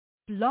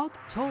Blog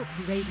Talk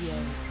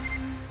Radio.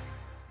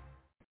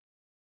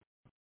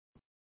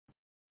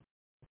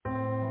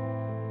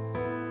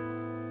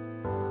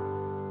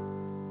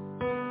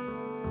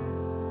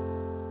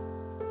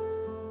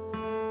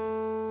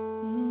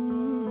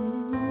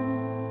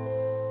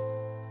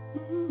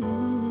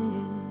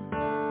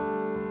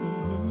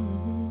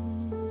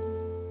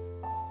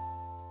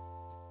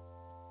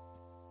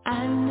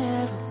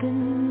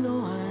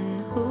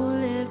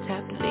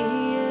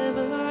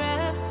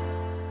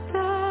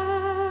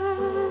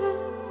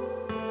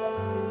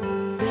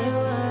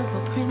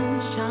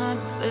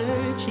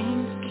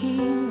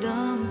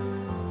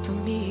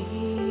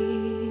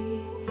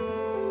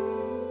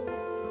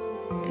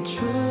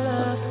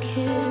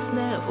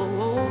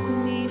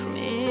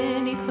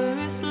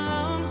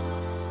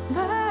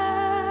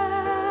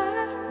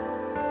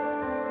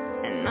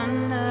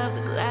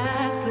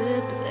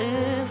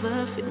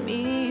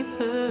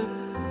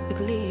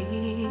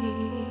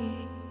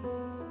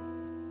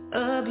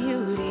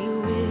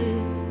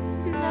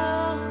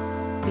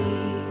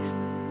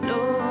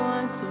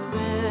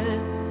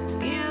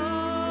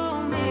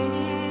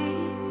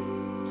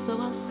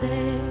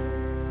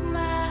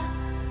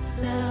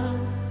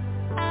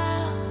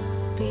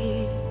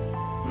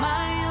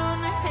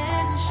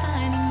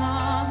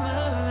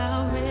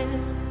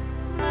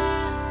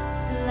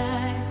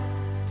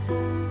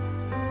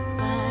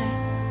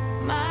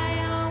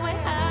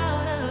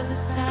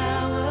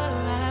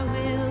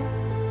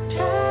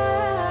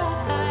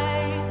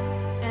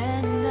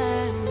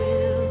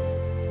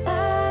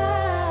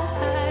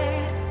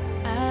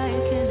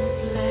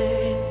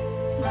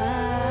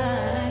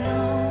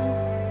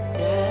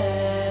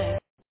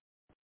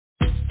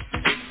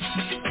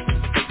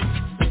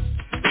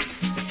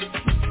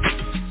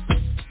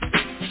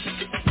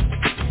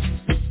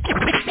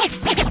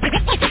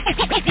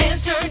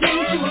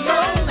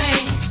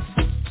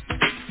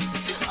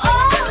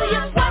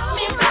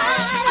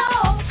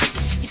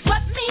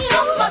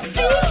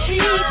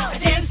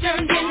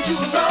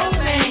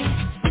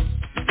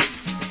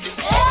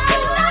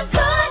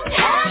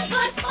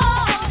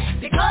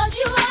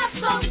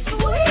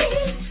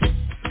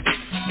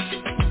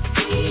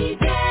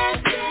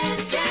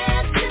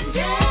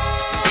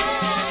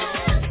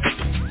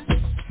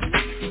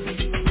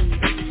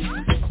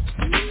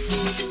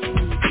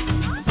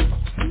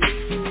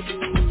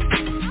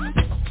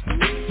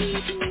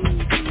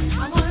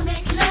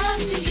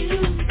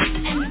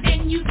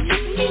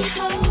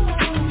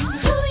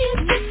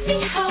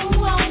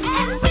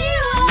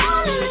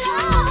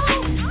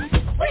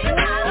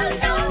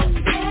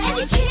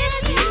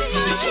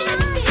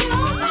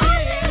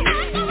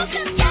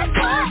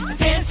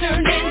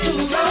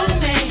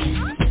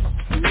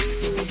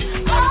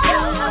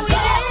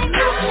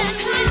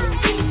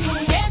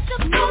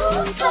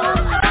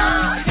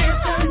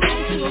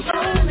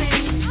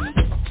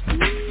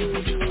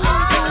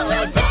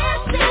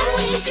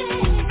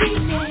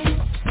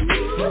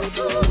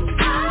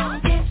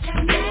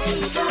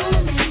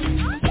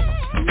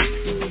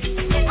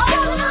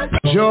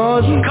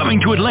 Coming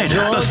to Atlanta,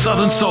 the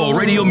Southern Soul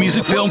Radio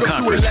Music Film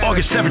Conference,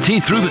 August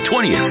 17th through the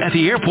 20th at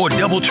the Airport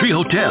Doubletree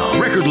Hotel.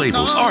 Record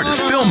labels,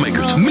 artists,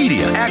 filmmakers,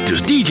 media, actors,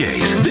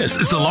 DJs. This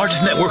is the largest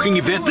networking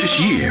event this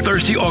year.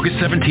 Thursday, August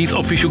 17th,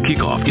 official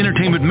kickoff.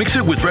 Entertainment mixer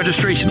with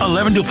registration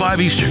 11 to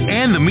 5 Eastern.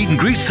 And the meet and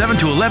greet 7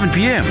 to 11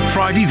 p.m.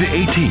 Friday the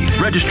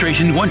 18th.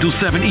 Registration 1 to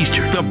 7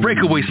 Eastern. The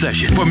breakaway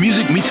session for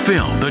music meets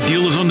film. The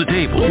deal is on the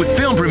table with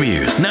film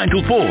premieres 9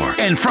 till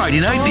 4. And Friday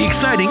night, the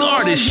exciting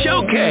artist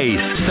showcase.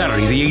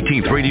 Saturday the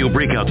 18th, radio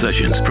breakout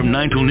sessions from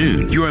 9 till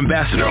noon. Your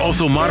ambassador,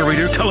 also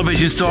moderator,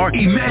 television star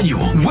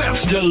Emmanuel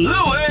Webster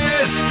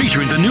Lewis,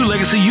 featuring the New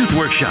Legacy Youth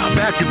Workshop,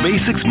 Back to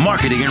Basics,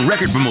 Marketing and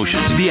Record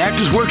Promotions. The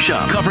Actors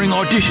Workshop, covering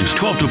auditions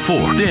 12 to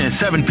 4. Then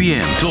 7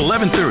 p.m. to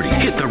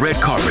 11:30, hit the red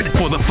carpet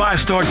for the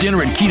 5-star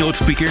dinner and keynote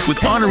speaker with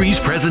honorees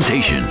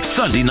presentation.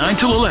 Sunday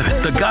 9 till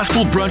 11, the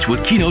Gospel Brunch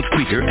with keynote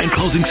speaker and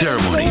closing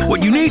ceremony.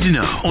 What you need to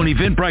know on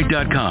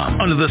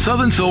Eventbrite.com under the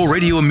Southern Soul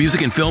Radio and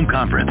Music and Film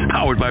Conference,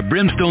 powered by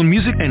Brimstone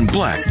Music and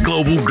Black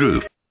Global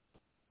Group.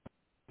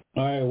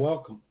 All right,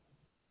 welcome.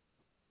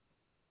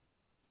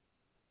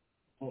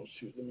 Oh,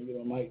 shoot, let me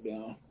get my mic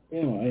down.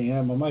 Anyway, I ain't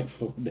have my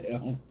microphone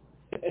down.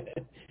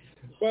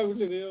 Welcome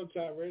to the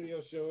Hilltop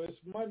Radio Show. It's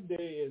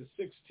Monday, it's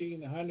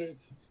 1600th,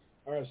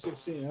 our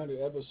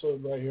 1600th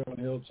episode right here on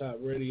Hilltop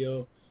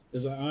Radio.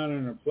 It's an honor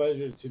and a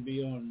pleasure to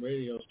be on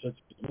radio such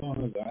as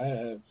long as I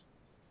have.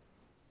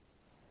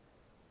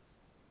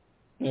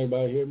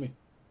 Everybody hear me?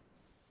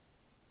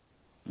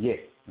 Yes.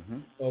 Mm-hmm.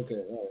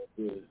 Okay, all right,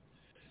 good.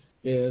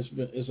 Yeah,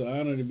 it's an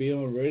honor to be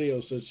on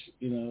radio,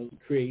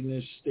 creating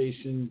this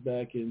station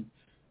back in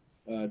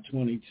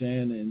 2010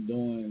 and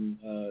doing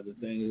the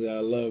things that I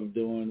love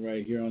doing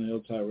right here on the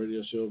Hilltop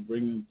Radio Show,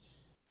 bringing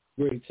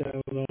great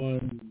talent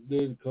on,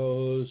 good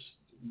co-hosts,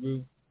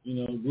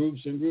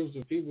 groups and groups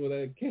of people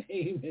that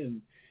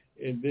came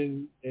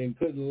and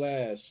couldn't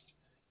last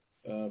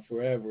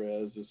forever,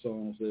 as the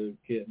song said,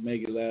 can't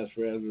make it last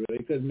forever. They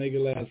couldn't make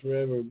it last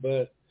forever,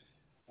 but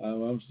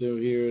I'm still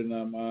here, and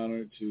I'm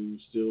honored to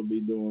still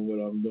be doing what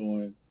I'm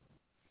doing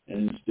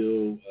and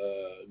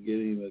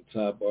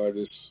top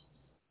artists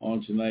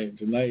on tonight.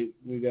 Tonight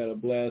we got a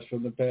blast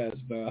from the past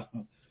now.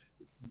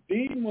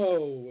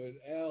 Demo and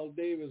Al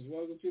Davis,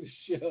 welcome to the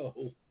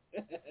show.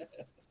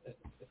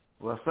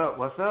 What's up?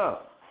 What's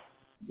up?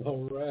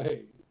 All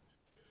right.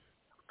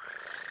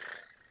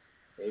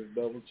 There's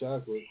Double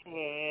Chocolate.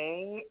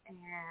 Hey.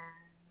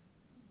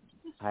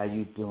 How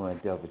you doing,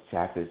 Double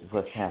Chocolate?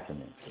 What's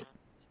happening?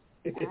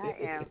 I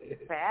am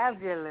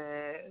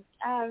fabulous.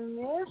 I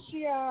miss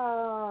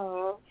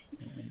y'all.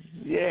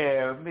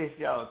 Yeah, I miss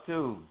y'all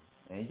too.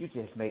 And you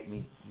just put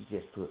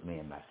me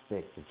in my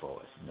sexy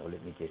voice.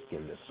 Let me just get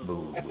a little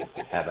smooth with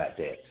it. How about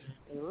that?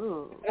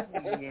 Ooh,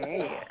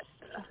 yeah.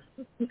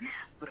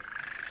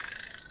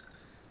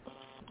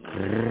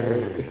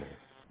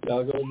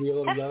 Y'all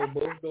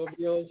both gonna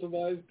be on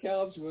somebody's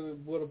couch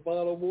with a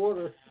bottle of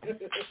water.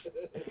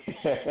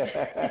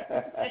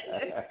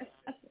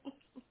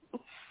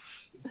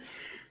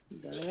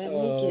 Don't let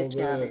me get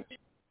y'all.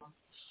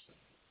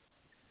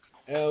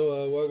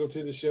 Al, welcome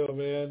to the show,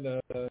 man.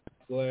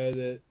 Glad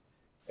that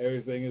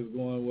everything is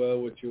going well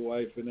with your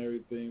wife and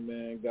everything,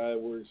 man. God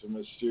works in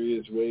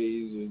mysterious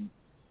ways, and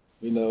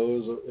it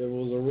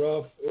was a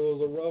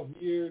rough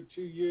year,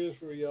 2 years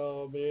for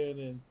y'all, man,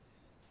 and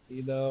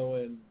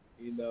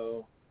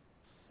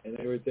and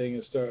everything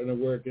is starting to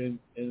work in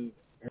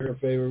her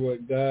favor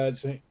with God's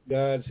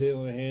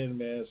healing hand,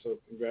 man. So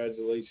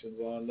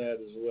congratulations on that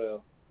as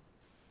well.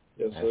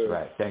 Yes, That's sir.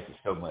 right. Thank you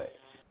so much.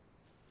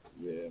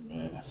 Yeah,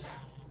 man.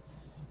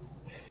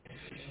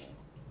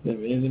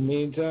 In the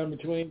meantime,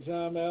 between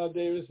time, Al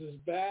Davis is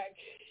back.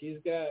 You're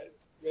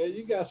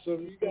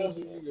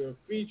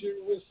featured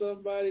with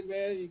somebody,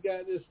 man. You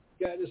got this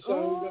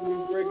song we're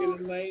gonna be breaking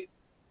tonight.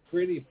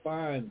 Pretty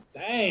Fine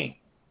Thing.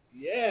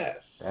 Yes.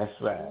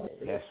 That's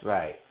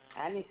right.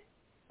 I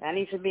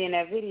need to be in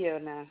that video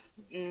now.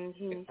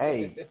 Mhm.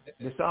 Hey,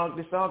 the song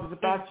is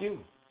about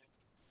you.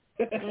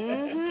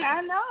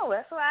 I know.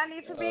 That's why I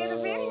need to be in the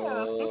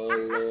video.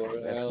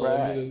 Lord, That's Al,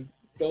 right.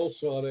 Don't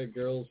saw that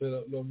girl's head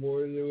up no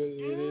more than it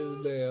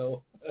is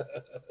now.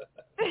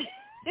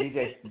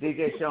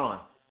 DJ Sean.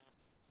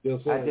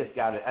 Yes, sir. I just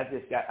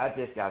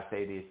gotta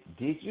say this.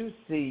 Did you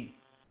see?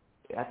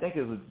 I think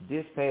it was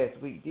this past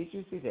week. Did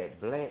you see that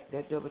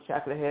Double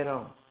Chocolate had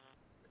on?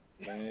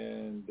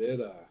 Man, did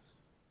I?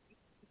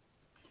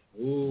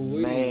 Ooh,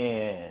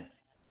 man.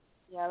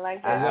 Yeah, I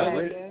like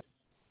that.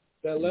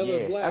 That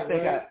leather black. I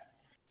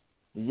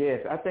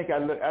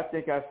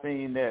think I've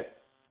seen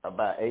that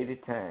about 80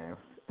 times.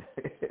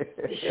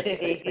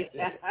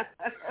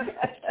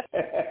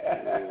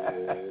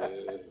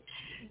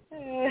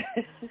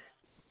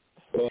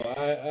 Well, I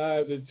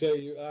have to tell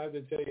you off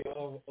the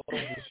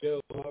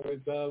show how many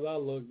times I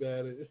looked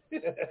at it.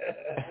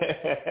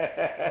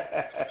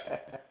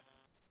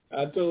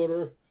 I told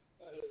her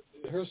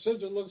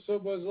sister looks so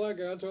much like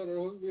her. I told her,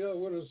 hook me up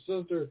with her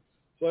sister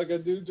so I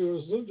can do to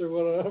her sister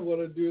what I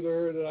want to do to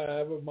her that I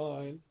have in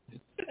mind.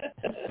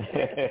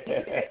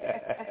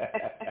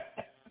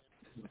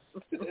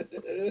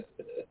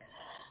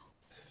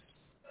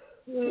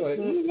 Like,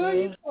 why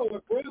you so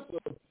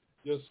aggressive?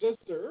 Your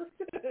sister.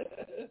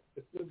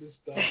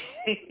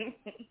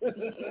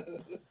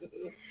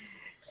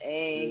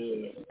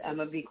 Hey, I'm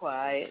going to be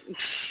quiet.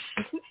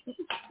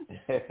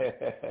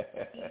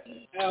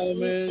 Al,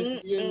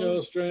 man,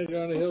 stranger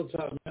on the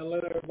hilltop, man.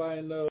 Let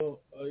everybody know,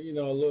 a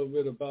little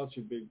bit about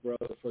you, big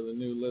brother, for the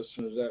new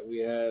listeners that we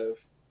have,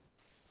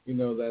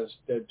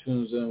 that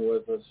tunes in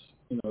with us,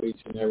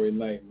 each and every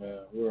night,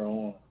 man. We're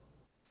on.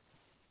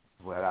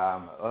 Well,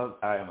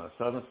 I am a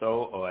Southern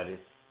Soul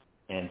artist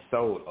and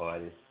soul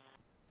artist.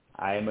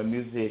 I am a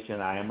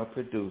musician. I am a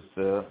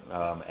producer.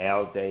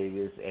 Al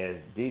Davis, as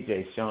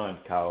DJ Sean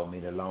called me,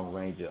 the Lone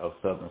Ranger of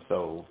Southern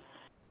Soul.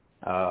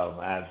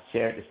 I've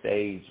shared the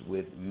stage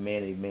with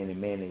many, many,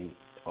 many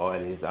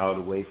artists, all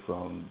the way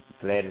from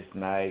Gladys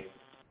Knight,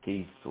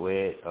 Keith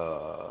Sweat,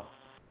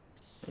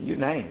 you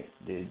name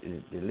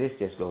it. The list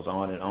just goes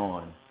on and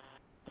on.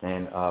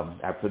 And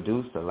I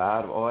produced a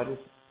lot of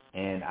artists,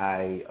 and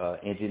I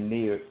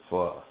engineered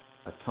for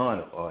a ton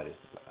of artists,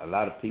 a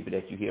lot of people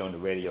that you hear on the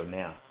radio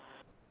now.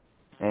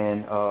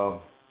 And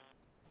also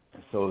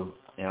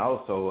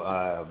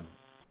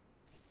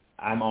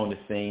I'm on the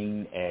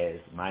scene as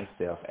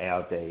myself,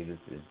 Al Davis,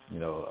 is,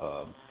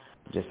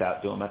 just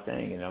out doing my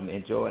thing, and I'm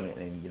enjoying it.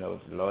 And, the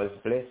Lord has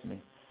blessed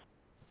me.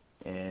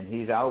 And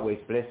he's always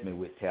blessed me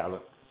with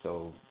talent,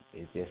 so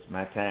it's just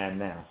my time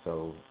now.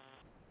 So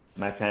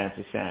my time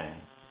to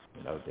shine.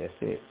 That's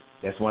it.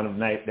 That's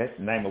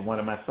the name of one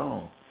of my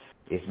songs.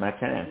 It's my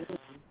time.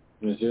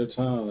 It's your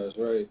time, that's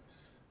right.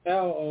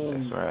 Al,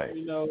 that's right.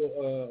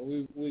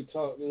 We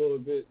talked a little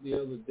bit the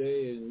other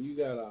day, and you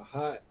got a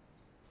hot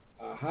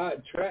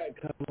track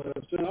coming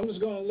up soon. I'm just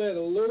going to let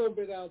a little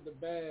bit out the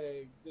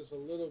bag, just a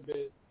little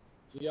bit,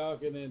 so y'all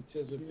can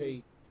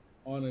anticipate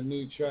on a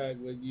new track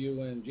with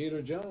you and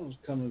Jeter Jones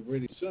coming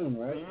pretty soon,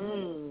 right?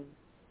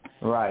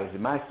 Right.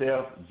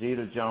 Myself,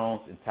 Jeter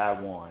Jones, and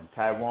Taiwan.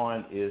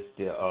 Taiwan is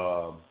the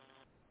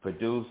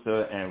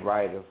producer and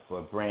writer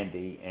for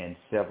Brandy and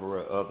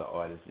several other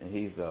artists, and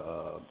he's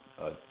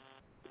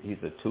he's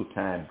a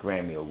 2-time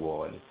Grammy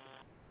Award,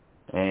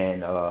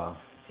 and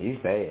he's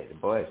bad. The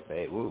boy's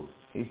bad. Woo,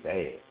 he's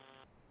bad.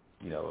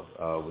 You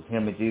know, with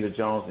him and Jeter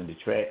Jones and this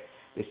track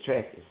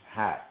is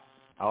hot.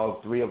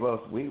 All three of us,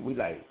 we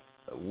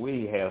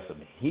have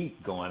some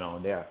heat going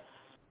on there,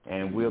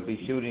 and we'll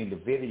be shooting the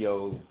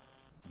video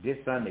this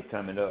Sunday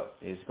coming up.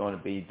 It's going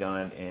to be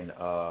done in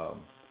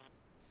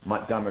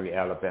Montgomery,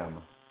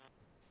 Alabama.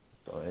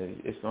 So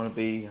it's going to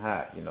be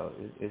hot. You know,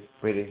 it's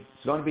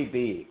going to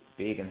be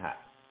big and hot.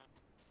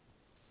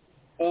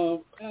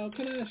 Al,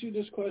 can I ask you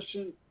this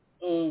question?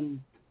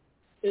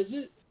 Is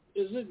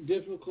it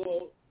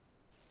difficult?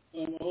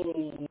 Hold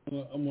on,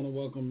 I'm going to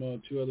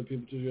welcome 2 other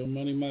people to the show.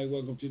 Money Mike,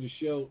 welcome to the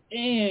show.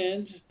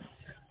 And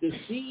the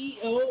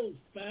CEO,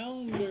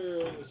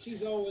 founder,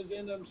 she's always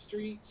in them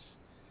streets.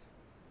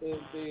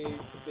 The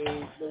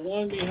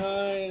one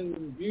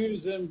behind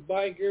Views and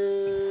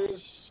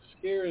Bikers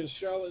here in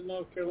Charlotte,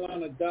 North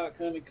Carolina, Doc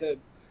Honeycutt.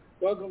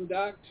 Welcome,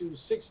 Doc, to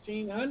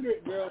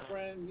 1600,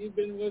 girlfriend. You've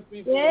been with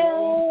me for a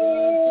long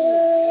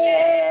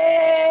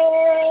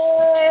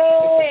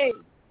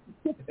time,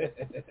 too.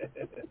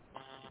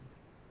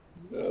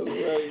 All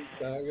right, I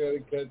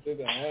gotta cut to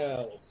the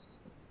house.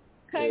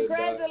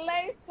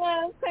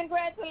 Congratulations,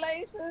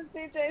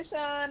 DJ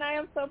Sean. I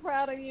am so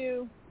proud of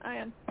you. I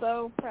am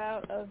so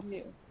proud of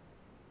you.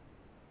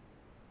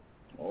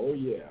 Oh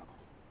yeah.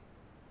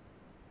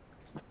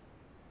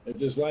 It's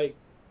just like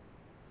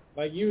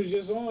you was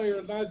just on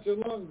here not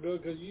too long ago,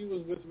 because you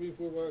was with me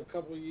for about a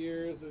couple of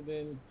years, and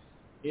then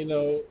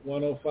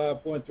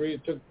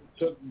 105.3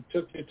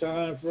 took your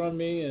time from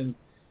me, and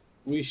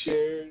we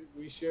shared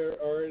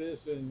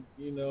artists, and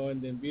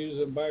and then Views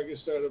and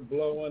Bikers started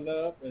blowing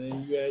up, and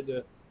then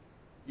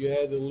you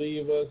had to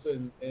leave us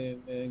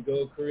and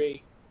go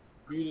create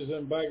Views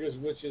and Bikers,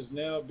 which is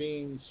now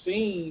being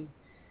seen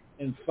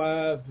in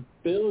 5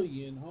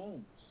 billion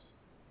homes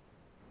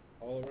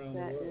all around the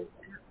world.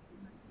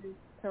 Is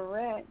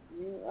correct.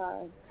 You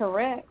are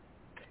correct.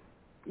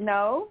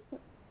 No,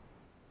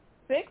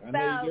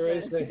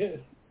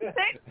 6,000. 6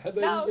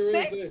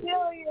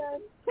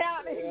 million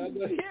counting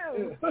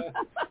you. I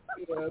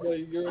know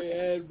you're going to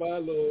add my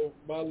little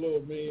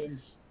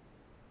millions.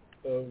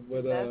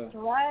 But, that's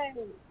right.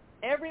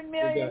 Every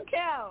million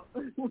counts.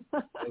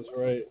 That's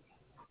right.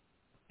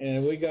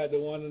 And we got the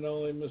one and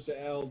only Mr.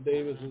 Al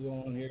Davis is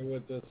on here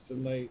with us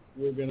tonight.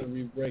 We're going to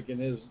be breaking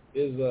his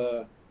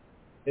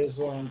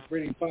song,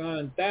 Pretty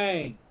Fine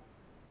Thing.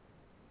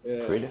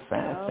 Yeah. Pretty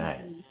Fine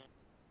Thing.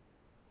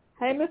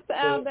 Hey, Mr.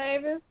 Al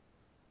Davis.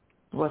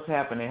 What's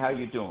happening? How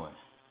you doing?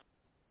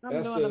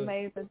 I'm doing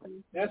amazing.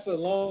 That's a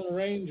Lone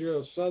Ranger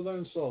of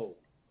Southern Soul.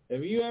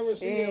 Have you ever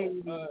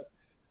seen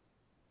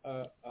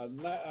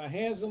a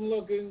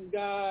handsome-looking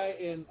guy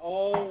in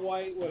all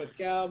white with a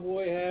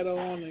cowboy hat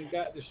on and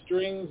got the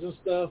strings and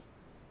stuff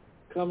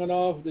coming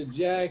off the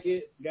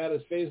jacket, got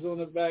his face on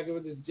the back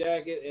of his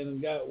jacket,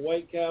 and got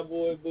white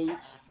cowboy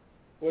boots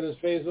with his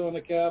face on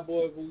the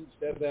cowboy boots?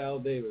 That's Al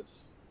Davis.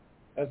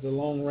 That's a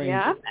Lone Ranger.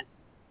 Yeah, I've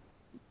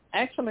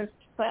actually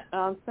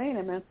seen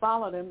him and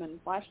followed him and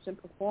watched him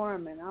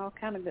perform and all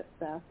kind of good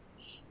stuff.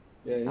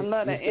 Yeah, I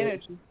love that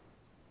energy.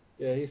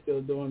 Yeah, he's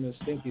still doing the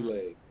stinky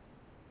leg.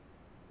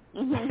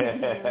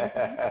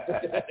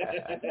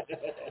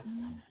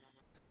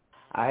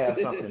 I have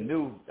something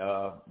new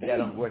that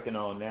I'm working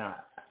on now.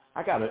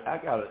 I got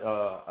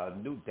a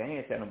new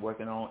dance that I'm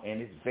working on,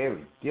 and it's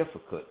very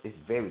difficult.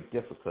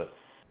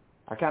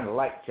 I kind of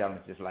like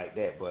challenges like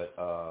that, but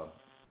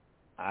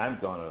I'm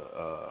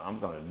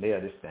gonna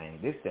nail this thing.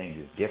 This thing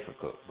is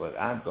difficult, but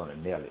I'm gonna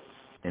nail it,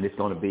 and it's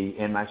gonna be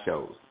in my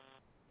shows.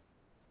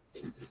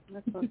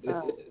 That's what's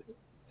up.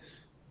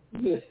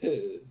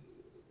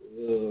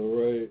 All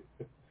right.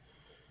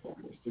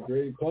 It's the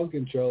Great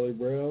Pumpkin, Charlie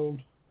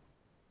Brown.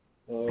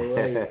 All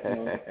right.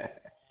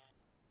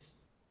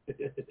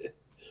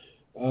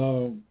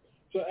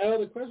 So Al,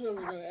 the question I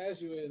was going to ask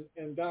you,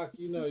 and Doc,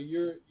 you're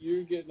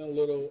getting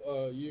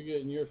you're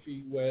getting your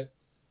feet wet,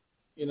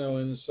 in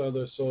the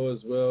Southern Soul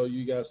as well.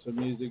 You got some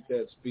music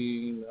that's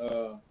being,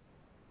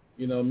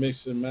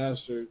 mixed and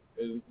mastered,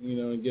 and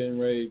and getting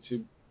ready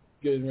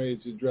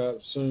to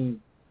drop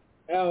soon.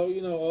 Al,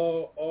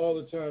 all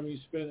the time you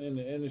spent in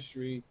the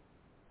industry,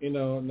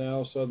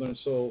 now Southern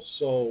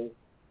Soul,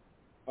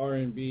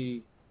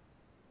 R&B,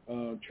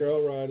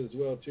 trail ride as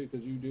well too,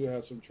 because you do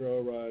have some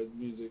trail ride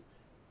music.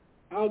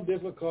 How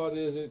difficult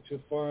is it to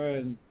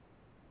find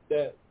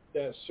that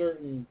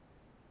certain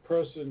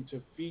person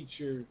to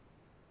feature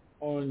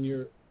on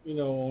your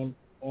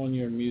on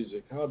your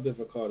music? How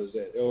difficult is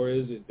that, or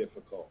is it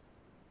difficult?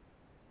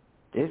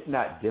 It's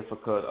not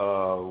difficult.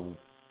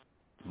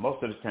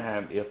 Most of the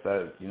time, if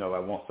I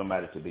want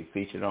somebody to be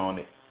featured on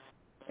it,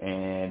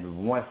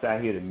 and once I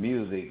hear the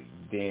music,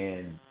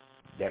 then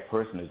that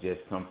person will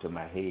just come to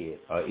my head.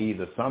 Or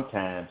either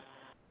sometimes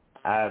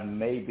I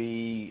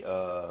maybe,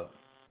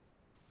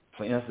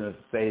 for instance,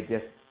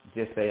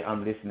 just say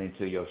I'm listening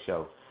to your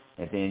show,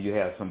 and then you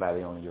have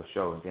somebody on your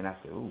show, and then I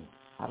say, ooh,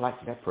 I'd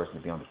like that person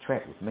to be on the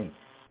track with me.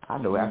 I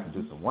know I can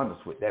do some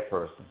wonders with that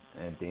person,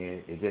 and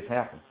then it just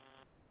happens.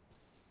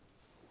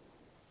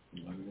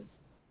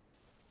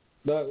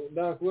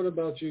 Doc, what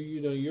about you?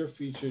 You know, you're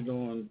featured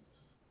on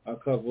a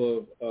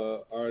couple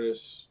of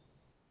artists.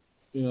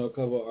 You know, a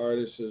couple of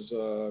artists'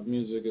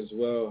 music as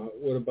well.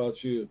 What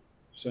about you?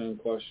 Same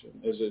question.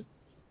 Is it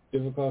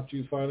difficult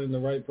you finding the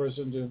right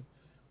person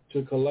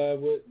to collab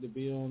with, to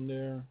be on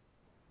their,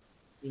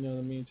 you know what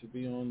I mean, to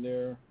be on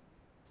their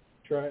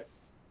track?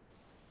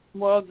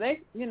 Well,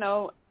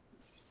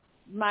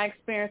 my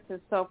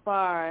experiences so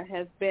far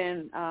has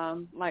been,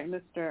 like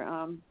Mr.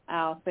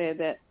 Al said,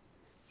 that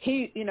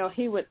he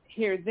would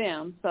hear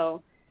them.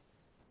 So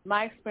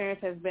my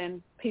experience has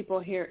been people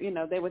hear,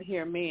 they would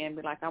hear me and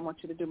be like, I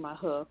want you to do my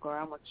hook, or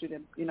I want you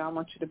to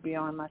be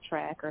on my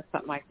track or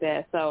something like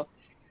that. So,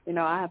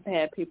 I have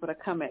had people to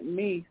come at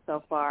me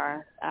so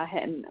far. I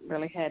hadn't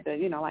really had to,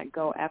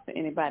 go after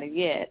anybody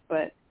yet,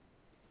 but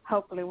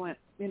hopefully when,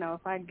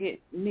 if I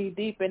get knee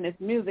deep in this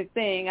music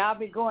thing, I'll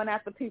be going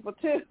after people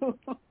too. All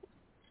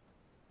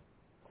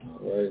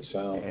right,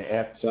 sound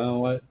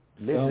like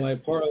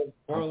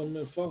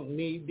Parliament Funk,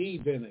 knee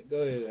deep in it. Go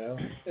ahead, Al.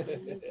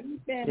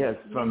 Yes,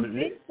 from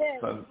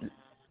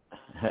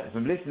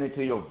listening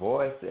to your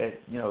voice,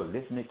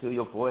 listening to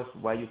your voice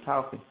while you're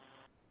talking,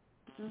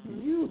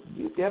 you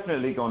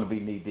definitely going to be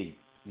knee deep.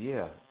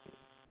 Yeah,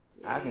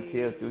 I can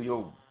tell through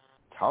your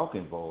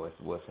talking voice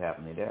what's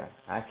happening there.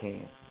 I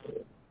can.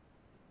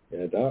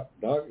 Yeah, Doc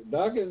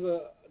is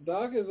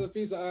a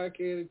piece of eye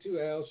candy too,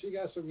 Al. She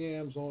got some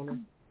yams on her.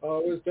 I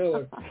always tell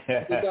her.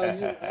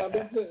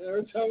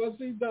 Every time I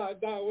see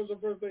Doc, what's the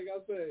first thing I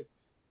say?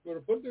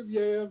 Gonna put them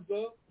yams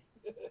up.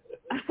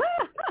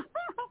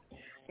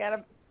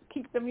 Gotta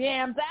keep them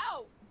yams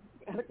out.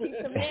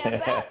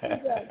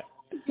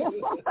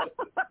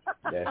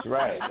 That's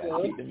right.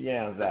 Gotta keep them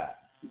yams out.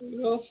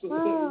 We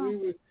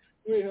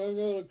hung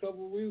on a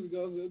couple of weeks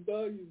ago. I said,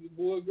 Doc,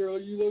 boy, girl,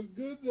 you look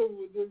good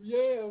with them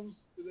yams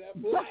to that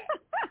black.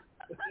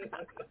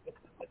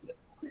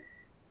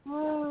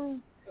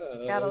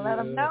 Gotta let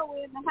them know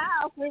we're in the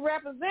house. We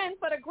represent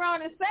for the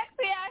grown and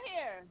sexy out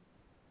here.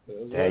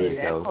 There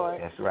you go.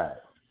 That's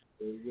right.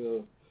 There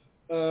you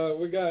go.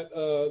 We got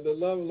the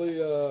lovely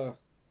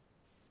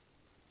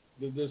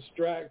the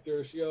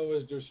distractor. She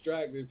always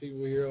distracted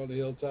people here on the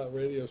Hilltop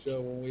Radio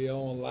Show when we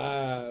on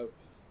live.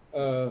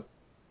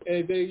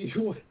 Anything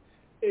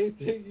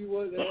you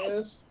want to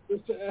ask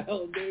Mr.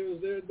 Allen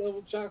Davis there,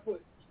 Double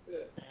Chocolate?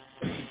 Yeah.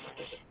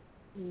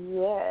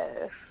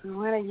 Yes.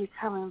 When are you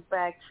coming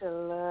back to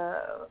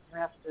love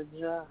after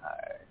dark?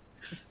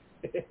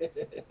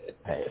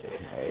 Hey,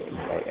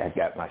 I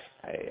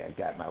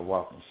got my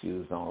walking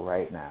shoes on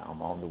right now.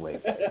 I'm on the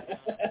way.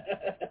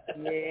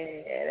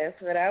 Yeah,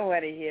 that's what I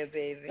want to hear,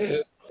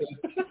 baby.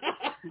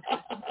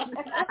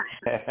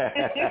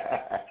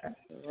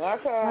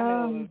 Walk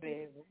on over,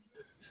 baby.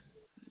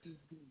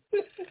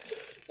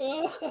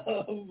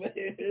 Oh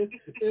man!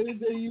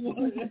 Anything you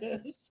want to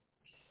ask?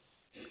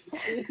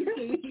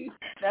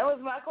 That was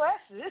my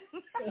question.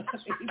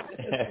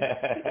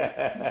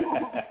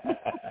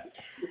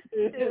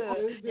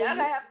 Y'all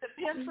gonna have to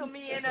pencil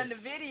me in on the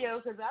video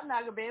because I'm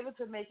not gonna be able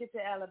to make it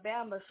to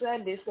Alabama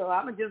Sunday, so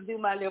I'm gonna just do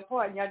my little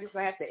part, and y'all just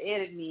gonna have to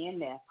edit me in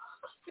there.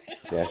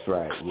 That's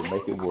right. We'll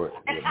make it work.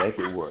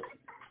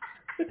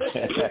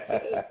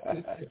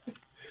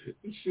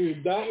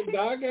 Shoot, Doc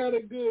got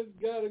a good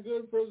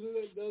person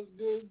that does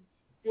good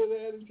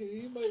attitude.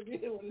 He might be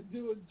able to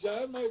do it.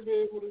 John might be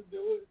able to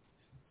do it.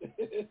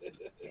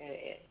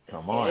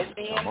 Come on.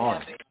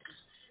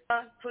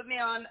 Put me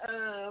on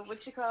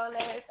what you call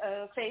that?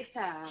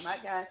 FaceTime. I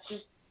got you.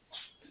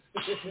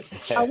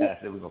 So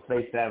we're gonna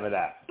FaceTime it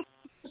out.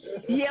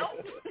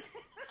 Yep.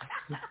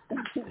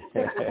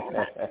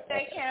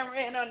 That camera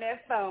in on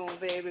that phone,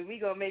 baby. We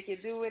gonna make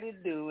it do what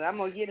it do. I'm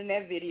gonna get in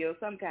that video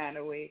some kind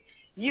of way.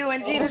 You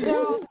and Gina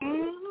Jones.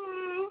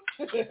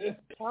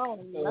 Oh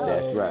no.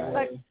 That's right.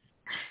 Like,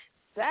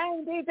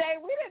 dang, DJ,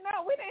 we didn't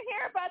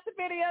hear about the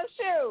video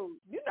shoot.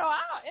 I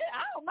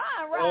don't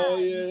mind riding. Oh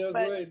yeah,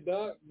 that's right.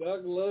 Doc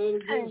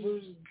loves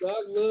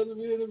to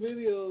be in the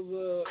videos,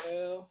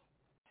 Al.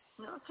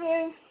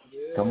 Okay.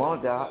 Yeah, come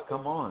on, Doc.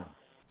 Come on.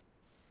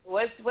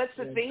 What's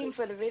the theme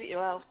for the video?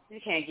 Well,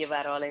 you can't give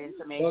out all that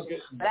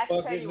information, but I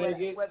can tell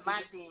you what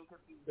my theme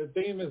could be. The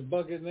theme is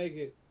Bucket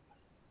Naked.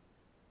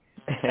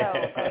 I'm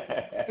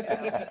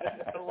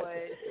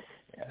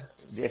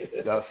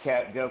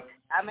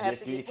gonna have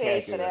to get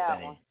paid for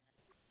that one.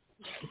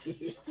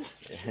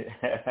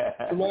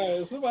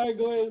 Somebody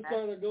go ahead and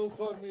start a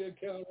GoFundMe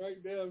account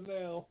right down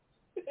now.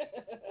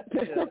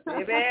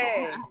 Baby.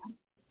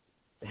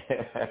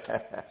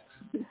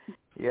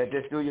 Yeah,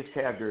 just do your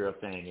cowgirl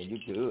thing and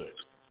you're good.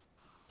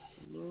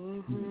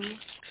 Mm-hmm.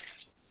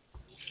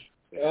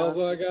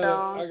 Also, I got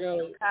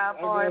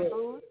cowboy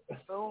boots.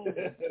 Boom.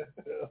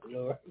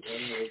 Lord,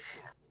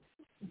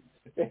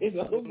 ain't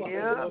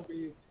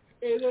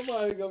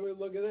nobody gonna be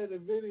looking at the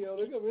video.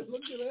 They're gonna be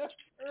looking at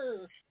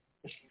her.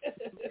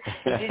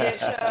 You just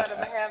showed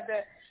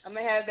I'm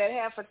gonna have that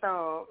half a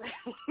thong.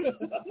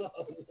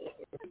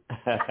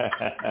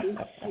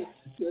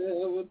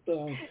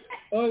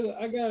 Oh,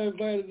 I gotta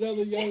invite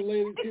another young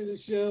lady to the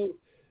show.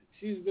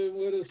 she's been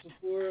with us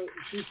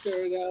she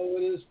started out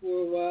with us for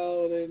a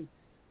while, and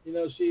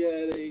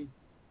then,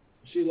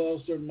 she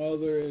lost her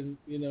mother, and,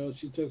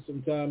 she took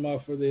some time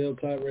off for the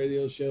Hilltop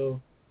radio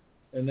show,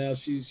 and now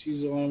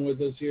she's on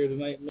with us here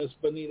tonight. Miss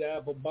Bonita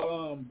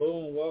Applebaum.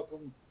 Boom.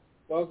 Welcome,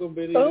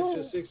 Bonita,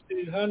 to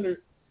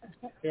 1600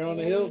 here on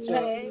the Hilltop.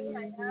 Hey,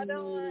 how y'all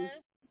doing?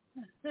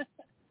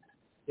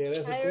 Yeah,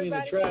 that's the queen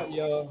of trap,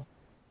 y'all.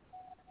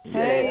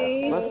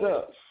 Hey, what's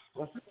up?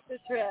 What's the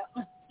trap?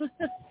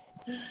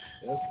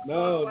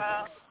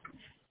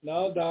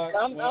 No, Doc.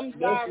 I'm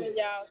sorry,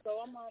 y'all. So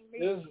I'm on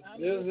mute.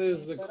 This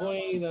is the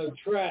queen of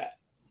trap.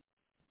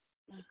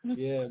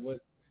 Yeah, but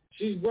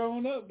she's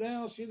grown up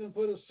now. She done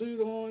put a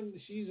suit on.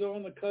 She's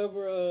on the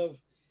cover of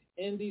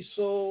Indie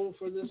Soul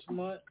for this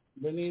month.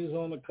 Bonita's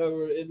on the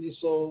cover of Indie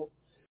Soul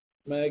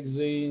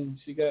magazine.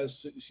 She's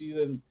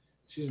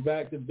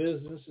back to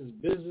business. It's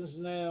business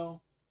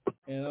now,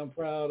 and I'm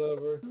proud of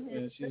her.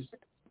 And she's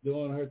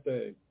doing her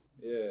thing.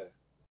 Yeah.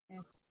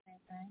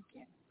 Thank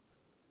you.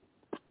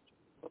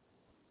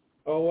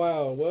 Oh,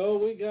 wow. Well,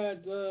 we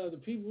got the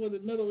people in the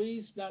Middle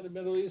East, not the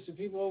Middle East, the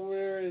people over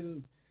there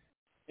in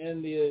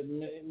the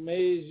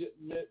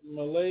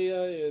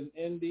Malaya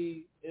and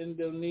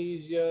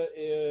Indonesia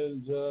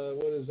and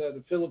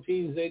the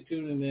Philippines. They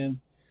tuning in.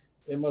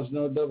 They must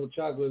know Double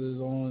Chocolate is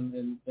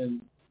on.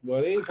 And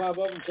well, they didn't pop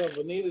up until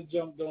Bonita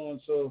jumped on,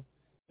 so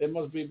they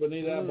must be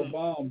Bonita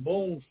Applebaum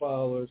Boom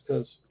followers,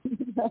 because,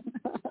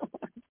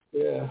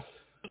 yeah.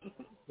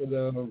 But,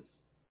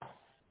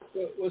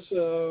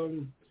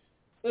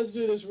 let's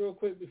do this real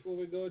quick before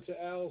we go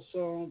to Al's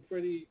song,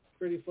 Pretty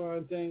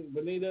Fine Thing.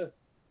 Bonita,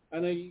 I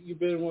know you've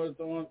been with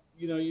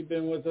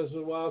us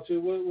a while too.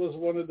 What was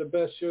one of the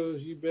best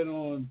shows you've been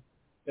on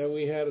that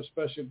we had a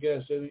special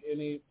guest?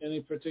 Any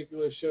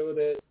particular show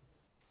that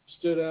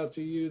stood out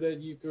to you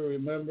that you can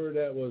remember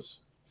that was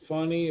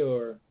funny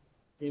or,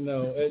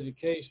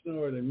 educational,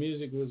 or the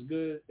music was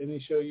good? Any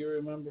show you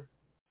remember?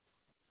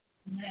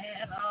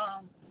 Man,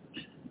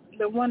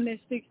 the one that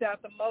sticks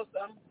out the most,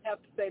 I'm going to have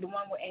to say the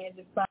one with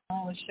Angie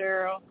Song with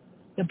Cheryl,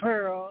 the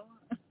Pearl.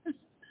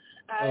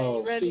 I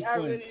really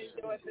enjoyed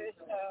that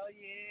show.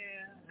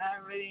 Yeah, I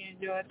really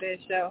enjoyed that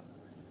show.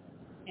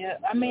 Yeah,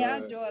 I mean, I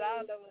enjoyed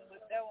all of them,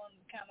 but that one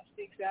kind of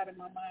sticks out in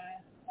my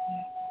mind.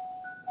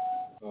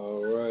 Yeah.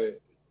 All right.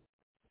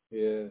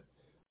 Yeah.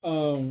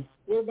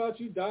 What about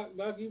you, Doc?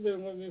 Doc, you've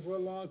been with me for a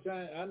long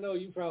time. I know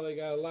you probably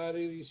got a lot of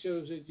these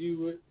shows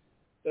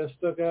that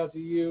stuck out to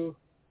you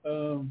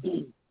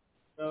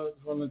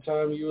from the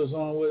time you was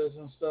on with us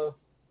and stuff.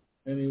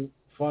 Any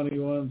funny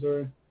ones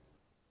or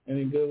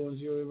any good ones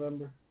you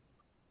remember?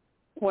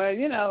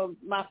 Well,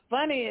 my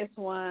funniest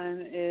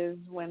one is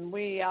when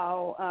we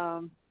all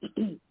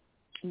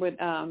would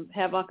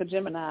have Uncle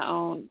Gemini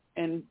on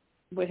and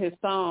with his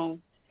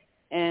song,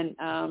 and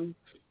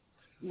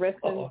rest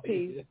in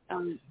peace,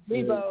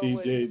 Debo.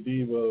 DJ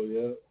Debo,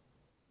 yeah.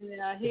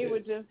 Yeah, he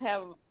would just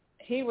have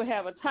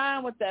a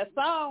time with that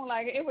song,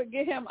 like it would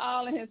get him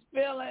all in his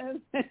feelings,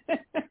 and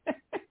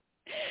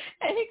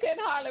he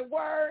couldn't hardly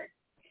work.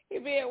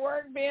 He'd be at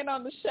work, being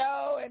on the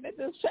show, and it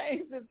just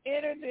changed his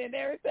energy and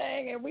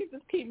everything, and we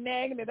just keep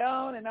nagging it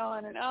on and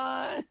on and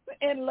on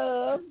in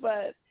love.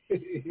 But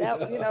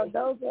that,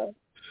 those are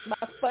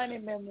my funny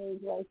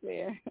memories right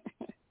there.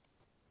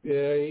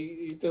 Yeah,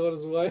 he told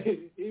his wife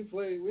we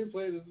played what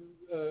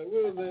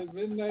was that,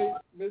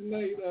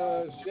 midnight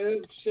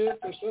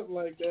shift or something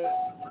like that.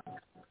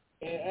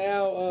 And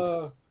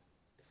Al,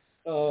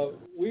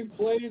 we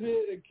played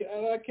it,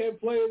 and I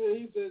kept playing it.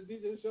 He said,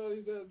 DJ Sean,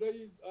 he said,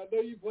 I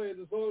know you played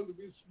the song to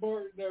be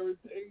smart and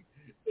everything.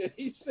 And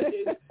he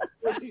said,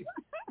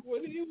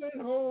 when he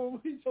went home,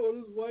 he told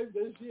his wife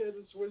that she had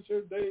to switch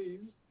her days.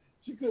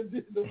 She couldn't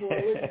do no more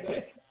late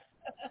night.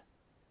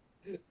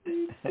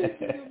 He couldn't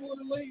do no more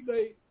late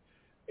night.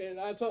 And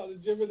I talked to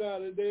Gemini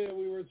today, and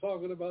we were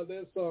talking about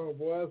that song,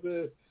 boy.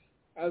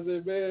 I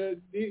said,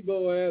 man,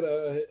 Debo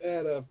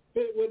had a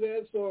fit with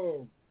that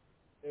song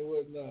and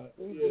whatnot.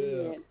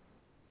 Yeah.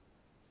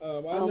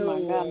 I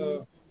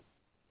know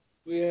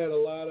we had a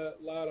lot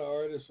of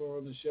artists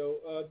on the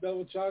show.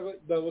 Double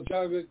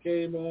Chocolate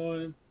came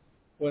on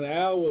when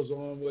Al was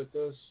on with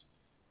us,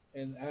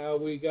 and how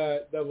we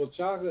got Double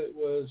Chocolate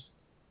was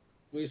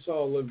we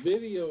saw the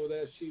video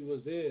that she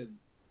was in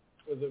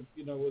with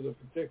a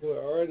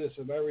particular artist,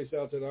 and I reached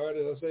out to the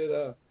artist. I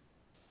said,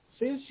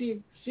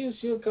 see if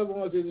she'll come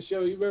on to the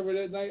show. You remember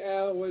that night,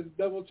 Al, when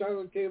Double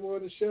Chocolate came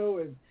on the show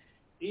and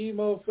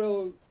Emo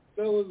fell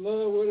in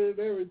love with it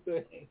and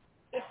everything.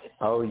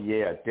 Oh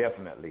yeah,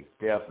 definitely.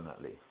 Yeah,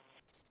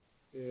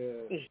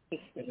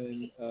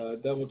 and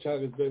Double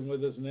Chocolate's been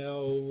with us now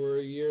over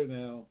a year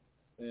now,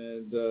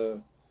 and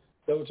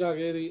Double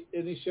Chocolate,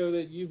 any show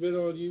that you've been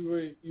on,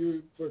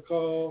 you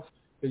recall,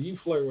 because you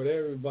flirt with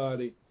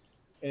everybody,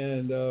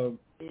 and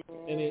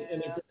any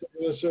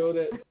particular show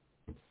that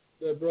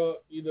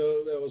brought,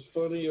 that was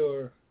funny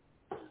or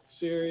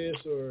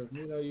serious, or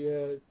you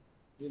had,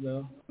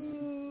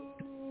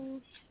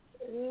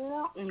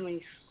 Let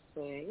me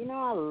see.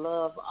 I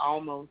love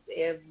almost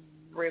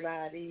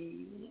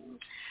everybody.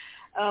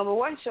 But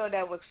one show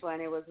that was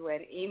funny was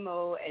when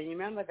Emo, and you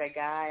remember the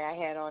guy I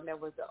had on that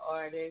was the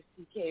artist.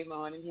 He came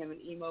on, and him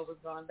and Emo was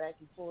going back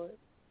and forth.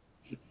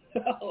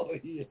 Oh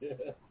yeah.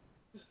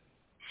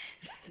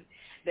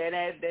 Then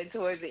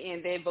towards the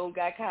end, they both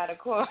got kind of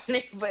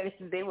corny, but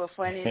they were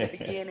funny in the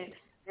beginning.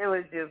 It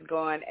was just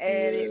going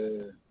at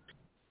it.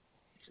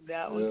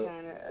 That one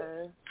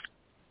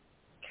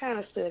kind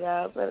of stood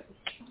out, but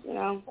you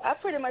know, I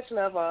pretty much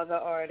love all the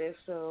artists.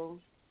 So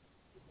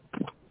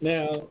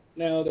now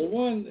the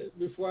one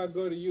before I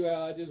go to you,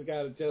 Al, I just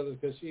got to tell this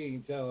because she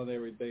ain't telling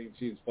everything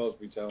she's supposed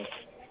to be telling.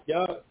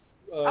 Y'all,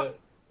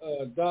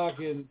 Doc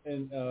and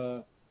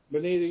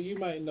Benita, you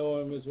might know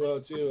him as well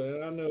too,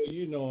 and I know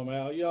you know him,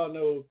 Al. Y'all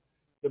know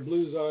the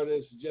blues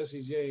artist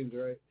Jesse James,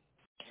 right?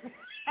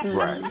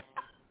 Right.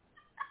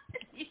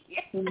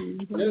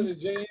 Jesse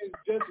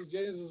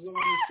James was on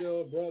the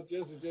show, brought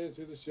Jesse James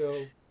to the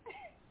show,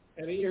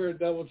 and he heard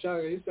Double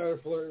Chocolate. He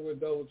started flirting with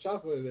Double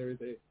Chocolate and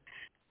everything.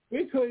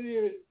 We couldn't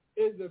even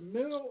in the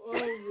middle of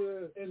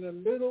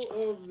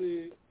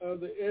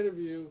the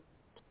interview.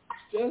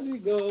 Jesse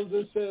goes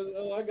and says,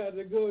 "Oh, I got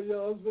to go,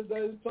 y'all. It's been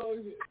nice talking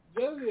to you."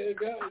 Jesse had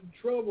got in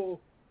trouble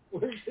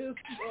with his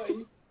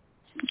wife.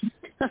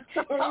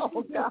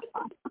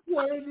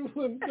 Flirting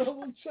with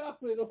Double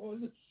Chocolate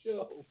on the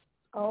show.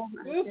 Oh,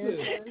 my Listen,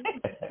 goodness.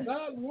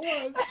 not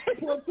once,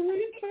 but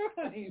 3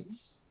 times.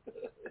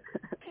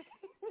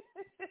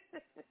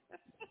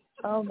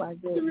 Oh, my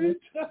goodness.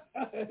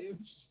 3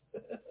 times.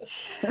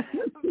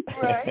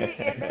 right,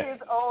 he ended his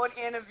own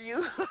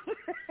interview.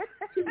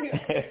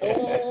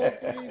 All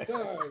 3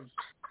 times.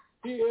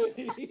 He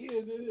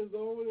ended his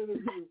own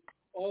interview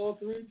all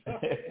 3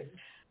 times.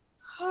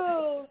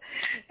 Oh,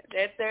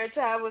 that third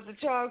time was the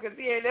charm because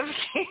he ain't never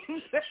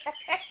came back.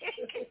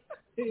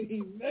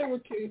 He never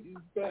came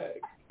back.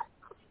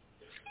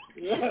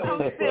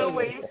 I'm still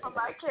waiting for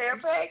my care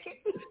packet.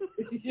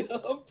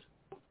 Yup.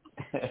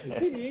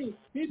 He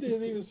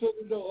didn't even send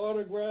him no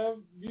autograph,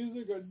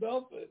 music, or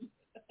nothing.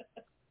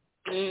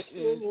 That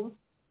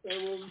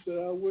woman said,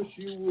 "I wish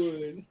you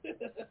would."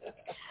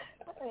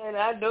 And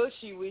I know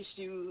she wished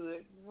you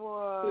would.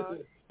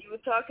 Boy, you were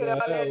talking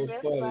all that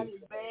mess about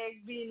his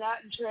bags being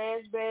out in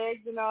trash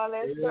bags and all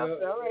that stuff.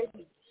 All right,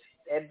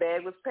 that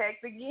bag was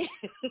packed again.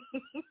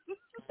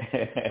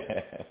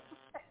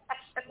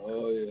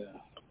 Oh, yeah.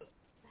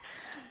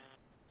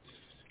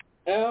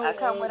 Al, I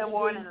come with a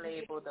warning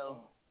label, though.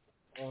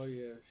 Oh,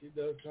 yeah. She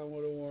does come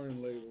with a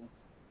warning label.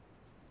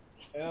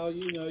 Al,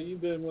 you know,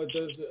 you've been with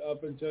us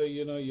up until,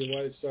 you know, your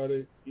wife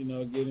started, you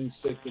know, getting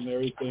sick and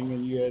everything,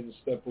 and you had to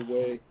step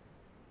away.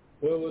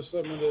 What was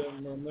some of the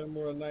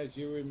memorable nights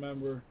you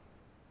remember,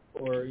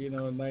 or, you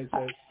know, nights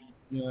that,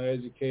 you know,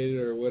 educated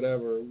or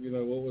whatever? You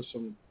know, what were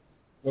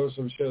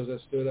some shows that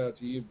stood out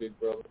to you, big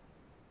brother?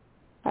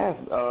 I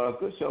have a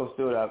good show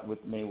stood out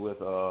with me with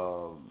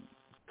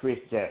Chris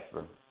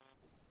Jasper.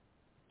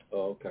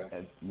 Oh, okay.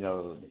 And, you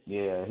know,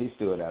 yeah, he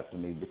stood out to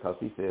me because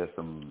he said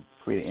some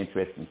pretty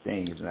interesting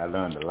things, and I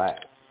learned a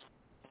lot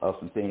of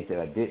some things that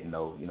I didn't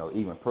know, you know,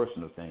 even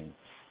personal things.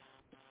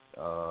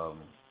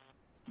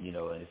 You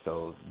know, and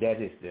so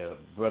that is the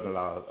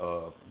brother-in-law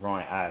of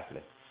Ron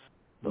Isley.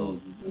 So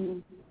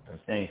some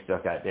things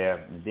stuck out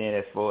there. And then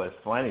as far as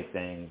funny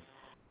things,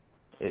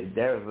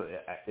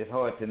 it's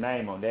hard to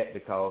name on that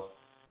because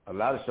a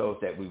lot of shows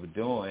that we were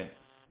doing,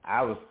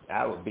 I would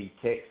be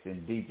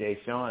texting DJ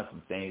Sean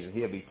some things, and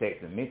he'll be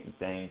texting me some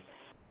things,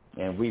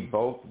 and we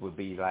both would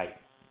be like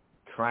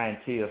crying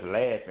tears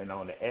laughing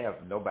on the air.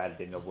 Nobody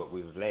didn't know what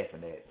we was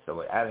laughing at.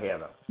 So I had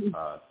a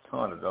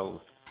ton of those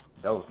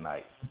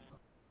nights.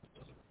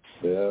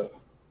 Yeah.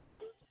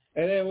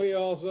 And then we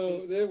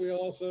also,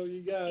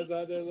 you guys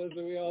out there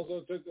listening, we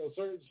also took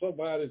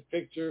somebody's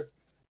picture,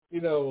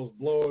 you know, was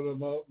blowing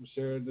them up and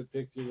sharing the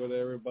picture with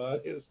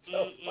everybody and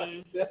stuff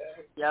like that.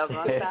 Y'all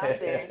gonna stop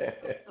there.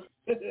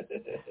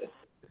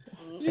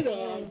 You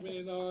know, I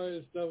mean,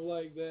 and stuff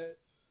like that.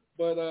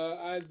 But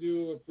I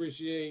do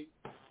appreciate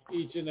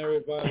each and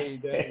everybody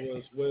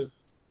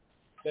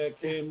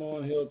that came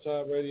on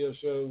Hilltop Radio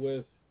Show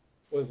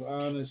with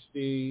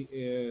honesty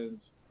and,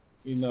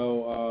 you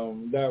know,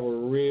 that were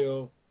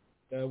real,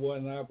 that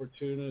wasn't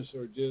opportunists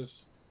or just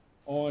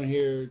on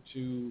here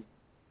to,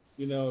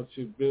 you know,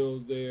 to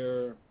build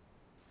their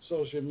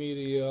social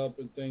media up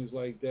and things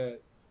like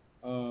that.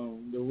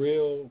 The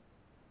real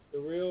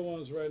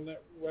ones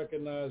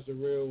recognize the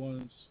real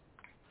ones,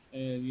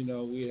 and you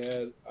know,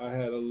 I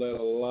had to let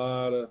a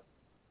lot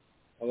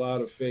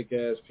of fake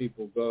ass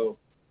people go,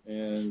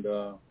 and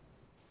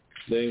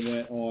they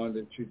went on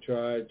to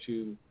try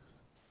to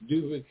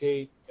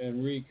duplicate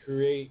and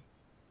recreate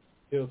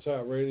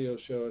Hilltop Radio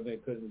Show, and they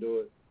couldn't do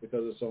it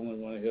because it's only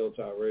one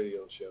Hilltop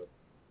Radio Show.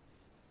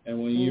 And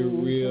when you're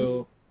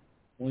real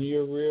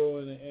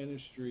in the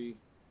industry,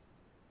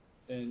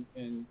 and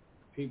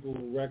people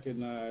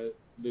recognize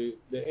the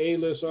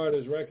A-list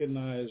artists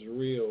recognize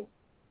real,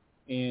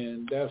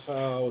 and that's how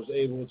I was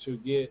able to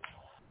get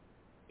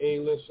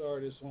A-list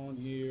artists on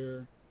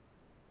here,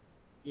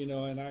 you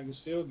know, and I can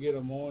still get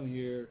them on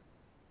here,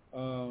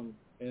 and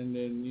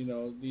then, you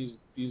know, these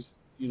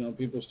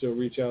people still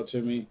reach out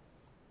to me.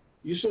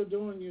 You still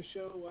doing your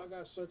show? I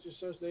got such and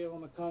such. They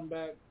want to come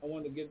back. I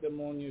want to get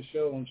them on your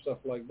show and stuff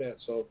like that.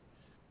 So,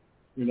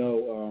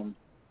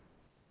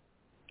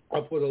 I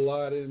put a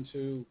lot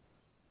into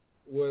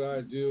what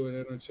I do in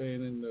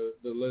entertaining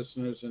the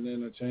listeners and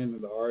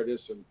entertaining the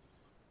artists and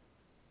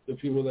the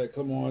people that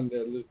come on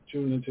that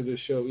tune into the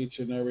show each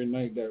and every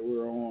night that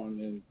we're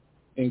on,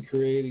 and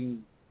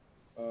creating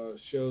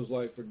shows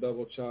like for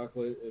Double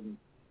Chocolate and,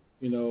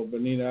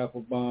 Bonita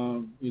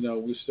Applebaum.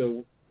 We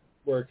still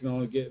working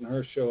on getting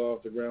her show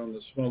off the ground,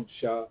 The Smoke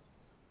Shop,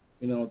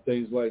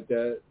 things like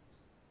that.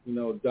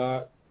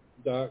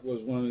 Doc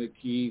was one of the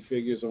key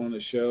figures on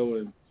the show,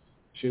 and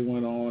she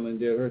went on and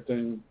did her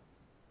thing,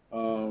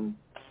 and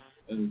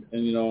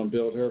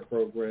built her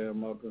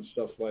program up and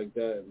stuff like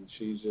that. And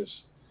she's just,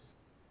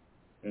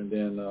 and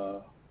then,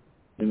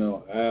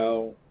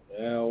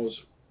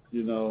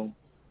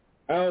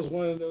 Al's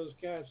one of those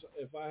cats.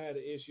 If I had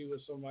an issue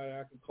with somebody,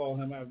 I could call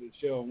him after the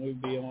show, and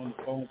we'd be on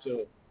the phone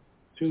till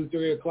 2,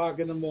 3 o'clock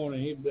in the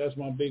morning. That's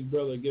my big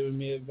brother giving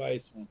me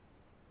advice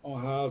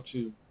on how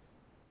to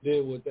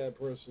deal with that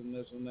person,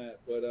 this and that.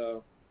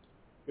 But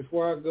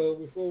before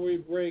we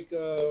break,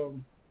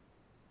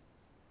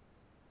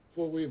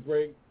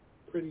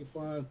 pretty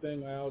fine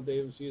thing. Al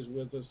Davis is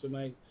with us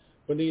tonight.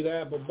 Bonita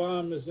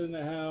Applebaum is in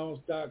the house.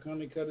 Doc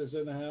Honeycutt is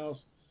in the house.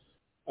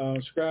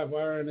 Scrap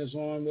Iron is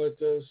on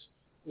with us.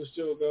 We're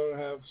still going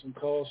to have some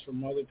calls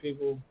from other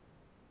people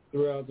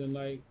throughout the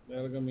night that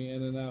are going to be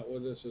in and out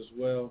with us as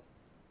well.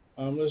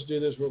 Let's do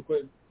this real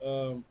quick.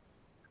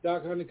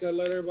 Doc Honeycutt,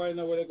 let everybody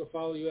know where they can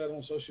follow you at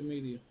on social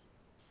media.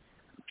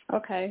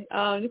 Okay.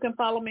 You can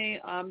follow me,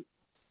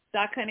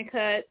 Doc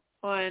Honeycutt,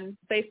 on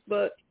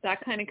Facebook,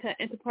 Doc Honeycutt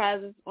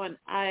Enterprises on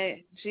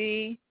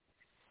IG,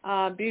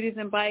 Beauties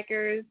and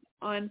Bikers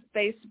on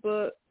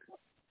Facebook,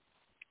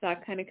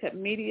 Doc Honeycutt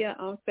Media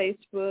on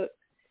Facebook,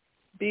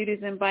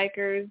 Beauties and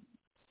Bikers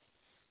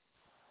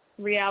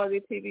reality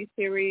TV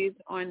series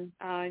on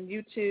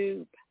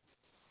YouTube,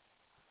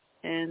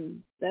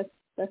 and that's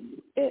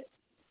it.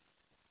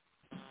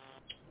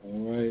 All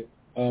right.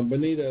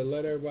 Bonita,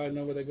 let everybody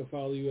know where they can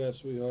follow you at,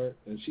 sweetheart.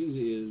 And she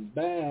is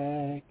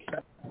back.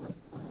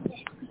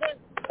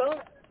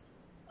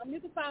 You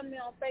can find me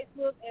on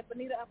Facebook at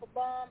Bonita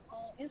Applebaum,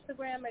 on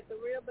Instagram at The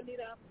Real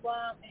Bonita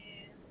Applebaum,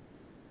 and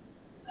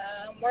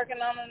I'm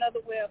working on another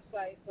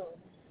website. So,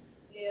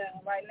 yeah,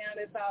 right now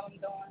that's all I'm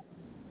doing.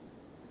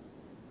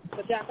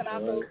 But y'all can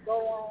also go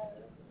on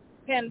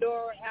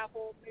Pandora,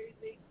 Apple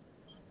Music,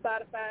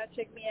 Spotify,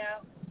 check me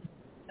out.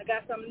 I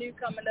got something new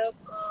coming up.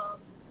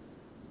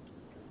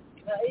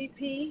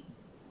 EP,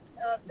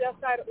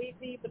 self-titled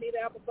EP, Bonita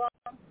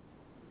Applebaum,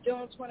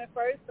 June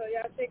 21st. So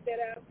y'all check that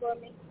out for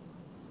me.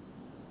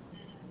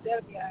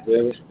 That'll be all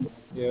right.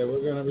 Yeah,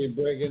 we're going to be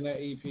breaking that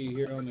EP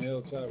here on the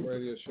Hilltop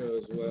Radio Show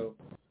as well.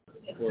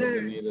 For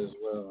Bonita as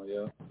well,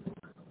 yeah.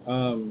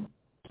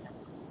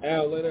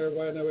 Al, let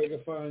everybody know where you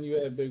can find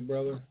you at, big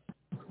brother.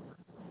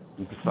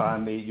 You can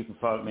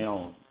follow me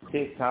on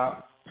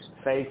TikTok,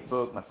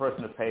 Facebook, my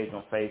personal page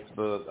on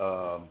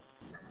Facebook,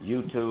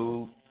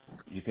 YouTube.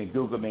 You can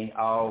Google me.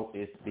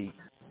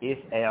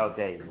 It's Al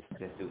Davis.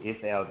 Just do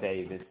It's Al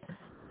Davis,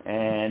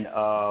 and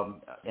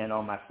on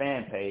my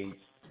fan page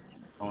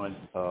on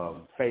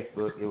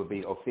Facebook, it would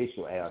be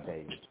Official Al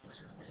Davis.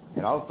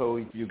 And also,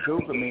 if you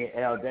Google me,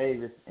 Al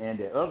Davis, and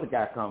the other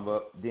guy come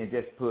up, then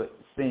just put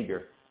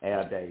singer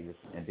Al Davis,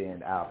 and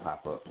then I'll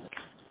pop up.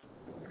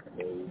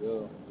 There you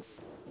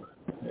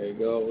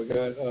go. We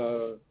got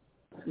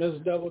Miss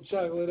Double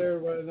Chocolate.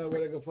 Everybody know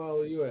where they can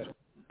follow you at.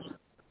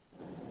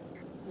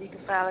 You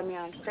can follow me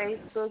on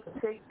Facebook,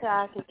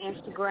 TikTok, and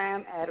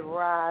Instagram at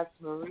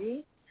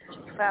Rosemarie.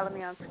 You can follow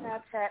me on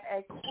Snapchat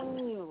at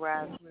Queen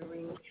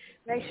Rosemarie.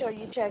 Make sure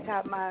you check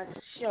out my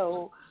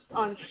show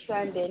on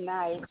Sunday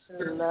nights,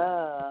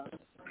 Love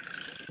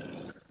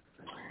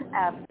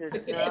After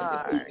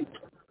Dark.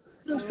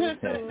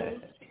 Mm-hmm.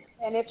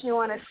 And if you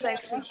want a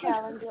sexy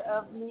calendar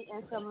of me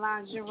in some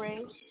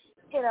lingerie,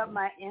 hit up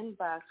my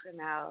inbox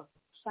and I'll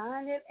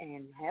sign it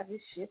and have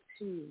it shipped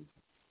to you.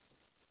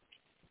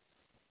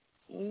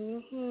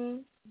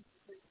 Mm-hmm.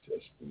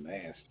 Just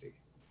nasty.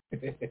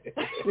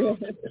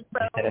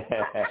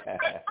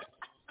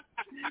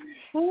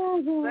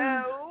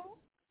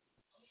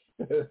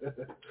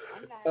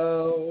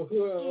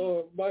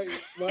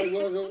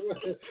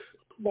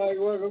 Mike,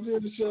 welcome to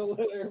the show.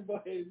 Let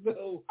everybody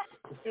know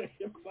where they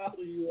can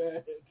follow you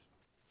at.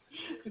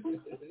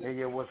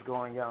 Hey, what's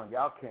going on?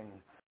 Y'all can,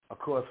 of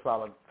course,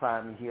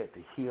 find me here at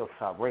the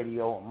Hilltop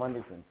Radio on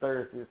Mondays and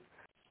Thursdays.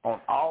 On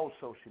all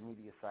social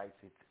media sites,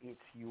 it's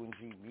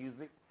UNG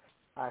Music,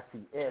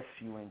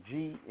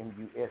 ICSUNG,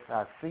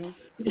 MUSIC,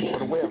 or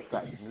the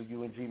website,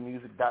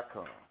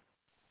 newungmusic.com.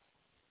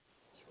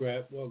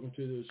 Scrap, welcome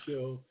to the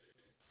show.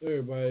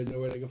 Everybody know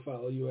where they can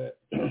follow you at.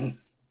 All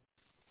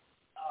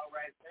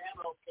right, man.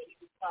 Okay, you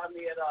can find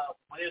me at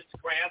on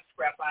Instagram,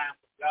 Scrap Iron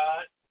for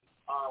God,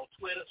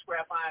 Twitter,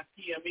 Scrap Iron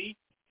PME,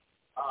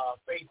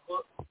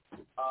 Facebook,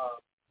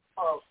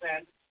 Carl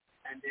Sanders,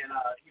 and then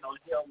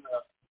here on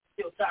the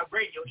Hilltop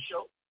Radio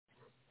Show,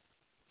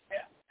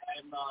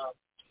 and Love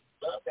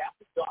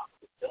After Dark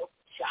with Dope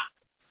Shock.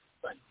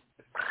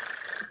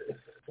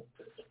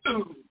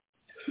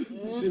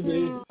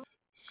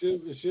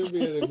 She'll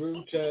be in a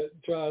group chat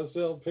trying to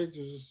sell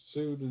pictures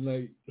soon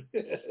tonight.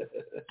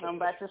 I'm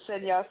about to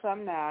send y'all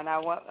some now, and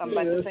I'm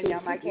about to send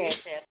y'all my cash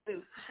app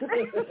too.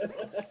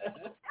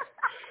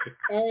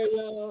 All right,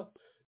 y'all.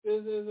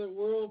 This is a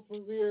world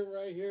premiere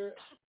right here.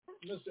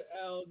 Mr.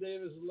 Al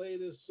Davis'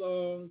 latest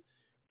song.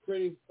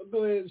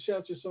 Go ahead and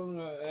shout your song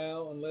out,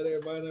 Al, and let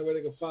everybody know where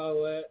they can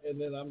follow that, and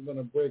then I'm going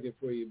to break it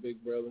for you,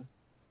 big brother.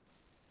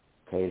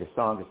 Okay, the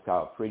song is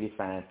called Pretty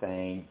Fine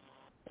Thing,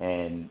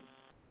 and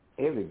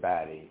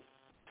everybody,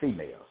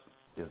 females,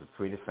 is a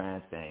pretty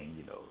fine thing,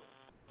 you know.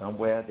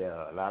 Somewhere there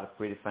are a lot of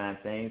pretty fine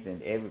things,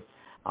 and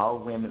all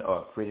women are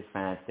a pretty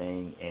fine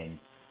thing, and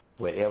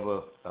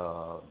however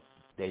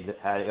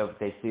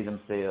they see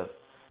themselves,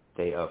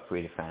 they are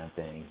pretty fine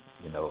things,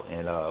 you know.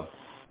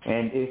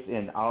 And it's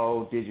in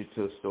all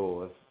digital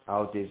stores,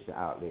 all digital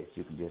outlets.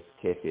 You can just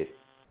catch it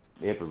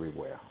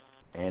everywhere.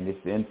 And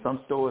it's in some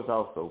stores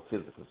also,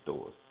 physical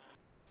stores.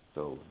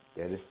 So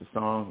that is the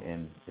song,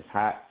 and it's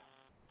hot.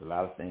 There's a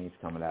lot of things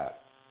coming out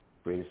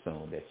pretty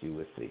soon that you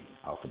will see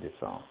off of this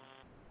song.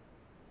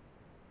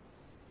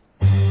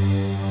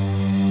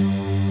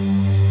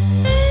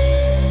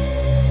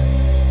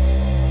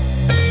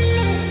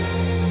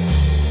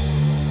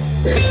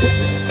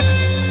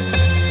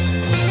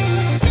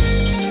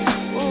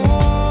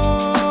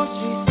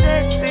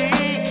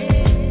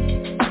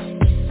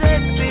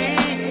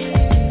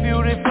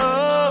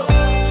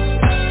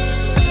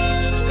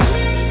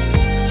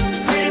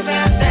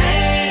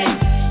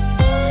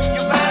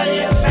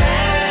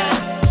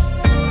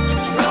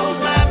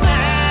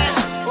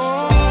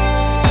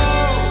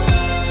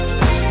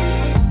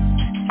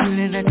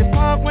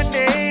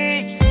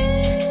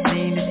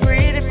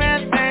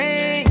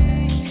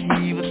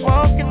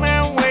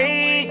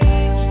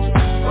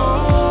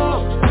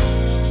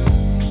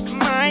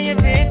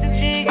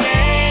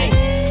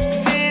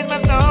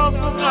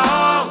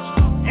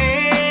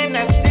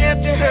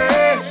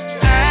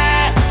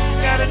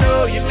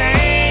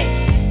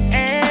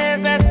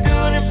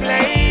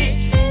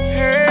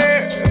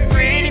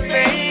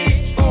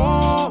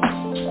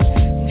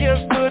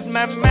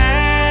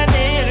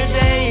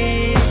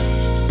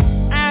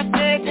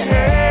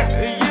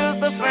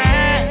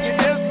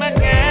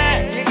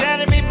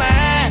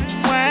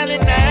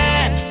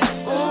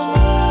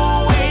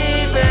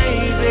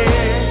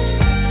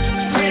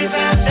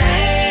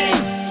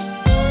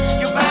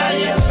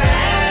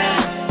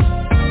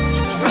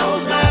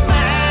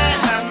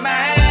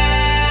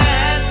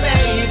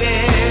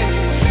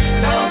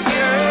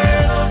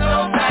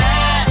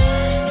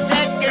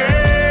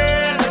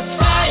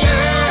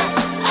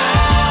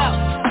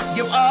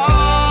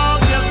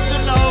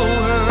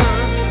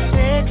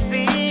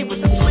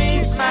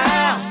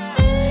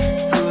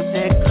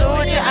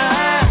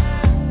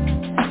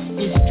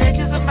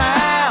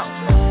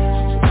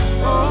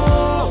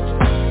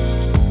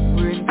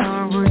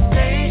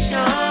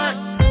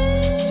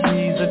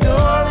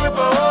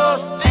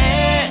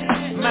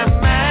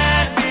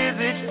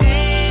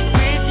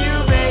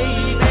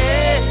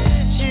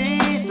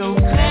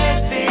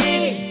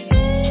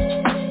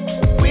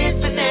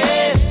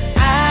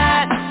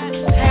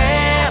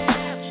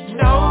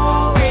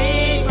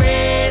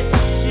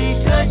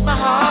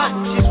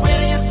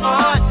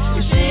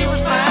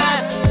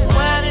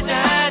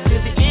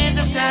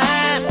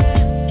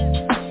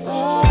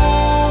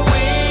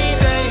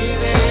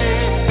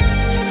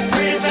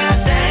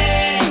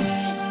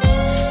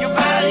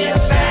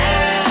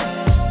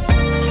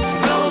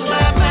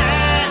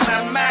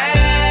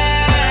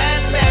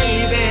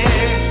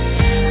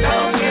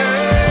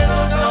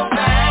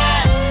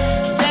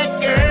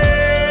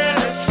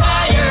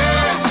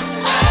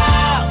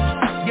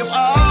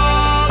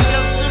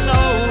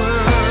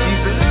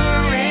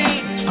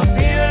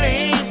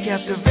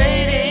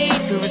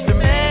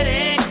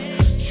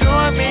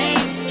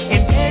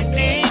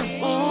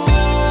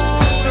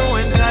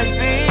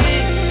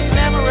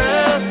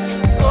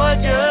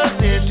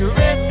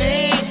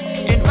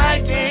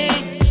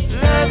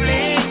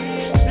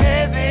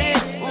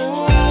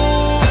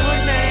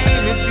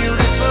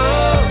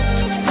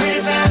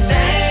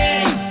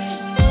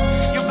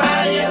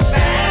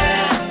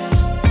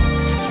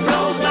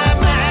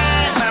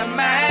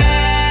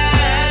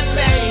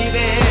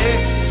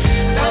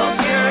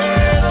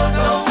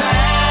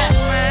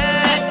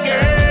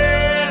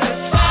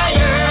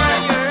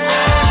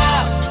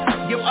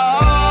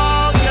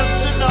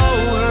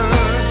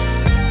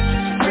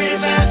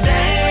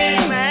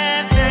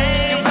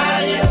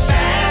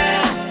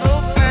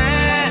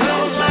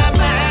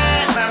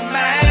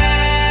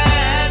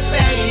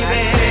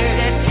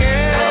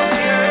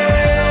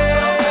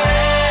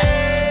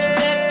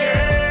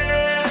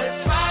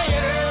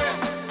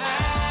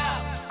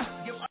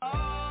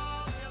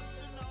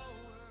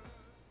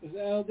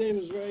 Al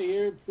Davis right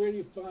here.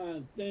 Pretty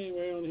fine thing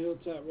right on the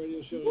Hilltop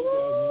Radio Show. You guys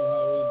know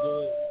how we do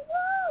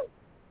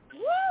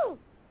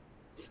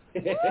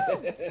it.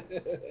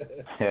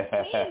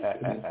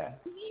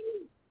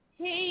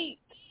 heat.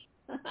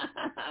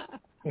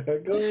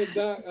 Go ahead,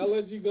 Doc. I'll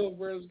let you go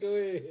first. Go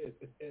ahead.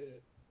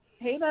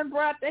 He done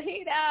brought the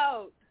heat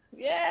out.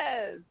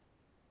 Yes.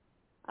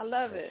 I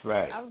love it. That's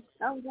right. I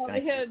was over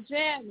here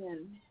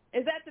jamming.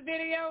 Is that the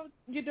video?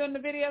 You doing the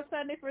video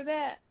Sunday for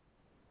that?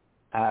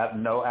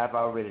 No, I've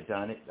already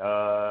done it.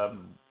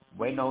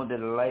 Waiting on the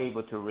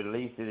label to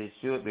release it. It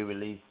should be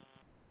released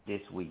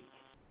this week.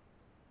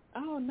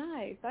 Oh,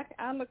 nice.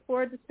 I look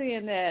forward to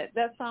seeing that.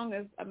 That song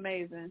is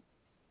amazing.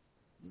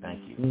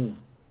 Thank you. Mm.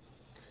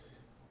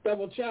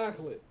 Double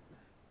chocolate.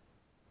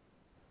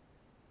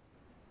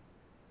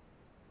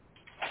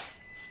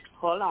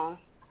 Hold on.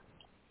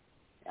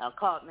 Y'all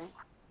caught me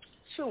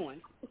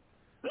chewing.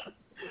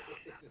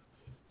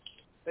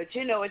 But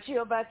you know what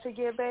you're about to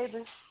get,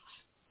 baby?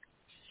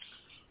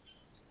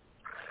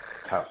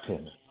 Talk to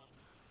me.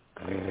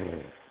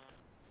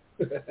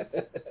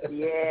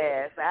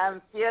 Yes,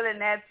 I'm feeling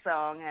that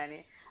song,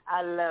 honey.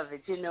 I love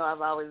it. You know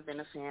I've always been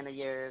a fan of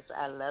yours.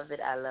 I love it.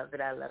 I love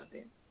it. I love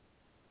it.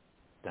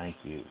 Thank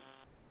you.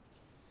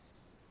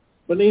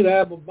 Bonita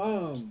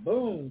Applebaum.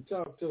 Boom.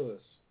 Talk to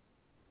us.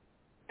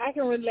 I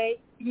can relate.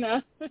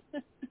 No.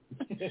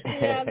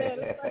 Yeah, I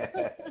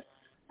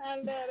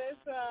love that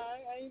song.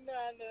 You know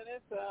I love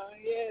that song.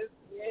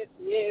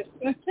 Yes.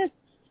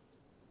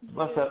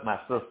 What's up, my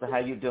sister? How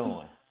you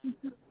doing?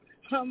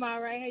 I'm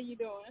all right. How you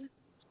doing?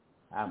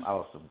 I'm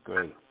awesome.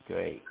 Great.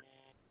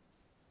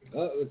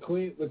 The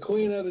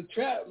queen of the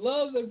trap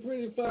loves a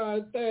pretty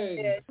fine thing.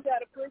 Yeah, you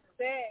gotta push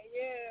that.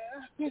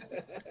 Yeah.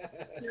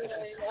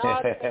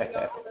 All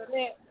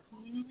that.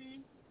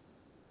 Mm-hmm.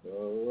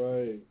 All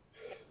right.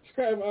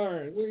 Scrap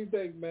Iron, what do you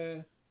think,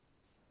 man?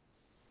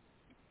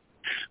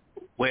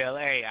 Well,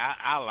 hey,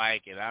 I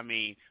like it. I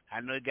mean,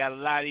 I know you got a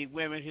lot of these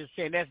women who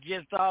saying that's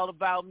just all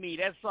about me.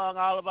 That song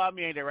all about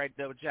me, ain't that right,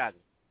 Double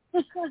Chocolate?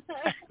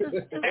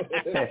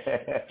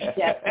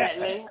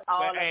 Definitely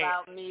all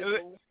about me.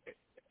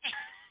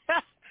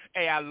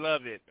 Hey, I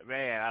love it,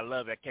 man. I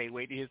love it. I can't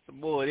wait to hear some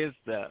more of this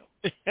stuff.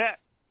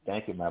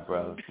 Thank you, my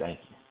brother. Thank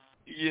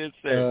you. Yes,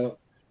 sir.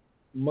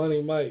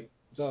 Money Mike,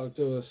 talk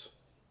to us.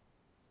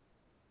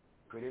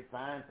 Pretty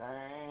fine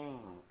thing.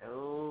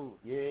 Oh,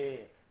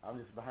 yeah. I'm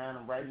just behind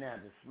them right now.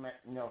 Just smack,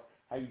 you know,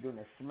 how you doing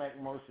that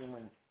smack motion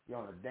when you're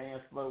on the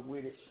dance floor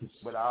with it.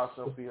 But I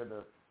also feel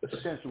the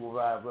sensual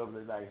vibe of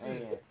it, like,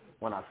 hand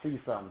when I see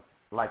something.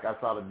 Like I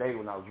saw today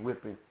when I was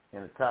whipping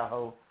in the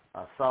Tahoe.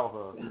 I saw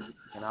her,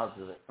 and I was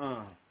just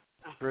like,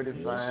 pretty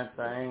fine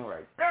thing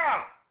right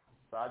there.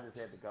 So I just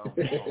had to go.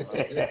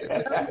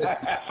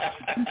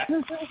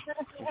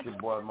 It's your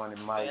boy Money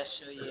Mike. Yeah,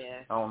 sure,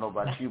 yeah. I don't know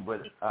about you,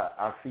 but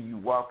I see you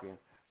walking.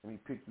 Let me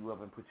pick you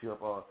up and put you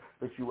up,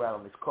 put you out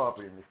on this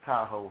carpet in this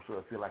Tahoe, so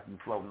I feel like you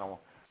floating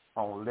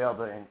on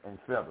leather and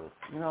feathers.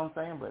 You know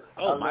what I'm saying? But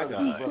oh my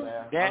God, you,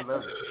 brother, I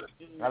love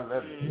it. I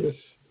love it.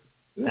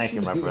 Thank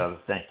you, my brother.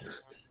 Thank you.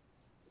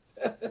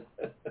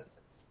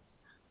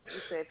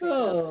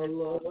 Oh,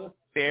 Lord.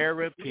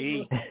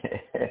 Therapy.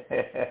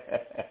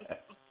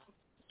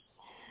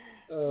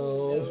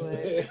 Oh,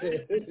 man.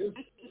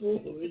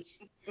 Foolish.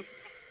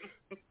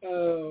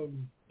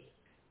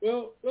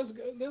 Well, let's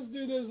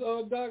do this,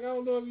 Doc. I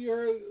don't know if you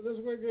heard. Let's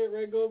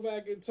go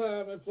back in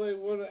time and play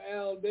one of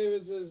Al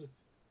Davis's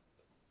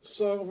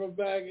song from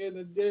back in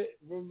the day.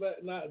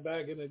 Not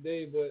back in the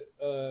day, but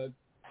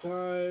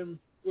time.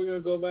 We're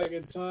gonna go back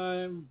in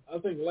time. I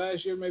think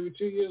last year, maybe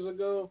 2 years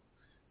ago.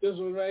 This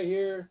one right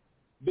here,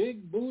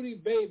 Big Booty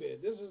Baby.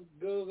 This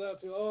goes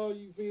out to all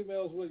you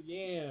females with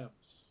yams.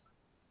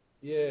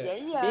 Yeah.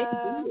 Big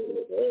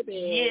Booty Baby.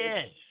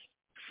 Yes,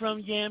 from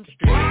Yam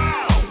Street.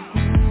 Wow.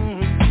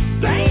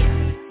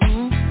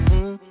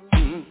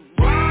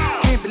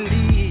 Can't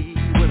believe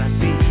what I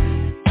see.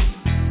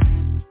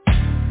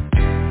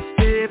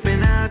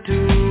 Stepping out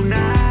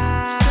tonight.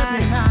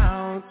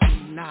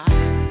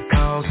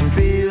 Cause I'm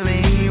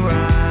feeling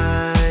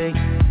right.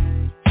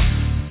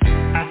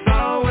 I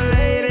saw a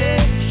lady,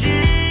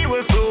 she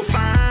was so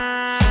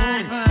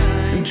fine.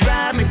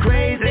 Drive me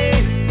crazy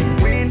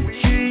when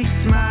she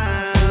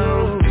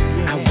smiles.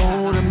 I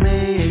wanna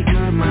make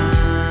her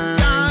mine.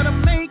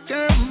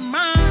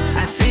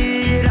 I see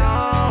it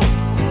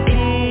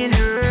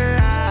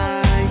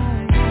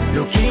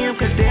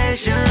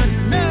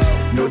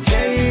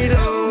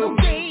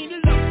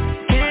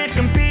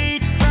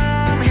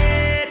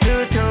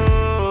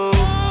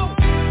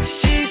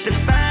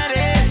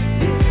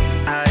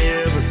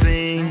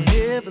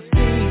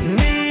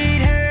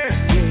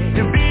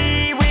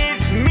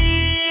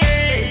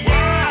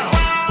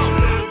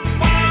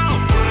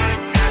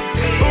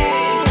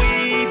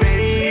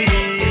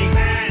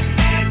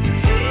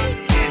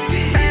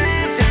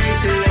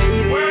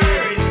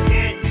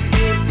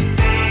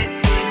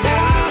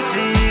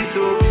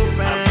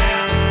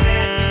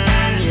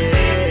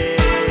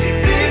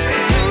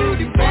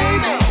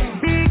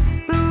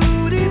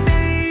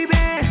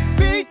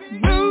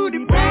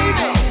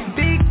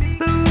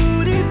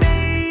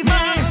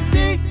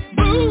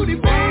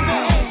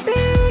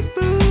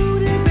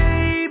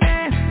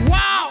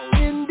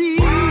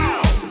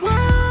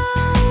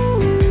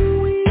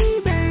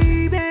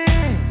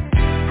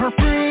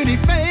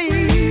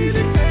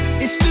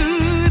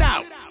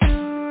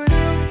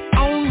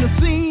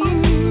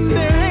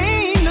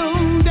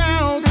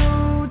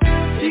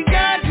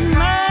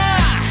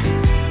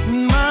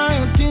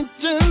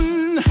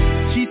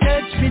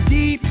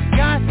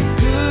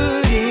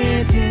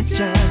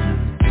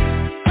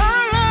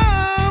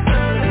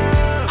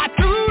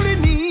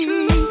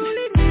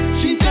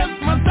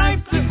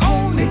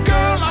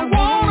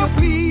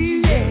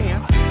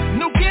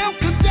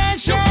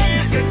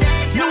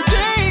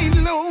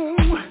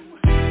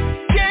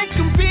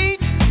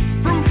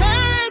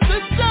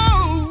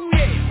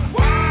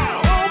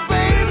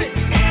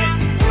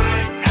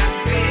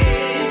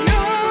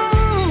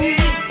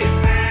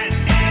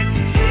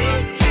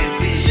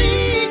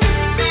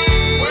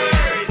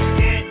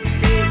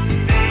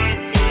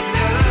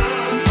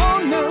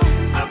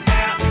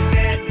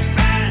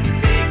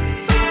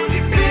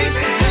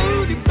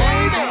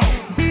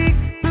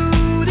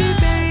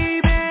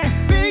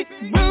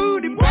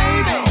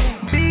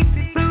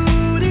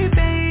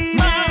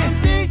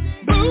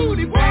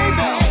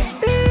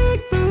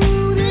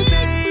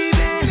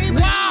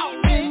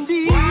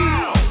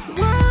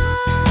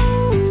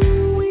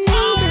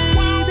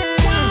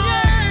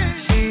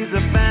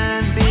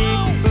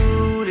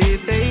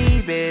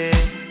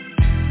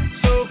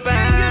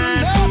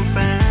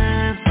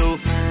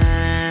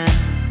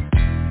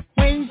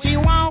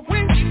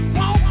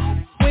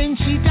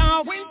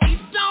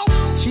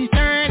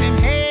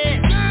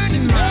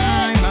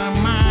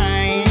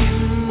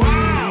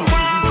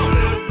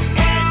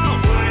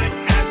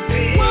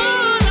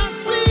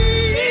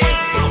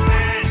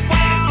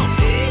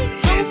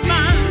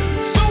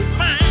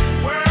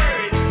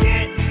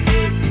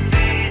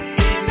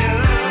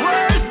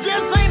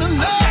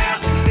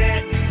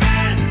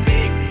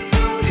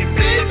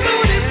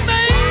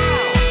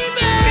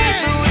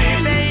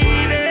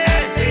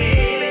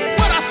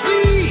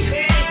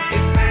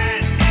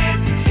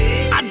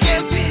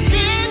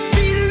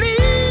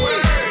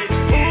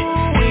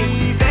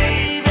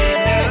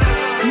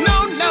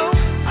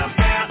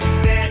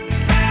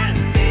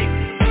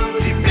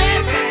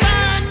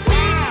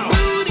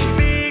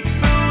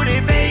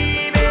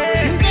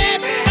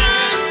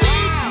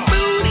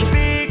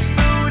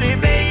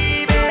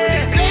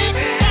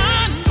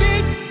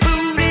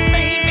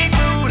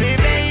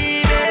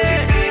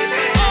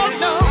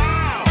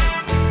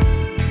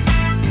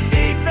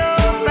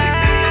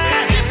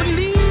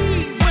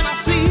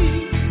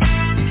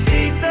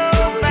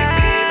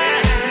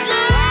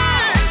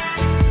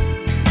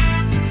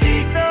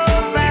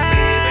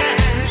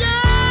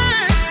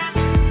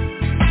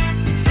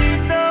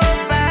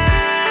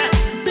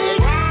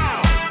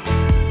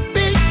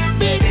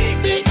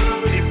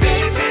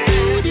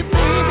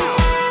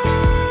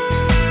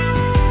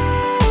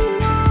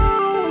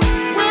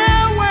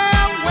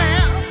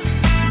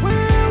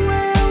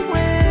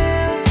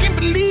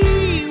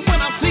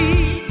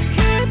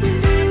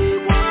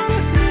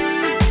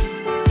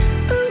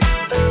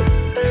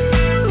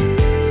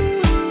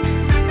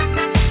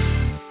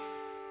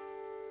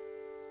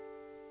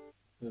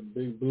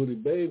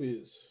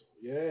babies.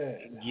 Yeah.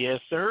 Yes,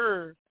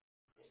 sir.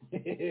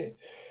 And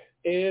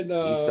he's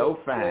so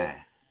fine.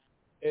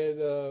 And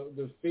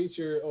the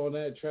feature on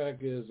that track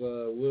is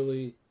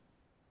Willie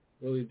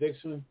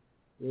Dixon.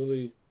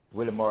 Willie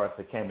Morris,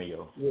 a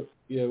cameo.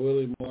 Yeah,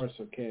 Willie Morris,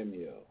 a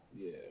cameo.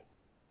 Yeah.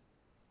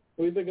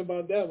 What do you think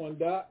about that one,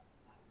 Doc?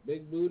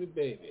 Big Booty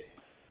Baby.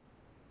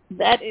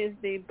 That is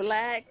the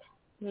Black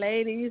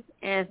Ladies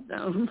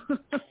Anthem.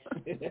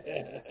 Big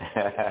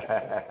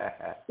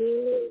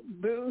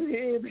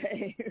Booty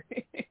Baby.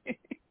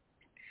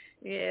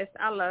 Yes,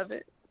 I love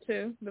it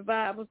too. The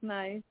vibe was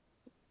nice.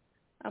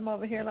 I'm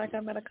over here like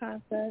I'm at a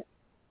concert.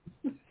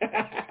 What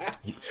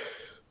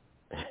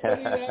do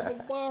you have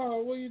a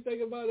bar? What do you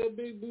think about that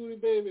Big Booty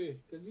Baby?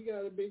 Because you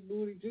got a big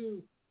booty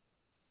too.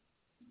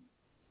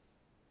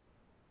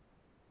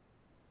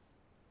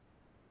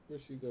 Where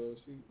she go?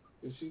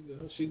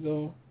 She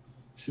gone?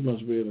 She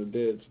must be in a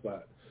dead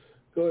spot.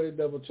 Go ahead,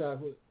 Double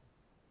Chocolate.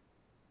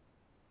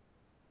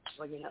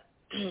 Well, you know,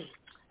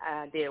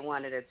 I did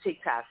one of the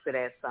TikToks to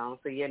that song,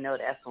 so you know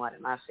that's one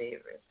of my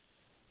favorites.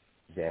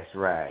 That's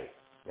right.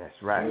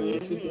 That's right.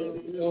 Mm-hmm. She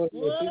did go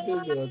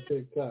on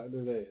TikTok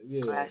today.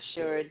 Yeah. I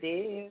sure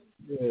did.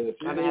 Yeah,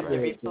 I'm going to have to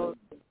repost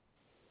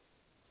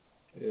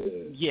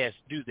it. Yes,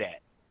 do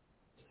that.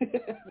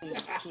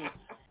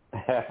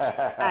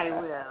 I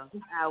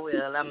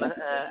will. I'm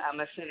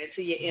gonna send it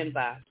to your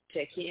inbox.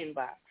 Check your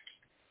inbox.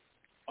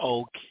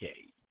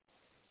 Okay.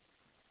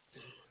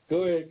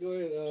 Go ahead,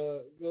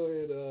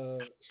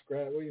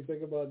 Scrap. What do you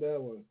think about that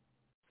one?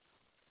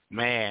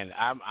 Man,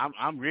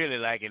 I'm really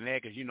liking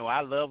that because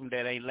I love them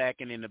that ain't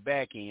lacking in the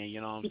back end. You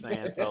know what I'm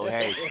saying? So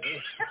hey,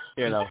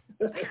 you know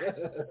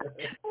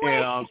what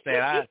I'm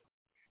saying.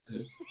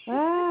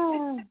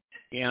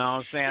 You know what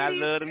I'm saying. I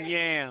love them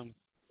yams.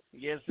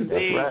 Yes,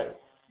 indeed. That's right.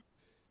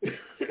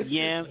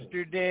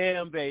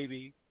 Yamsterdam,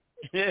 baby.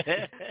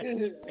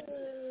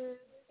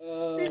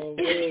 Oh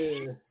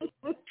man.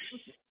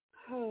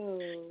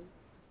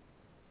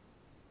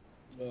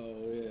 Oh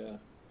yeah.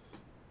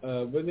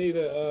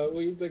 Benita, what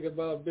do you think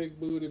about Big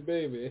Booty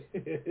Baby?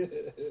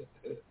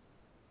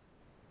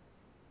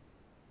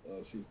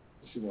 Oh,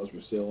 she must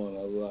be still on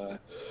our line.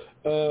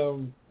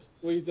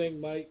 What do you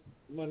think, Mike?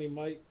 Money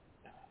Mike?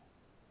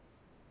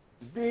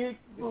 Big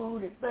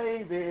Booty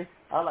Baby.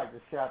 I like to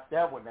shout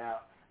that one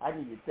out. I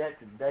needed that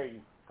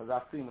today because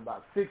I've seen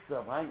about 6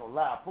 of them. I ain't going to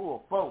lie, I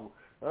pulled 4.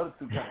 The other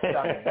 2 kind of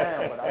shot it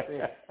down, but I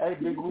said, hey,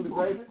 Big Booty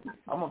Baby,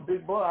 I'm a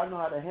big boy. I know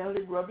how to handle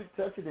it, rub it,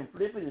 touch it, and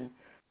flip it, and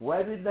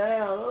wipe it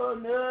down. Oh,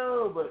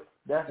 no. But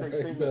that's their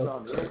famous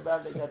song.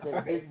 Everybody that got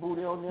that big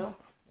booty on them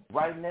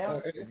right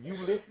now, if you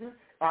listening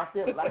out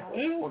there live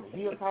on the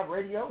Hilltop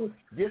Radio,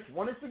 this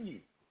one is for you.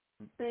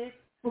 Big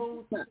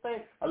Booty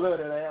Baby. I love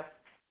that ass.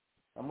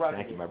 I'm right.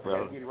 Thank you, my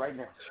brother. Get it right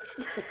now.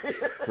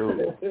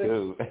 Cool.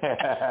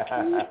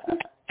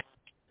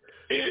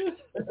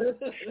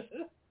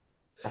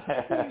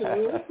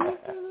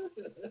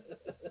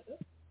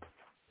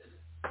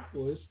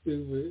 Boy,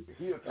 stupid.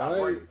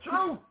 All right.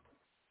 True.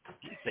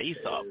 You say you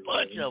saw a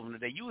bunch of them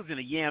today. You was in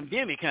a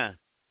yam-demic, huh?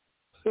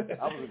 I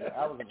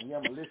was in the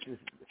Yamalicious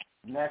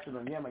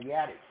National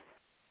Yamayatic.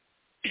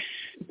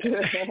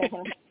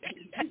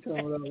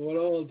 Coming up with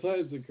all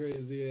types of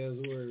crazy ass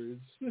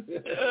words.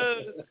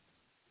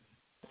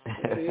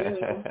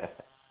 Yeah.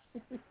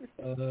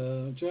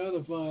 I'm trying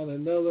to find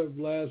another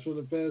blast for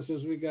the past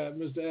since we got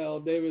Mr. Al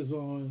Davis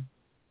on.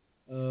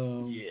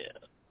 Yeah.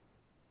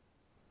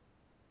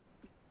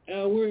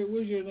 Al,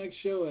 where's your next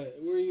show at?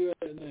 Where are you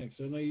at next?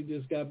 I know you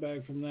just got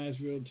back from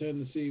Nashville,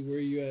 Tennessee. Where are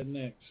you at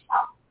next?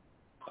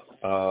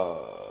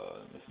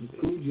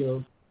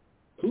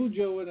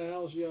 Cujo in the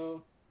house,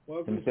 y'all.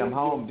 I'm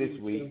home this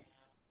week.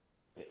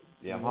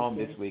 Yeah, I'm home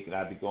this week, and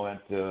I'll be going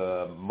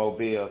to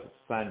Mobile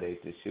Sunday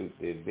to shoot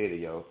the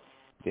video.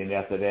 Then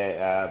after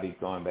that, I'll be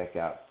going back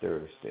out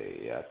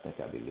Thursday. I think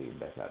I'll be leaving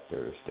back out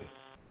Thursday.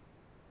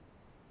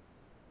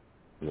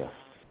 Yeah,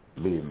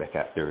 leaving back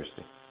out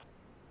Thursday.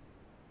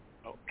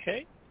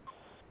 Okay.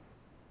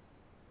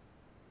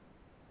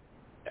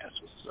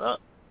 That's what's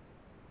up.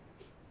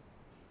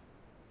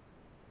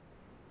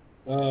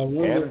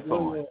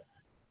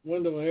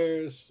 Wendell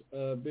Harris,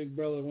 big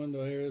brother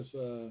Wendell Harris,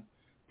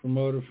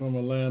 promoter from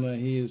Atlanta.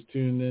 He is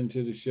tuned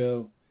into the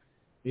show.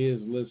 He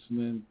is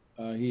listening.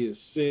 He is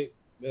sick.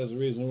 That's the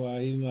reason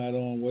why he's not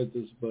on with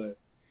us, but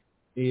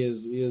he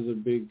is a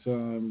big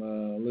time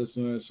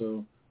listener.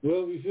 So,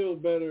 well, we feel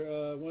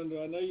better,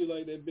 Wendell. I know you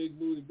like that Big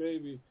Booty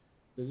Baby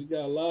because you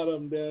got a lot of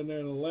them down there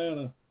in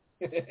Atlanta.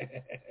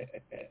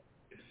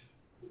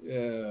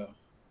 Yeah.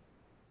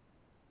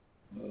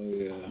 Oh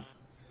yeah.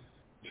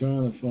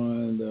 Trying to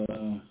find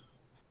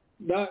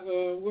Doc.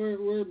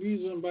 Where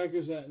Bees and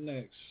Bikers at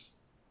next?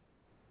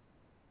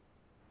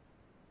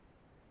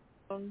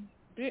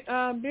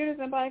 Beers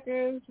and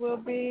Bikers will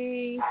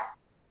be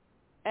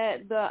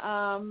at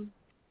the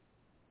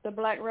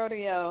Black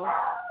Rodeo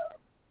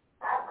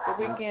the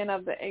weekend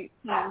of the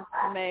 18th,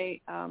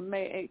 May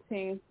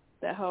 18th.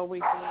 That whole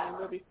weekend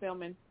we'll be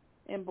filming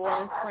in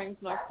Boiling Springs,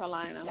 North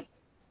Carolina,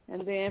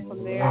 and then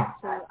from there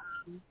to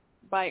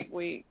Bike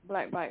Week,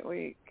 Black Bike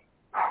Week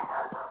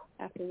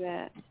after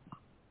that.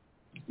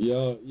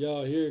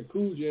 Y'all hear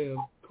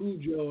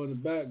Cujo in the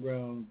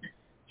background.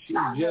 She's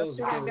jealous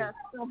of her.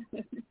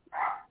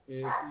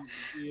 Yeah,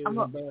 she in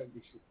the back.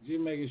 She's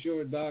making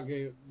sure Doc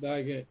ain't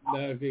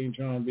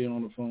trying to be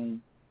on the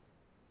phone.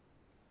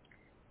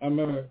 I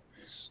remember.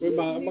 I'm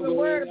gonna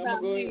go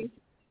ahead.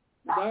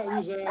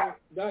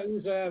 Doc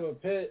used to have a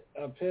pet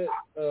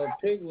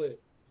piglet,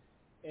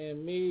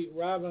 and me,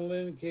 Robin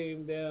Lynn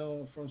came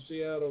down from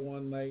Seattle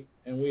one night,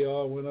 and we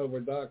all went over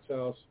to Doc's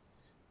house,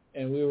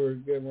 and we were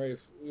getting ready.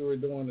 We were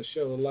doing the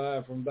show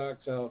live from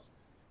Doc's house.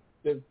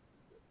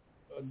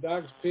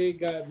 Doc's pig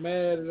got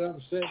mad and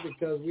upset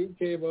because we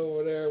came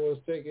over there was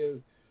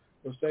taking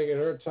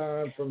her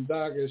time from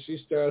Doc, and she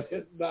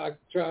started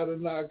trying to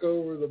knock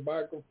over the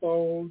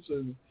microphones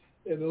and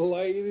the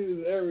lighting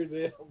and every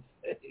damn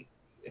thing.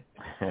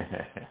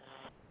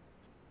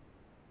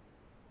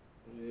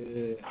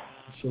 Yeah,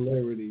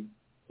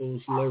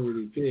 old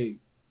celebrity pig.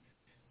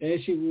 And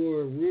she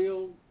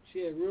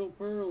had real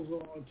pearls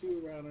on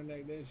too around her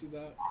neck, didn't she,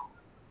 Doc?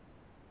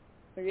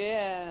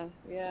 Yeah,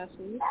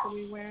 she used to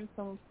be wearing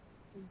some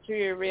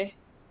jewelry,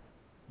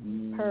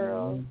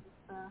 pearls.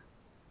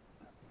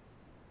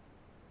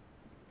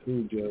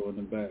 Cujo in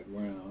the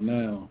background.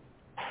 Now,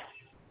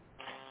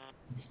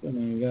 still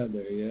ain't got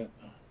there yet.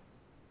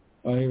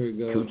 Oh, here we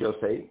go. Cujo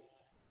say?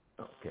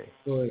 Okay.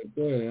 Go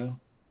ahead, Al.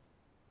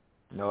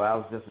 No, I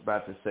was just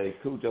about to say,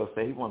 Cujo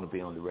say he want to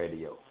be on the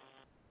radio.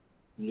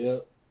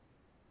 Yep.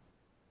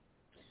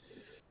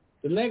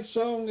 The next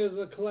song is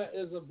a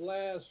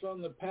blast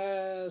from the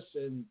past,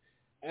 and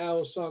Al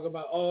was talking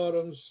about all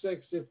them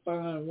sexy,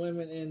 fine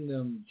women in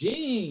them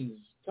jeans.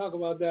 Talk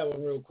about that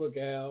one real quick,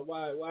 Al.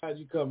 Why'd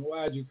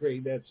you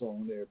create that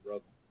song there,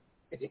 brother?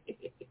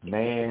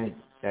 Man,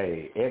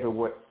 hey,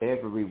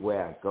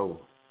 everywhere I go,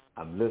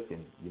 I'm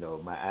looking,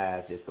 my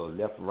eyes just go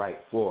left, right,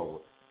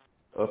 forward,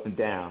 up and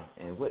down.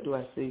 And what do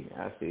I see?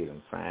 I see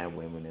them fine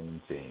women in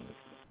them jeans.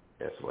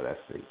 That's what I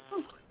see.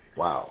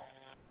 Wow.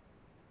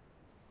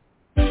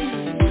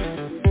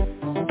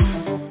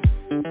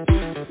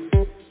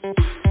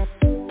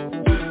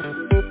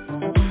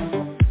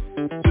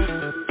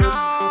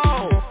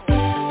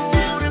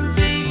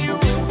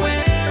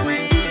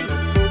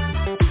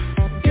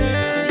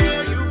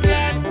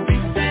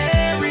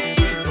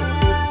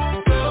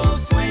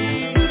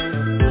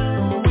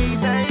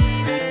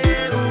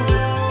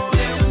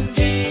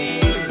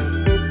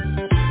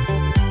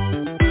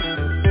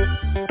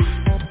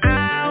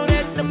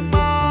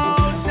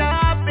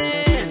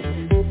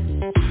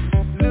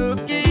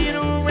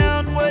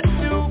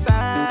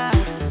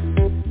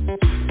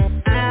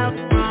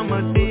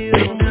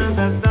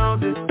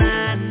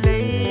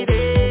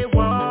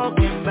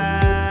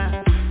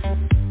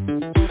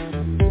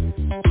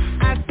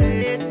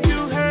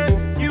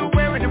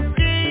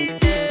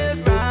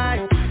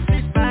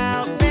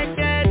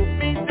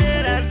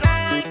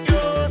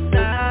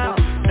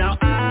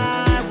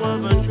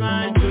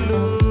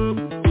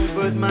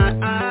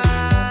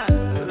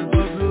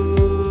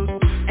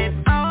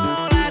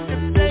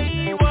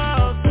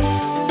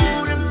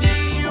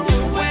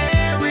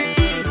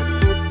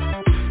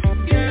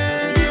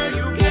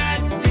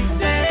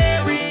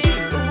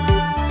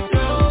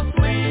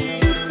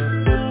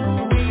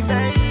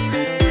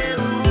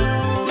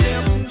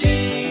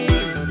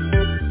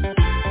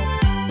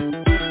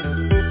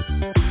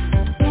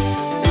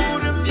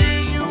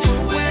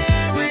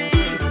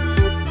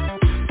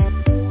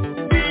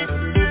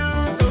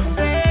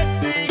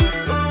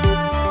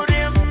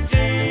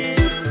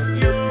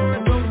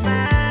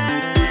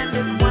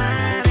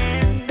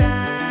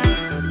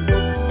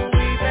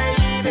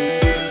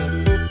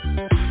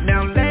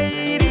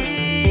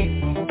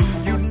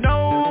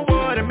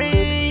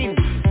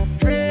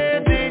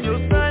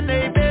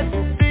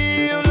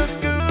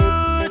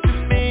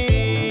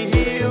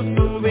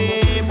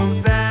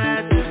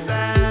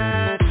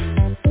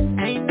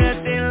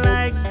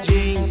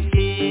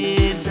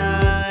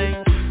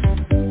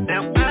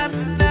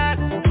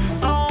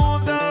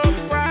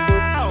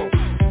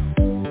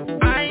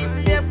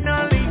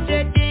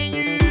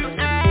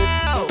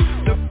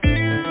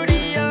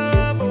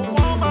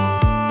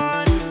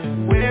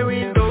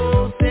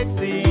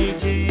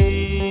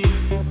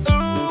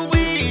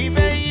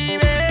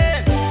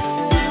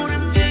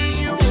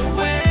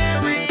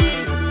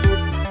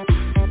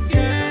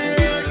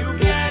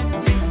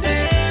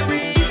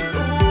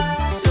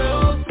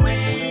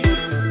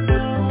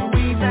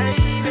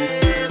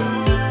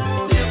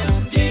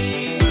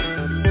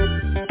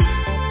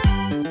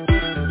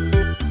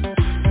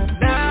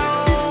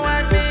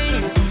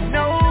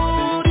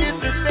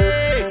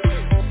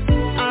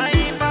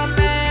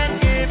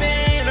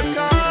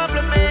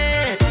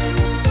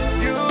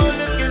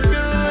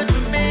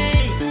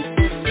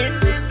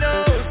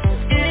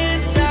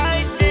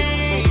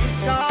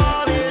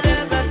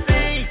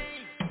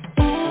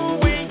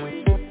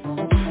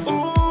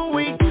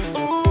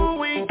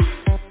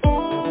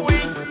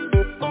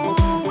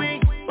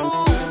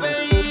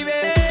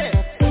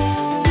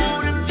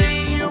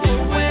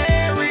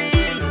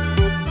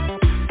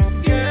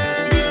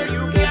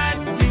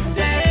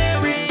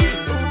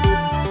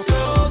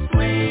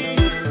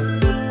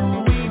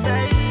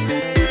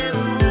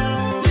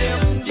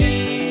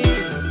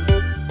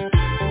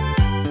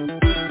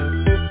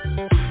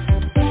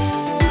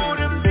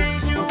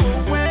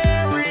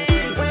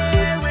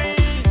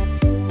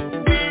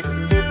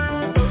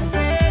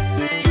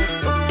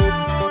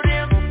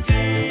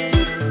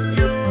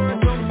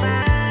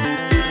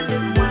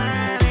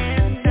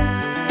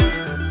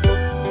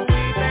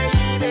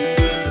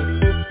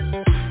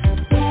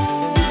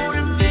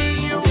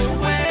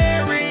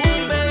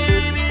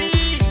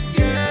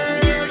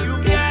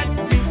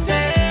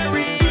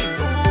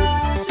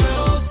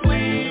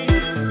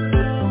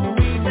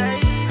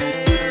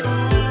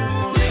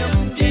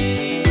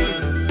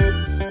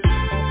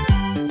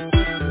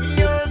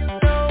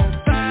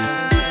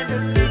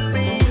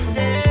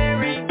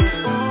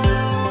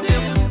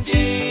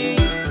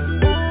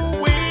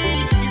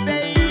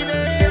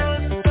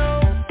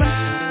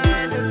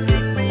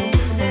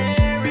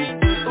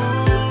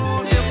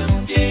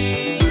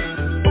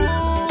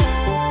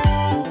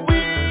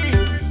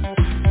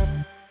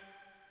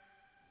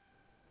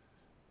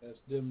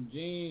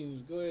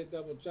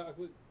 Double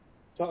Chocolate.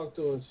 Talk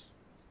to us.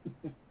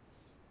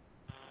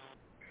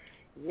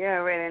 You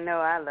already know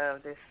I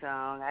love this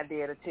song. I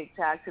did a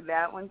TikTok to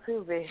that one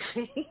too, baby.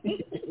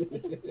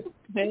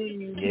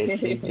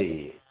 Yes, you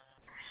did.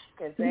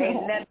 Because there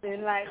ain't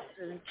nothing like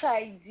some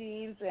tight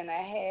jeans and a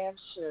half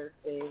shirt,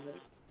 baby.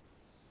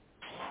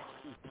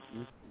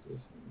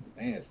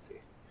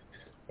 Nasty.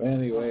 But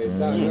anyway,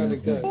 Doc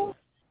Honeycutt.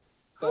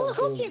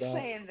 Who keeps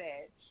saying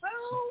that? So?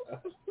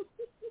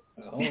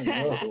 Oh,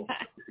 no.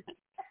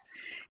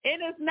 It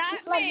is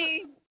not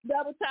me,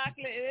 Double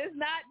Chocolate. It is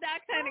not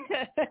Doc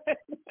Honeycutt.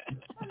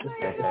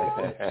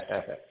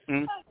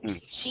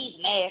 She's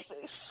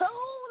nasty. So,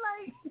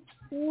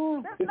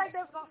 that's like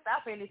that's going to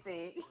stop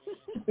anything.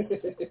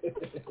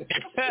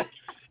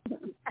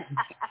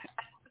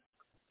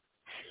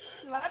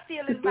 My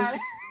feelings might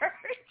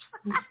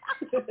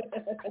hurt.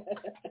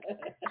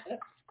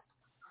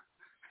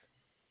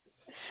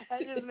 That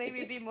just made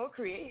me be more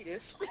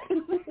creative.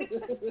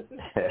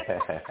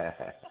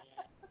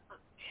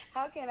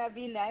 How can I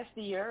be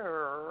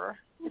nastier?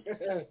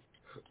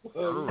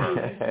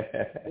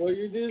 Well,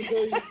 you did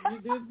say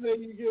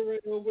you get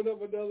ready to open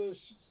up another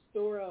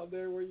store out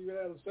there where you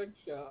had a sex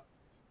shop.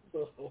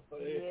 So,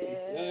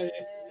 yeah.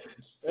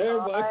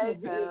 Everybody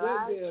can be in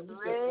that damn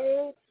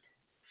shop.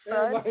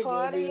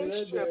 Everybody can be in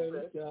that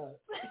damn shop.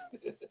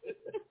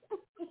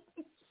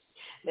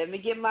 Let me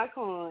get my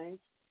coins.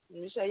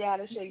 Let me show you how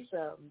to shake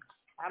something.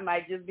 I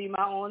might just be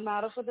my own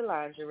model for the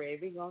lingerie.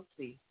 We're going to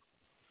see.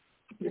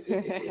 Doc,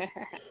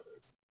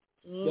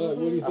 what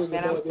do you think and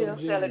about I'm still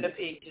selling the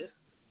pictures.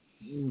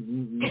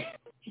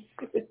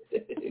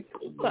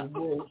 So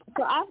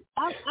I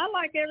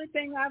like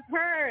everything I've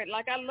heard.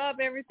 Like, I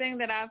love everything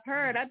that I've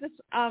heard. I just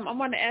I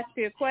want to ask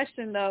you a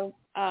question though.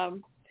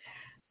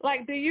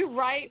 Like, do you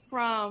write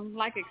from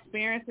like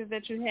experiences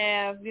that you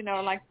have? You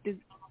know, like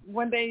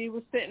one day you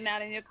were sitting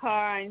out in your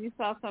car and you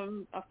saw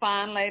a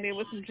fine lady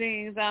with some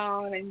jeans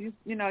on, and you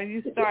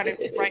started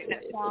writing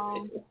that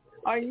song.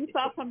 Or you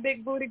saw some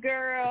big booty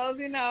girls,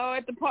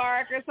 at the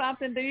park or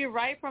something. Do you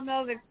write from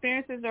those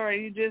experiences, or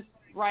you just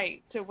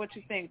write to what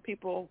you think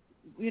people,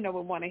 would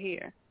want to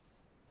hear?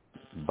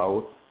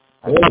 Both.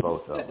 I do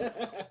both of them.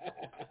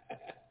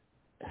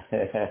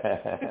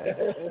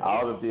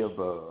 All of the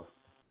above.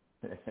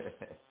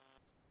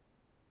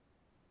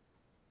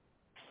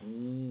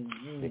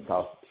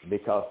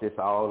 Because it's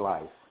all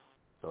life.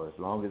 So as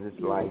long as it's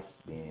life,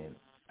 then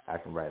I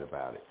can write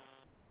about it.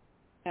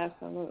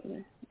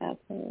 Absolutely.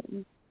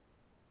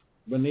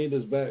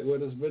 Benita's back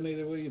with us.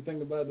 Benita, what do you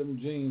think about them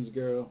jeans,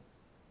 girl?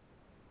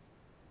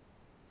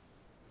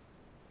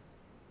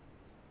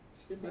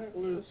 She back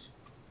with us?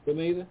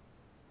 Benita?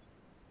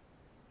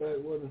 Back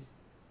with us?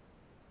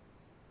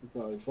 You're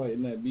probably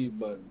fighting that mute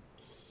button.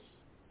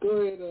 Go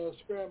ahead,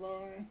 Scrap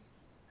Iron.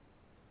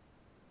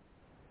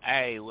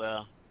 Hey,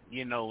 well,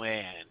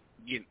 man,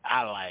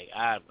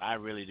 I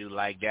really do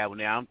like that one.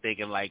 Now I'm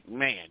thinking like,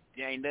 man,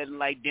 there ain't nothing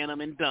like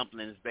denim and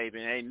dumplings, baby.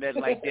 There ain't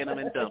nothing like denim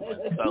and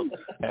dumplings. So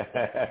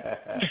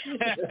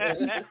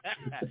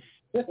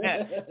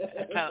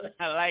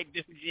I like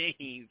them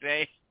jeans,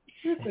 eh?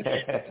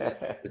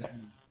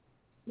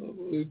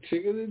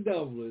 Chicken and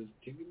dumplings.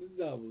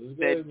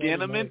 That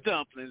denim and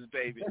dumplings,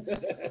 baby.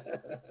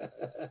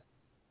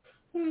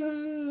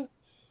 Go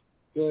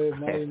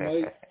ahead,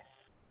 Mike.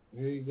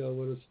 Here you go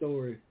with a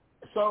story.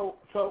 So,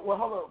 well,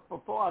 hold on.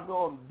 Before I go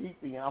on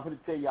deeply, I'm going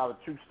to tell y'all a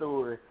true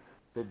story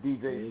that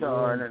DJ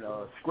Sean and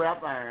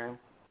Scrap Iron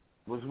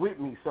was with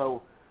me.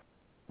 So,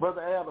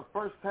 Brother Al, the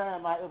first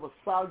time I ever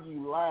saw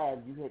you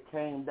live, you had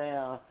came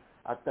down,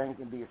 I think,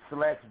 and did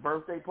Slack's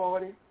birthday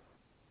party.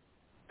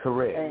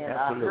 Correct. And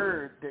Absolutely. I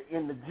heard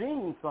in the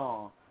Gene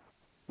song.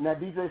 Now,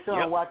 DJ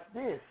Sean, watch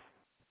this.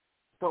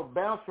 So,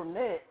 bounce from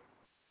that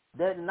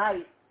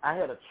night, I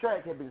had a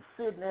track, had been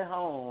sitting at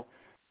home,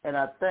 and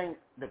I think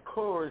the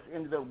chorus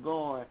ended up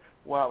going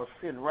while I was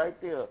sitting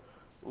right there.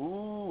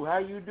 Ooh, how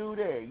you do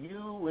that?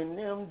 You and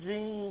them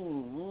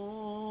jeans.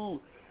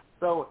 Ooh.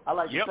 So I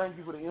like to thank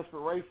you for the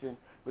inspiration,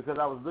 because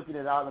I was looking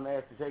at all them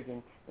asses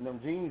shaking and them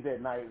jeans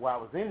that night while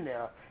I was in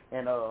there.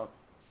 And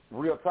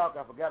real talk,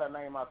 I forgot her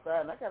name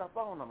outside, and I got her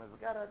phone number. I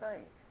forgot her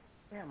name.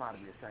 Damn, I ought to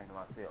be ashamed of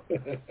myself.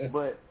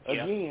 But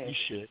again, you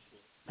should.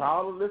 To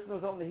all the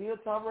listeners on the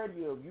Hilltop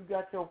Radio, if you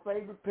got your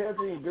favorite pair of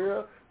jeans,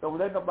 girl, don't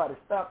let nobody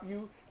stop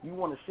you. You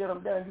want to shut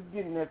them down, you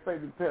get in that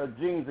favorite pair of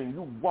jeans and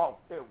you walk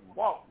that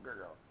walk,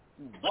 girl.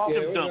 You walk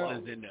them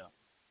dumplings in there.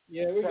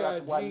 Yeah, we got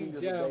a jean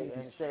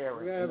challenge.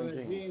 We're having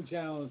a jean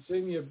challenge.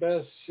 Send your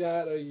best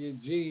shot of your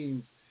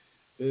jeans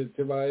to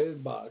my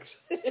inbox.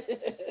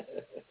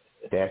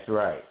 That's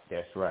right.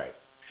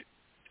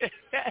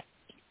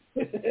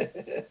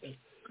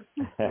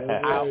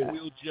 I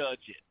will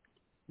judge it.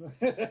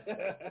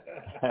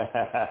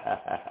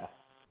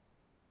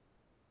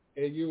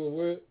 And you will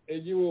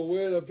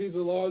wear a piece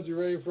of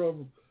lingerie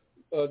from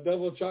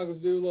Double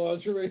Chocolate's new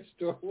lingerie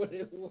store when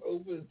it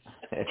opens.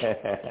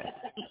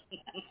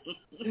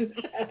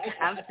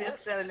 I'm still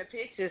selling the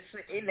pictures.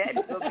 Ain't that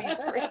gonna be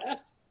free?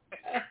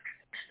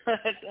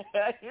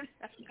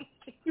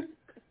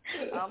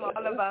 I'm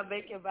all about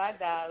making my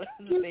dollars,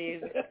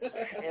 baby.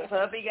 If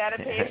hubby got to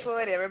pay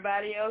for it,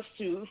 everybody else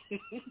too.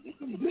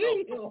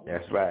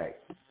 That's right.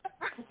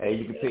 Hey,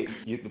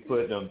 you can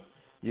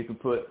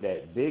put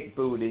that big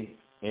booty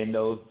in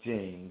those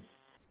jeans,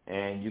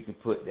 and you can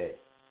put that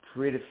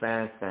pretty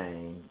fine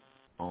thing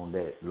on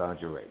that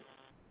lingerie.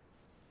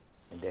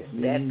 And that's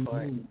that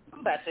part. I'm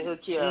about to hook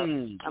you up.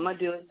 I'm gonna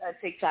do a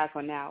TikTok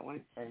on that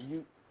one. And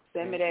you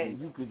send me that.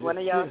 You could just one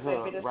of y'all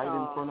send me the right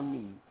song. in front of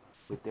me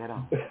with that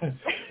on.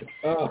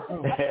 Oh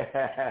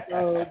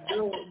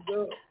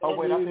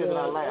wait, I said that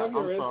I laughed.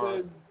 I'm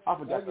sorry. I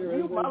forgot to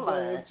mute my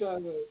line.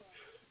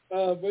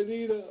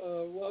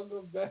 Benita,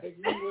 welcome back.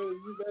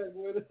 You back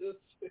with us.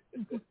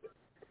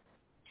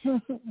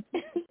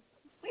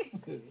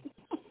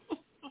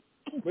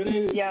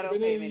 Benita, you got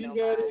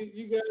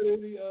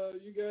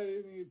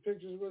any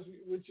pictures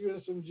with you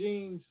in some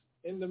jeans,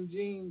 in them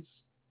jeans?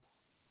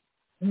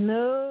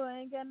 No, I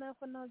ain't got nothing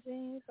for no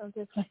jeans. I'm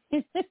just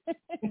playing.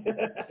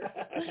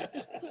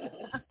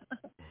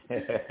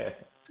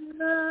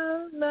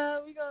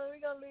 No, we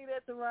gonna leave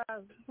that to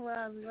Roz.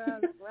 Roz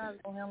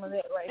gonna handle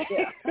that right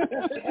there.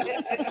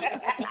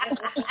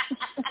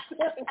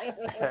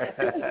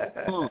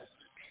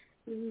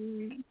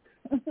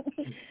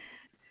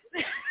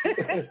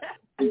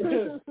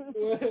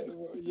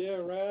 Yeah,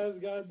 Roz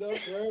got enough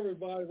for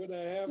everybody with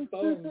that half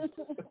thumb.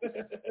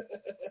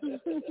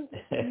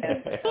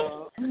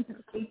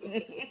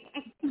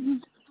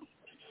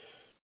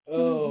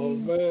 Oh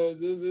man,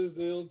 this is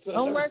Hilltop.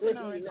 I'm working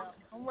on it, though.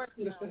 I'm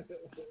working on it.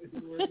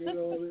 You're working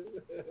on it.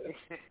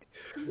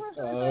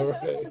 All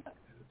right.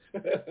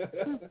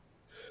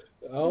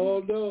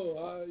 Oh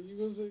no, you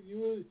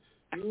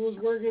was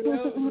working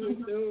out.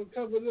 There were a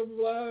couple of them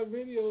live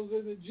videos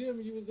in the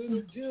gym. You was in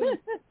the gym.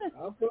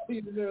 I'm probably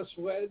in there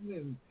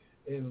sweating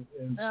and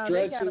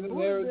stretching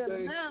and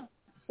everything.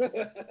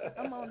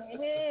 I'm on their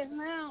head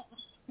now.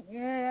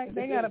 Yeah,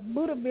 they got a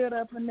Buddha build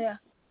up in there.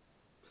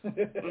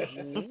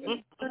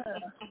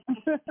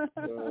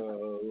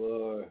 Oh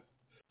Lord,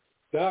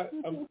 Doc,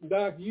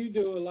 you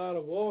do a lot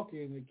of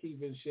walking to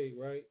keep in shape,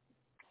 right?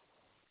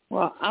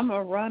 Well, I'm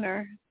a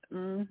runner.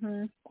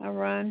 I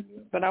run,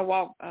 but I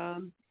walk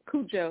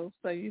Cujo,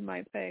 so you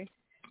might say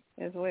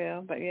as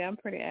well. But yeah, I'm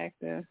pretty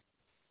active.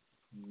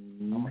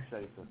 I'm a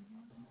shaker.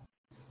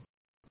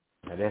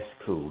 Now that's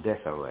cool.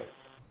 That's all right.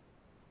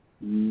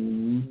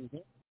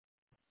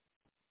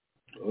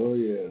 Oh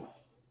yeah.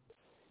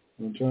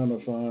 I'm trying to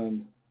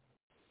find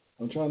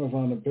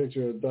a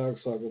picture of Doc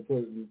so I can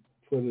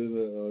put in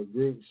a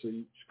group so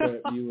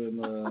you and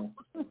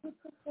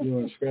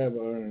Scrap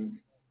and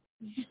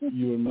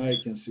you and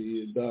Mike can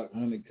see Doc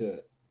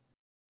Honeycutt.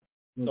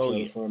 Let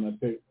me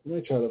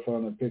try to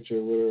find a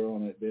picture with her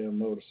on that damn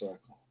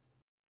motorcycle.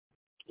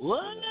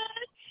 What?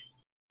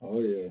 Oh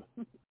yeah.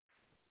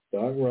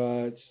 Doc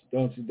rides,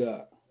 don't you,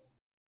 Doc?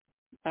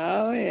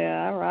 Oh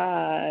yeah, I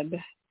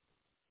ride.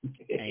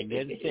 Ain't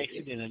nothing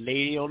sexier than a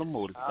lady on a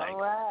motorcycle.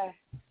 All right.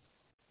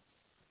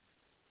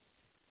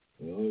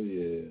 Oh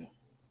yeah.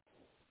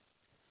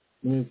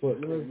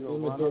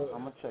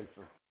 I'm a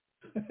chaser.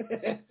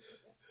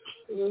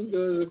 Let's go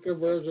to the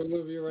commercial.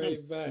 We'll be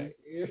right back.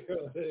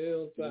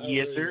 Hilltop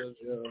Yes, sir.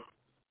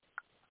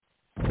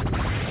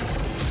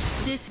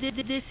 This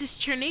is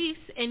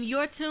Trinice, and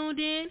you're tuned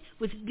in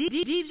with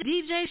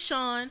DJ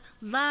Sean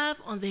live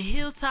on the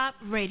Hilltop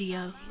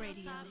Radio.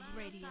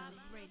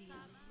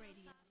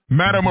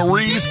 Madame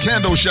Marie's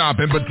Candle Shop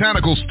and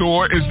Botanical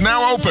Store is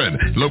now open.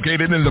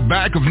 Located in the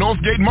back of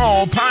Northgate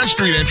Mall, Pine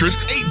Street entrance,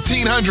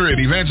 1800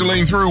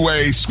 Evangeline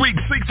Thruway, Suite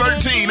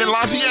 613 in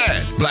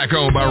Lafayette. Black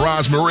owned by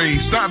Roz Marie.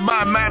 Stop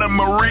by Madame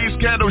Marie's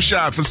Candle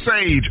Shop for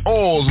sage,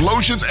 oils,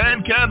 lotions,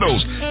 and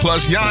candles.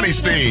 Plus Yanni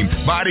Steam,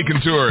 body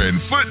contouring,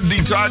 foot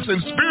detox, and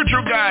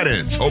spiritual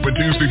guidance. Open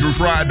Tuesday through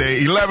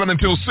Friday, 11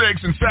 until 6,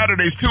 and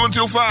Saturdays 2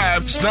 until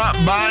 5.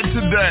 Stop by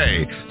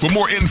today. For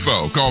more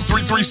info, call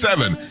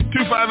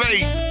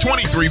 337-258-2354.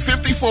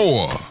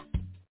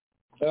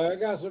 I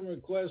got some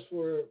requests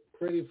for a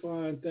Pretty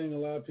Fine Thing. A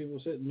lot of people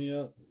hitting me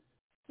up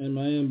in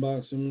my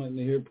inbox and wanting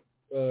to hear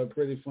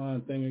Pretty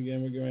Fine Thing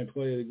again. We're going to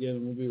play it again,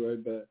 and we'll be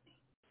right back.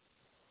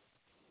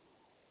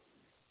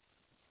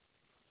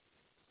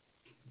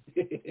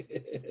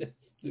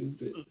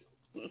 Stupid.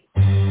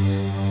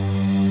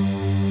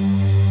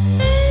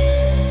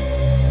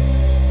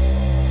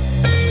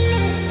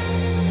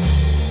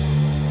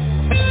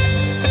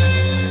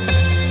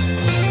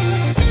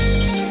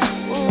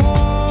 Oh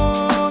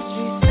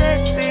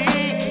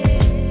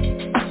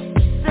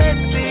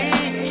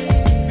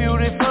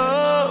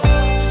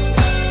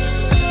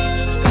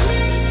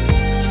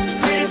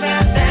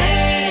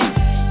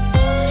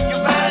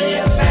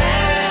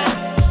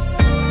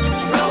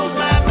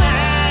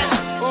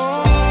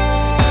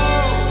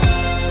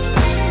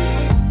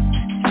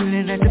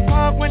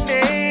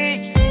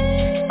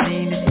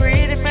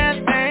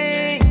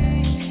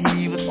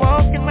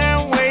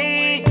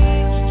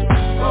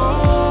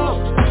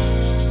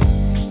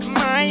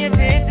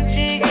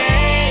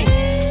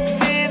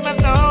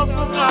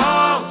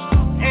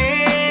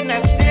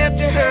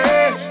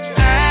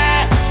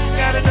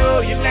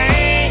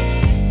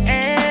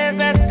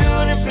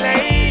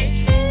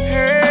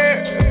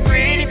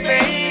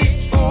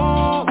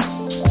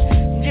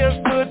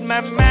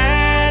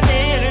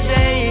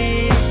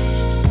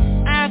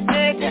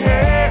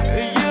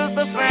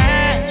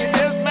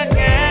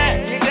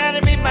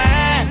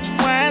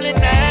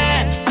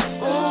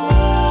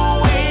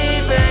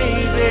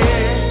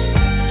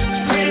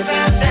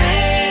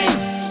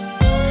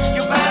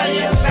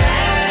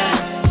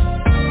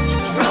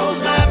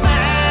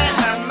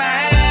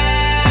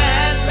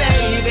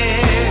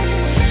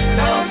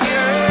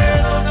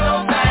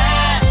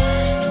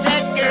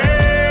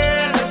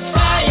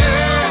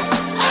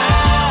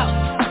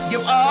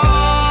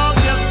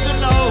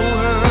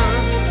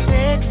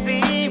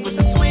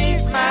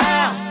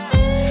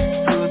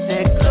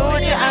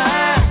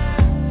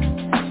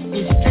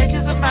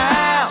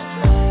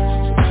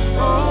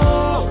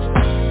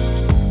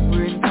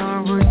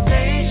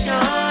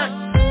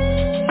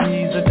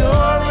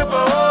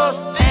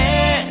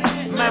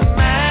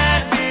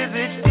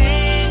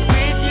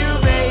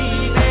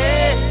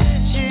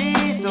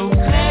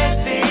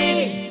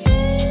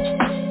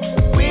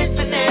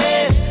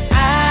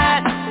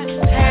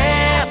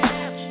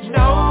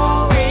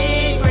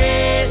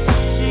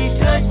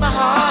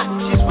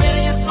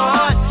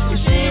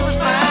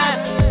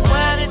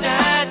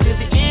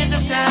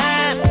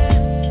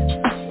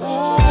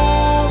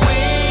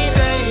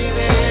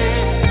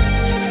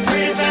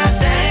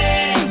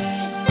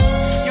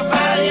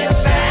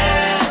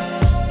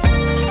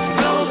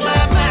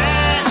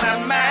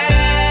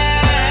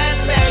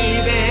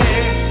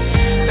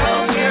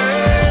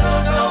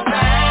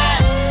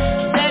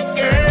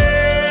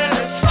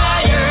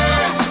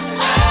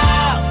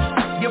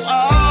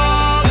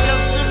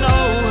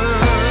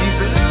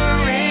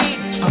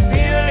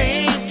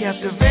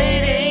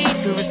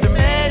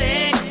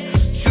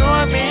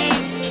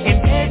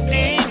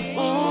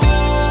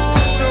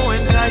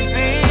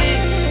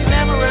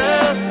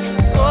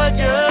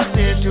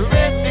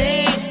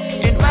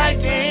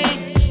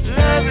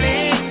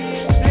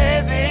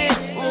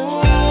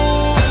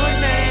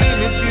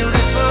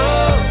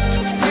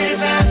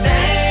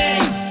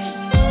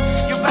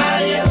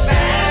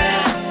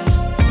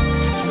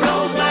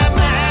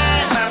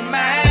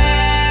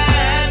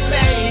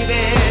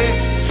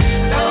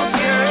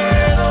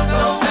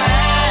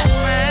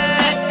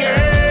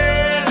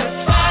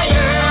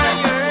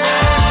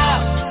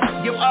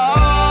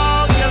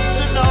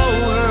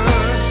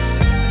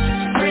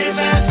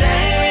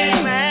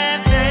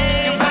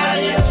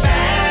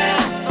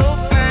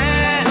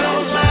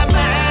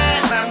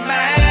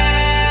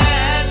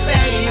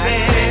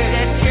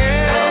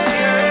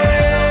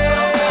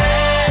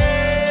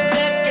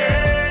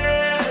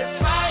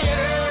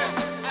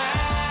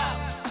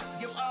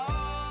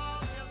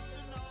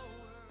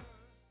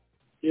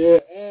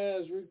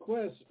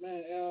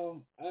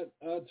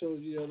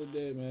told you the other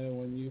day, man,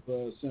 when you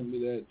sent me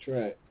that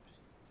track.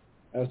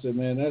 I said,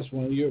 man, that's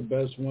one of your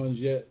best ones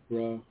yet,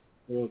 bro.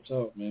 Real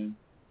talk, man.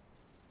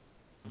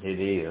 It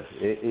is.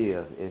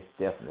 It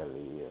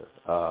definitely is.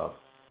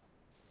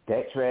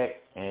 That track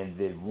and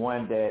the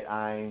one that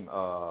I'm,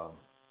 well,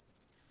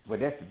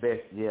 that's the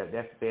best. Yeah,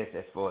 that's the best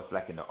as far as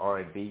like in the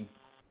R&B.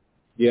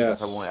 Yes.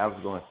 I was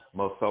going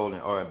more soul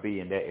and R&B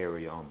in that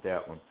area on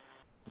that one.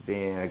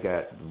 Then I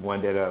got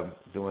one that I'm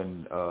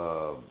doing,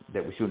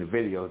 that we're shooting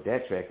video.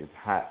 That track is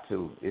hot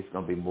too. It's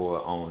gonna be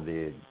more on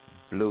the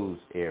blues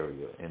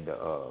area and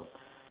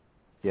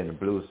the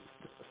blues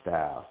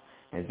style.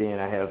 And then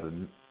I have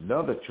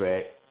another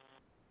track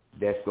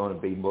that's going to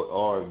be more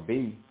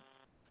R&B,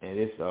 and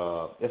it's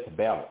a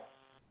ballad.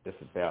 It's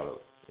a ballad.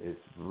 It's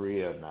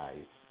real nice.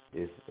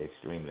 It's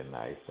extremely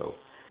nice. So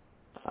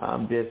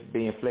I'm just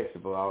being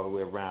flexible all the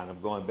way around.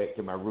 I'm going back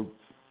to my roots.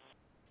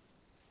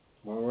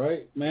 All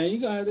right, man.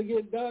 You got to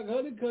get Doc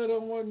Honeycutt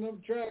on one of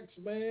them tracks,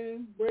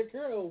 man. Break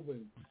her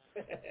open.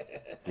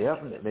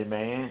 Definitely,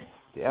 man.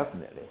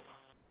 Definitely.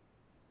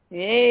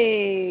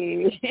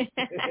 Yay.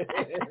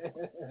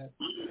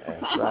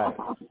 That's right.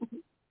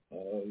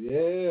 Oh,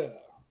 yeah.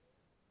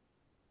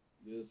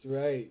 That's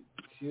right.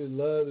 She would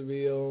love to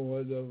be on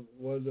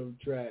one of them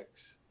tracks.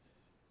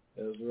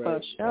 That's right.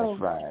 For sure.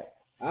 That's right.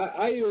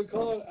 I even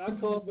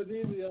called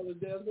Benita the other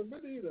day. I said,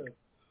 Benita,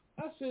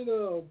 I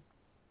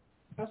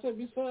said,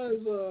 besides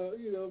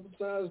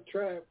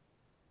trap,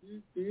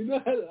 you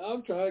know,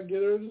 I'm trying to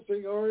get her to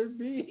sing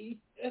R&B.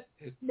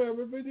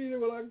 Remember, Benita,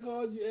 when I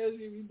called you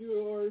asking if you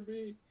do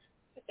R&B?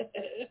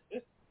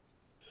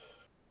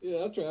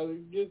 Yeah, I'm trying to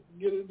get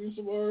her to do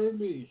some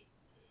R&B.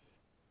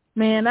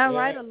 Man, I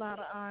write a lot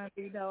of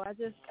R&B though. I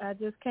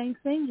just can't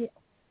sing it.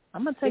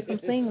 I'm gonna take some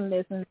singing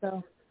lessons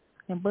though,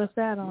 and bust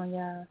out on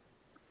y'all.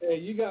 Hey,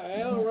 you got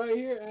Al right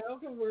here. Al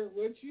can work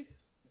with you.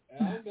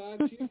 Al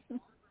got you.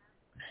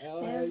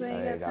 Al has you.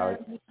 Ain't got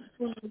time to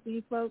fool with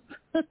these folks.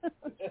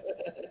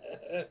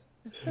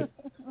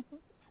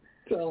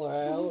 Tell her,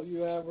 Al,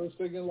 you have her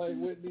singing like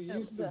Whitney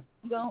Houston.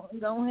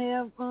 Don't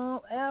have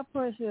Al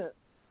pressure.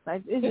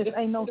 Like it just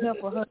ain't no help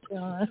for her,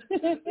 Sean.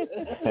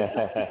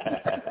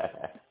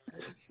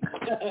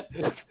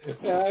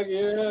 I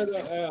hear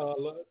Al.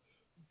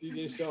 DJ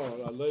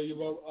Sean, I love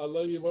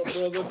you, my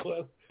brother,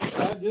 but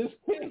I just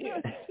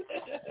can't.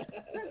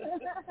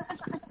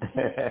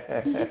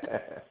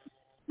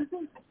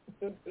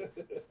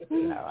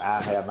 No,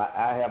 I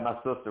have my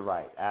sister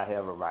right. I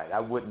have her right. I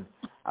wouldn't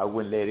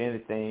let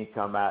anything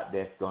come out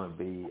that's going to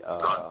be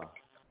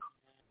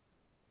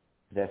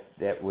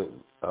that would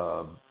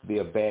be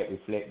a bad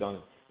reflect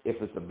on.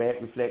 If it's a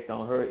bad reflect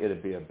on her, it'll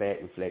be a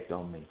bad reflect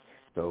on me.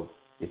 So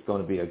it's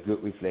going to be a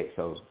good reflect.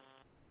 So,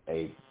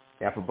 hey,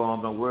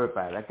 Applebaum, don't worry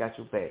about it. I got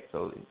your back.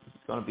 So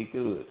it's going to be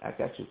good. I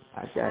got you.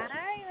 I'm going to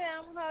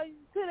hold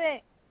you to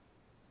that.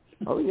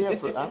 Oh, yeah,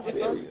 I'm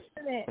serious.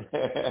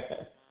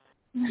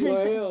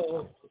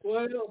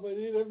 Well, but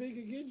if he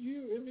can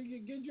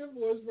get your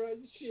voice right,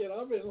 shit,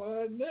 I'm in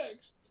line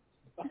next.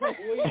 No,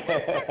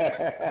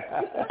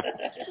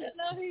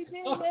 he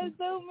didn't. That's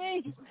so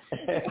me.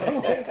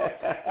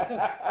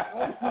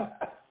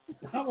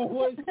 I'm gonna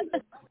wait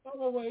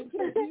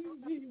till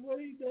he what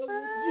he does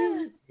with you,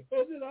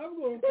 and then I'm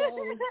gonna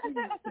follow suit.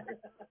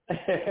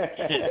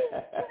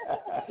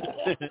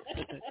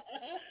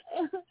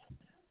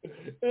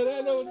 And I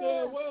know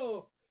damn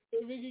well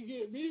if he can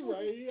get me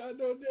right, I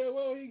know damn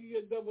well he can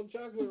get double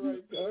chocolate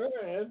right. Her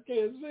ass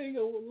can't sing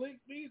or lick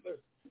neither.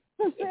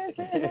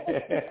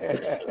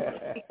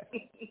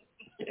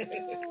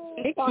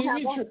 He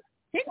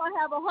gonna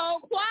have a whole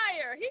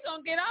choir. He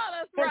gonna get all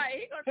us right.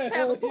 He gonna just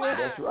have a choir.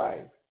 That's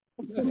right.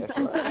 I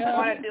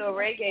want to do a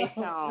reggae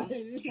song.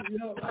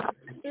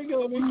 They're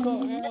gonna be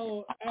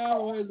called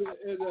Al and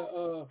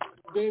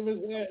Davis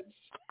Nets.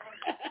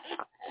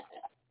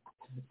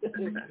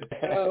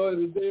 Al and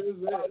the Davis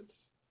Nets.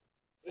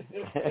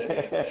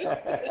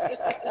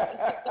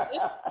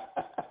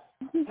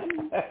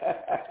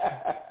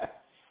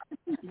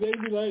 They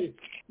be like,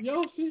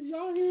 y'all hear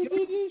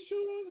DJ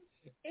Sean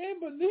and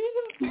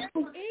Bonita and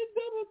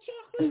double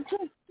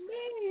chocolate?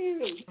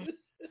 Man.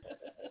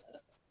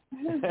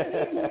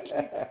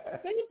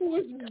 They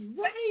boys was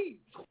right.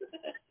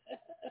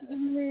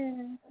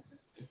 Man.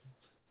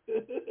 I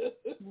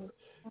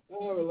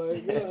was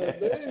like, God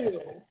damn.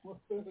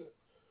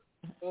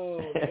 Oh,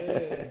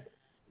 man.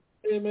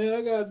 Hey, man, I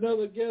got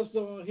another guest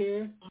on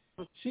here.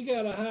 She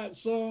got a hot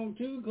song,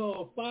 too,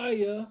 called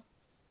Fire.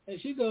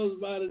 And she goes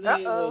by the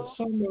name of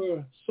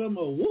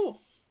Summer Wolf.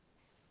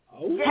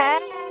 Oh. Hey.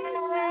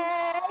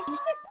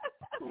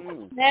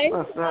 Hey,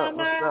 What's up?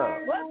 What's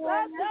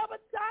up, Double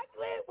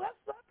Chocolate?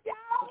 What's up,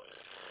 y'all?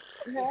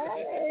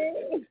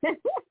 Hey.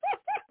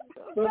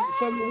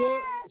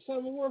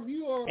 Summer Wolf,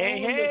 you are on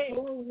the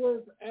phone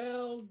with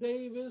Al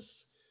Davis,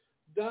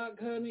 Doc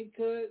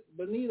Honeycutt,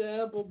 Bonita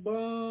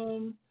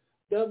Applebaum,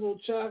 Double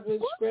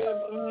Chocolate, Scrap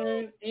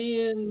Iron,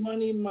 and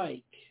Money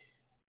Mike.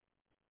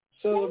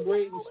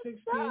 Celebrating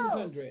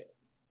 1600.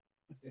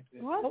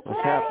 What's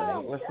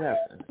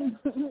happening?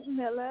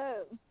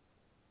 Hello.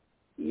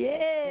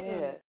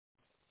 Yeah.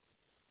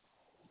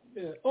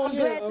 Oh, I'm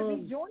glad to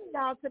be joining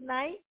y'all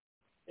tonight.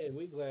 Hey,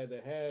 we're glad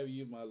to have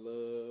you, my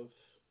love.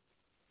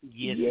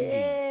 Yes.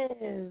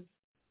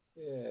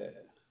 Yeah.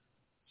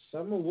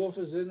 Summer Wolf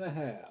is in the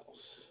house.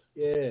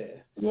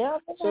 Yeah. Yeah,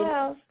 in the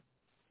house.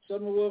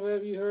 Summer Wolf,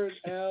 have you heard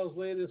Al's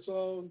latest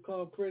song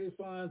called Pretty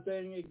Fine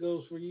Thing? It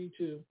goes for you,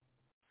 too.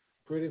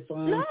 Pretty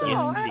Fine Thing.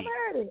 No, I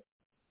heard it.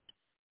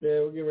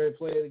 Yeah, we'll get ready to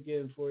play it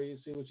again for you,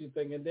 see what you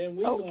think. And then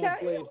we're going to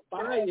play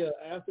Fire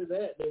after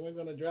that. Then we're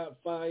going to drop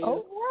Fire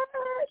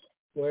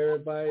for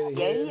everybody to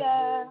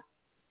hear.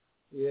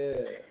 Yeah.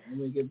 Let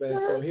me get back.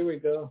 So here we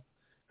go.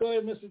 Go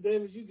ahead, Mr.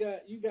 Davis. You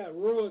got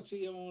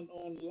royalty on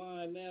the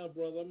line now,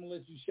 brother. I'm going to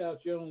let you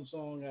shout your own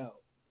song out.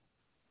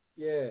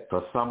 Yeah.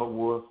 For Summer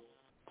Wolf,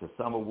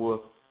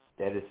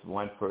 that is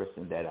one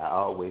person that I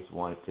always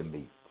wanted to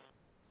meet.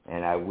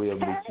 And I will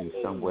meet you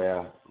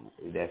somewhere.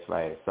 That's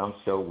right. At some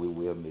show, we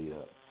will meet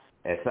up.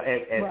 At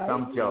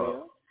some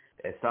job.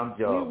 At some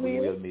job, we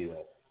will meet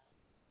up.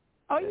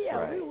 Oh, that's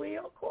right. We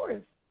will, of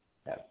course.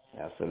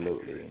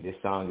 Absolutely. And this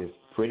song is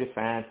Pretty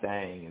Fine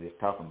Thing, and it's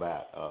talking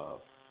about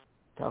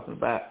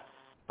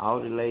all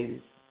the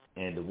ladies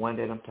and the one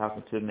that I'm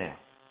talking to now.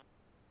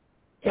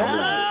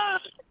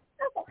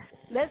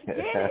 Let's get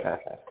it.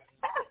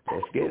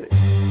 Let's get it.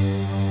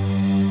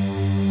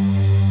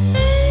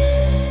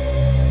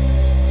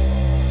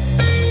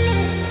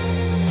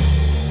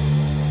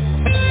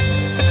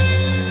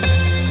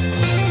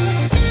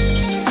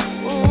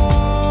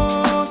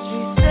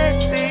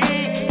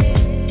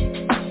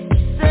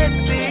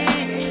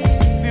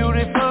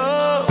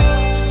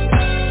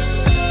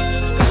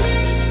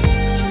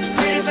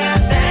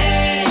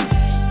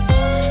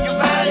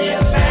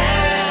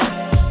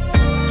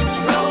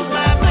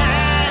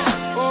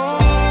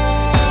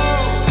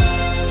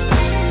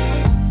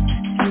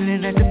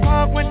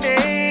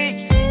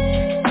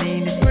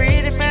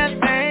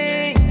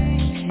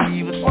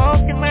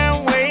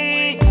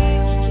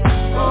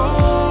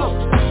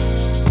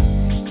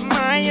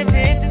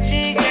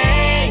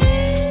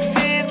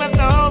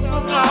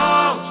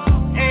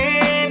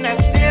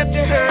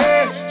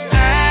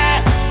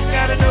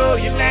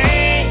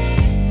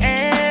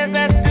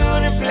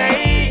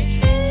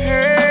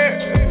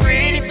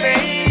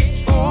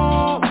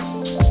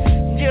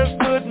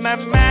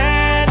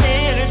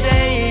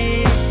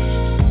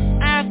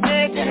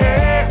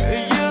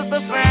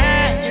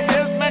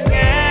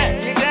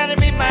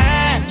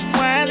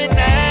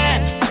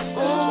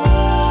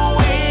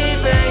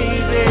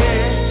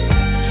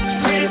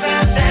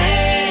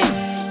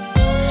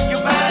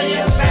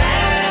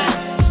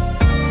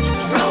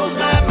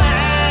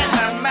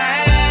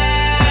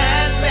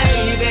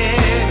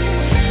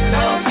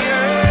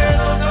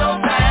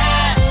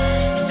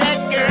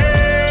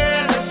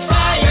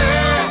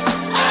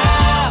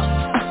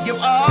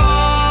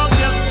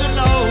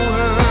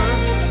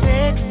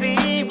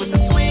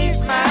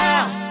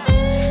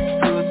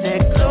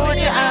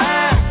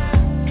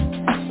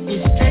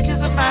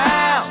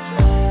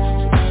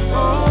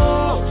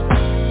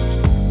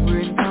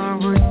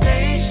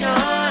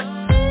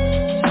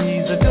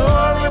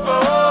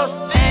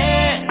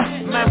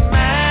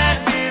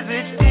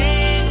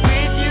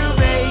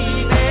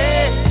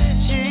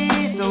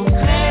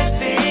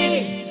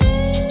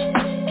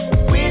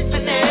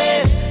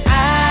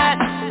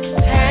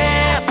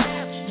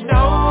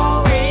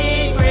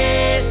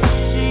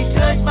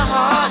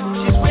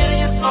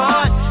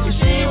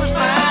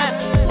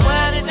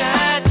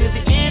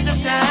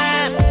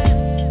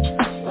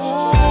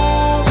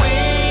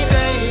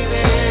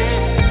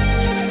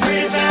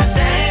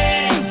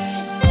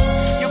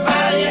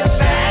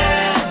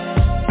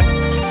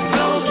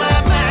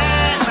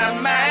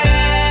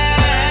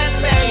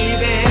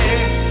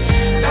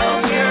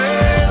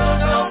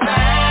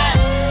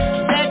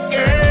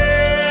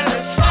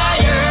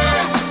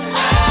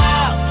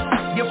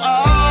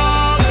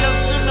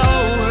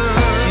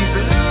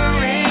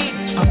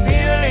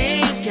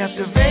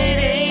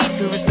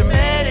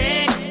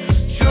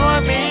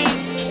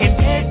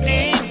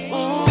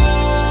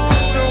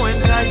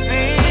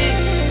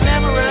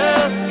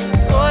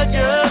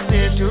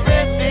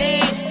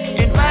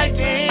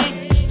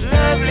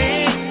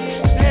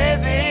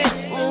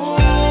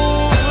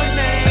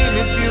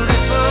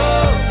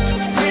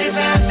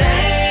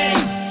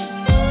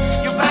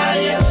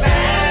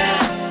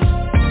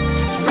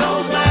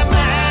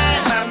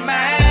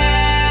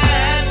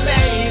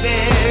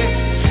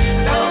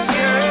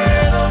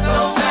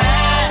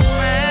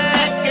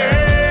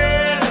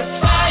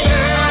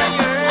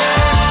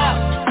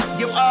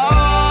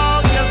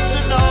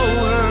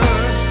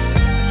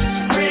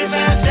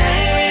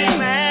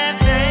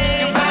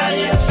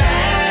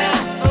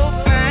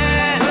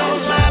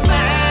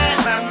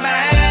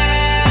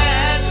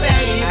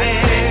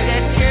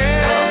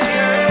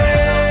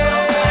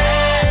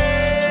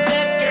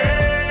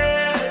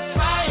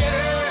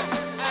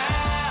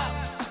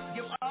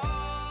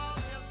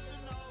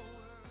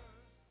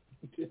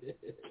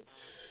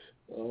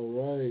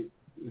 All right.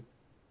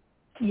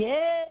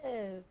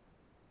 Yes.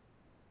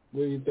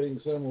 What do you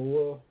think, Summer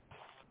Wolf?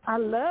 I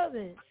love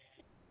it.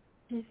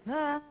 She's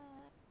fine.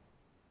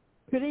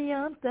 Pretty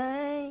young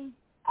thing.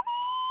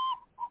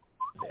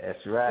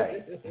 That's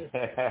right.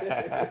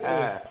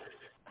 I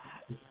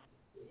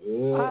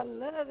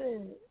love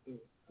it.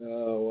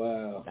 Oh,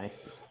 wow. Thank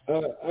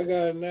you. I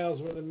got an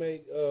announcement to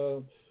make.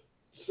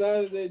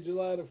 Saturday,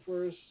 July the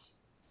 1st,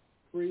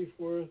 free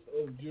 4th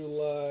of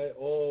July,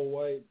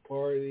 all-white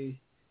party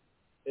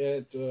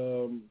at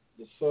the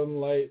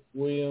Sunlight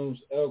Williams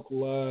Elk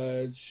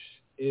Lodge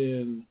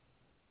in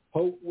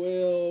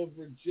Hopewell,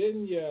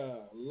 Virginia,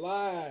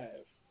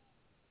 live.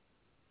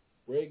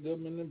 Ray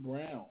Goodman and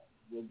Brown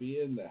will be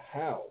in the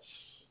house,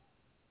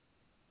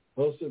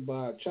 hosted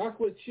by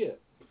Chocolate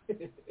Chip.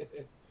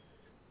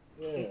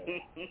 Yeah.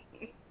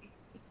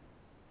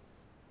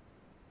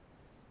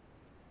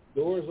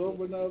 Doors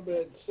open up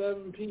at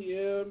 7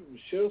 p.m.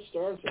 Show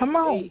starts at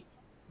 8.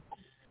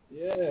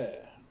 Yeah.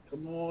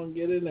 Come on,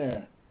 get in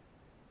there.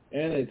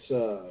 And it's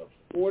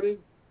 40.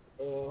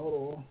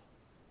 Hold on.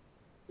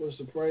 What's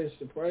the price?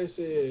 The price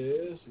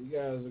is, you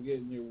guys are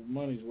getting your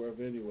money's worth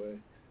anyway.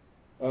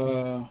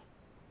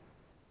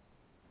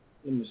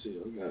 Let me see.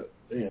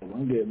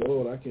 I'm getting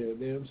old. I can't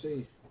damn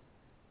see.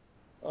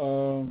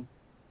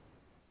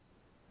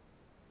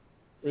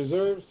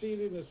 Reserve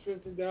seating is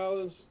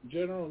 $50.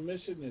 General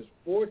admission is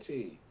 $40.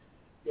 You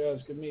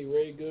guys can meet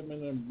Ray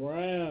Goodman and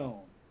Brown.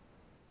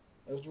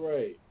 That's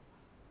right.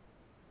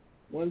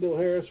 Wendell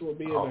Harris will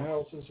be in the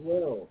house as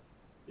well.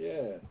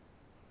 Yeah.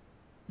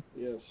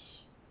 Yes.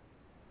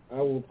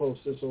 I will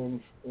post this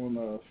on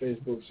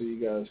Facebook so you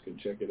guys can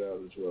check it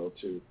out as well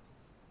too.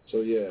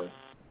 So yeah.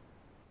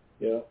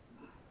 Yeah.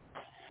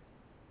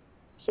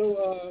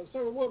 So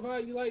Summer Wolf, how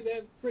you like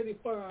that pretty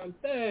fine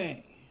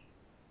thing?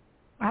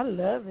 I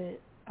love it.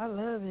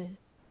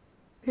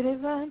 Pretty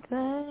fine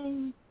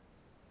thing.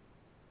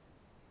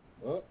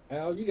 Well,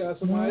 Al, you got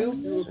somebody else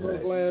you were so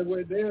glad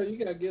with there. You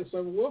got to get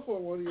some Wolf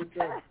on one of your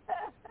tracks.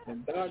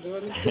 And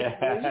doggone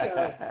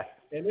it.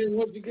 And then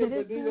once you get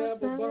Bonita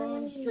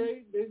Applebaum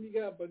straight, then you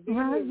got Bonita.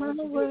 And once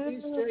you get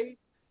these straight,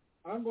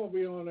 I'm going to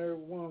be on there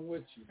one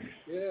with you.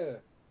 Yeah.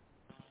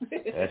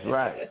 That's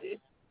right.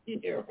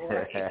 Yeah,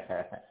 right.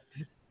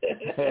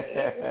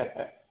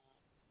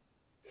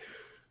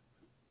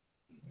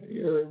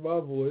 You heard my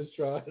voice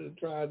trying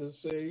to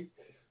sing.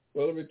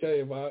 Well, let me tell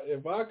you,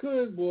 if I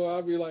could, boy,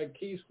 I'd be like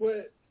Keith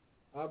Sweat.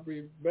 I'd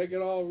be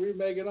remaking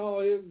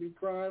all his, be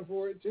crying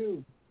for it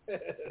too.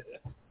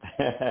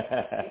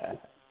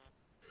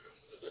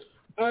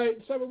 All right,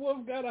 Summer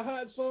Wolf got a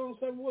hot song.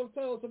 Summer Wolf,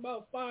 tell us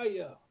about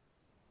Fire.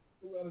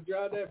 We're going to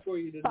drive that for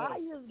you today.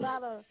 Fire's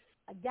about a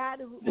guy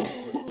who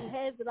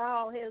has it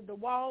all, has the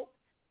walk,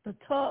 the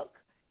tuck.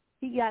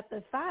 He got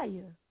the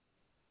fire.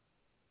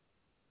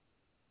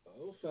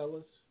 Oh,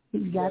 fellas. He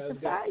got the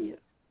fire.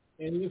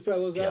 And you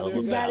fellas out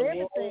there got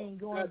everything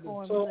going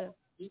for him.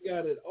 You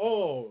got it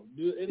all.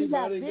 Do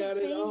anybody got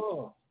it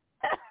all?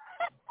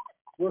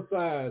 What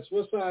size?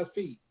 What size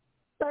feet?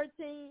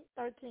 13.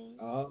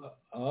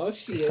 Oh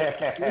shit.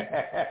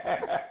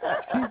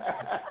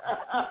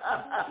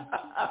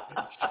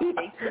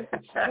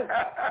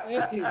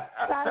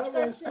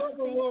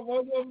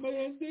 One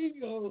man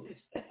dingoes.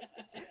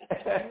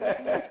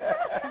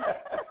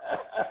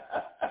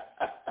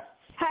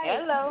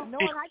 Hello.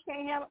 Knowing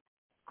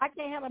I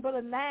can't have but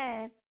a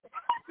 9.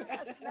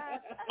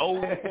 Oh.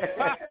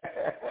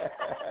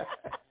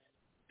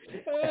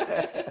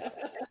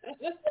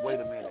 Wait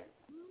a minute.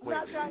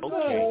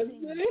 Okay.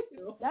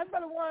 That's for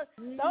the one.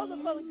 Those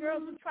are for the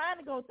girls who trying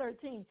to go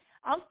 13.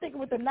 I'm sticking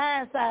with the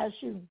 9 size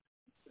shoe.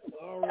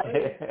 All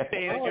right.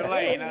 Stay in your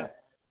lane, huh?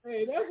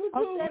 Hey, that's a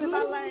I'm cool. staying in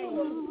my lane.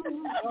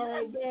 All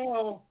right,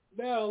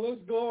 now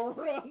let's go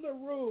around the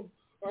room.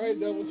 All right,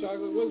 Double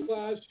Chocolate, what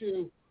size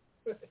shoe?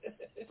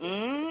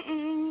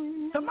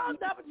 Come on,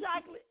 Double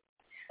Chocolate.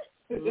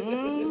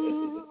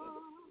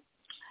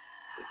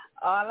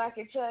 All I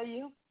can tell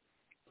you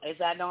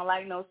is I don't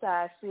like no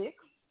size 6,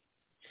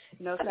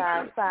 no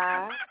size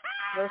 5,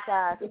 no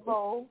size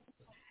 4.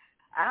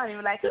 I don't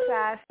even like a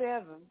size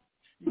 7.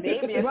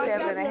 Maybe a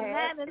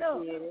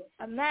 7.5.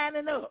 A 9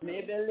 and up.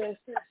 Maybe a little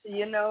 6,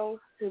 you know.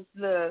 Cause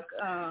look,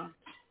 I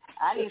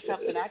need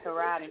something I can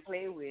ride and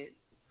play with.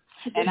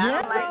 And I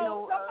don't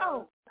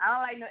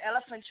like no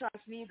elephant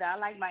trunks neither. I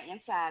like my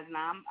insides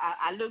now.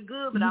 I look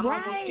good, but I'm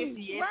on those 50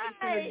 inches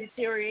to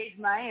deteriorate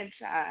my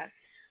inside.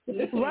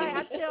 Right,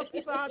 I tell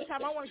people all the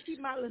time I want to keep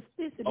my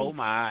elasticity. Oh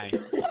my.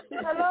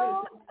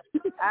 Hello?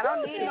 I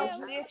don't need no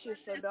stitches,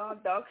 so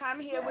don't come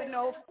here with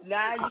no.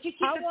 Nah, you can keep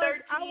the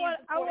 13.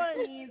 I want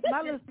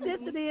my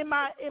elasticity in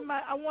my.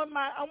 I want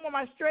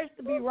my stretch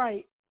to be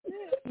right.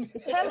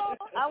 Hello,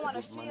 I want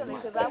to feel it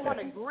because I want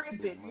to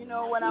grip it. You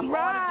know, when I'm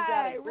on it, you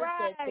got to grip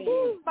that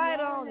thing. Fight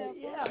on it,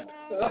 yeah.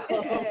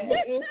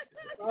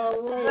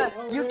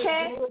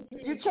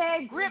 You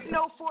can't grip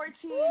no 14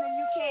 and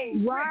you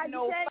can't grip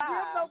no 5. You can't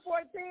grip no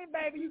 14,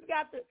 baby. You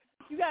got to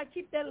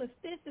keep that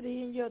elasticity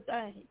in your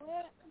thing.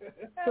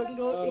 So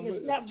it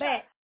can snap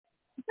back.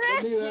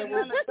 You're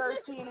on the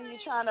 13 and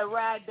you're trying to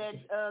ride that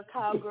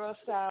cowgirl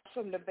style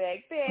from the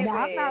back. Baby,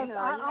 I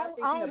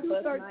don't do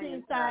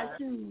 13 size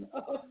shoes.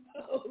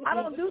 I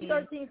don't do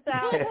 13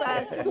 styles. It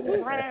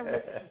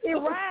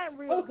rhymes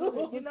real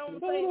good. You know what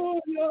I'm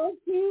saying?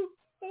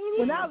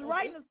 When I was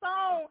writing a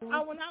song, I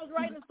was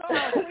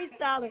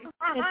freestyling,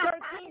 and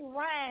 13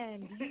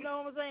 rhymed. You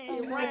know what I'm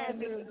saying? It rhymed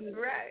real good.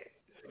 Right.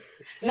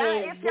 Now,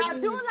 if y'all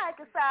do like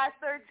a size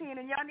 13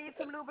 and y'all need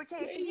some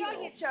lubrication, y'all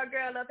get your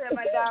girl up at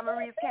my Don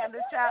Marie's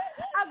Candle Shop.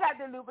 I got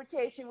the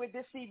lubrication with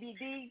the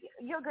CBD.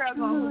 Your girl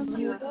gonna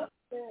use it.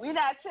 We're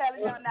not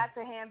telling y'all not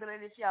to handle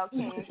it if y'all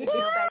can. You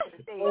go back to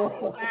the day.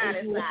 Mine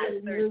is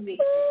size 13.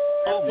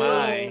 Oh,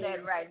 my. I'm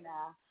that right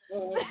now.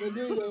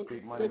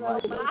 Big money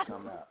might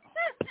come out.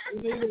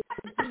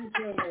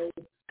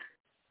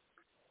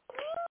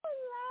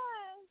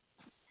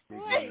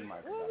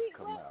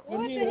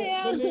 What the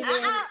hell?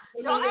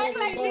 Don't act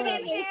like you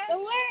didn't hear.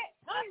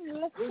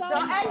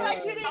 Don't act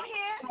like you didn't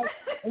hear.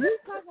 We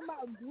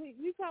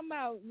talking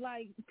about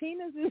like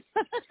penises.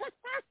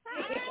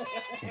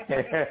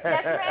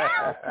 That's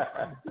right.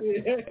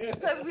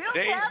 Because we don't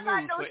care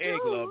about no for egg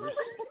lovers.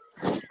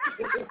 Oh,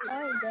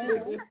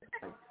 damn.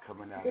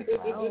 Coming out of the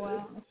cloud. Oh,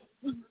 wow.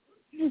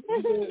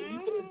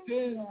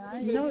 I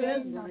know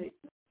that's right.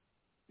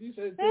 You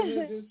said 10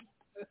 inches?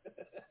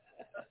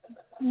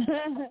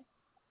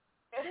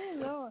 Oh,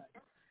 Lord.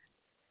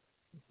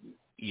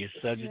 You're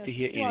subject to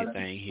hear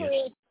anything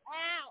here.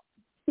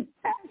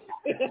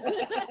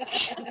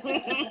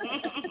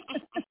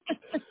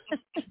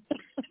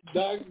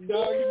 Doc, you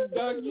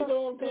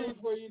know I'm coming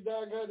for you,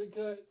 Doc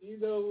Honeycutt. You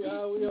know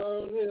how we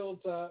are on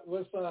Hilltop.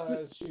 What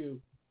size shoe?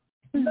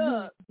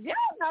 Look, y'all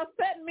not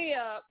setting me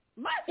up.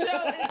 My show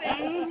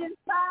is in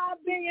 5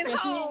 billion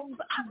homes.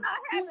 I'm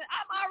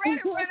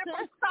already running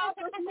for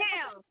Starbucks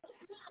now.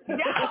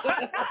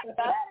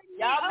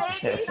 Y'all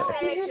made me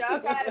say it.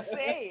 Y'all gotta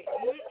say it.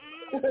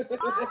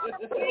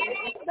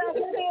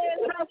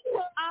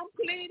 I'm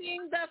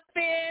pleading the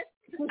fifth.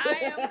 I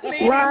am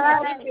pleading the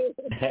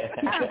fifth.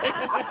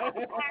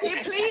 She's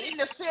pleading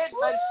the fifth,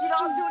 but she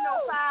don't do no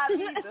 5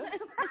 either.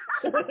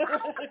 So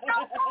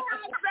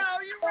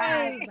you're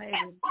right, baby.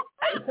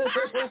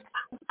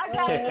 I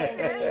got you.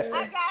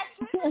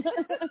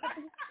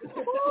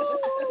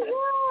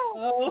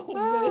 Oh,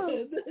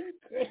 man, that's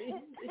crazy.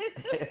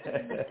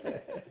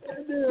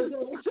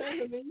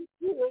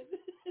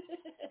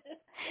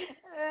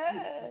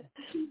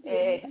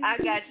 Hey, I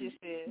got you,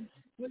 sis.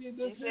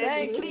 She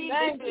said she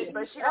pleads it,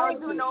 but she don't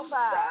do no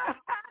 5.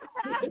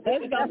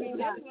 That's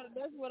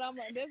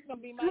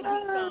gonna be my heat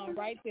song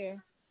right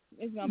there.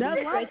 It's gonna be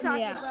stretch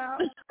me out.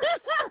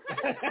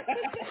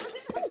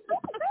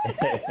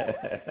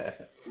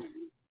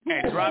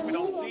 And drop it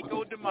on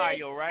Cinco de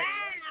Mayo, right?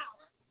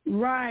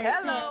 Right.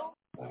 Hello.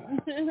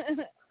 And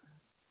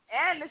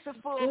it's a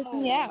full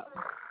moon. Yeah.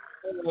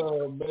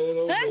 Oh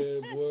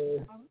man,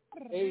 boy.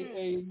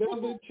 Ain't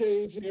nothing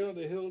changed here on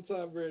the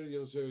Hilltop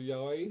Radio Show,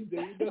 y'all. Ain't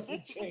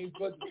nothing changed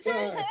but the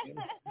time.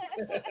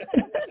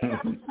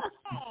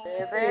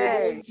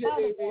 Ain't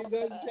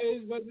nothing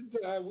changed but the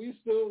time. We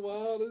still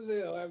wild as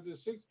hell after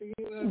 16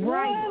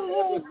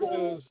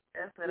 episodes.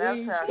 That's what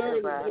I'm talking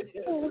about.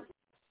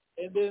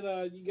 And then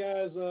you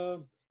guys,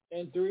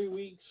 in 3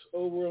 weeks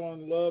over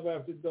on Love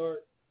After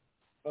Dark,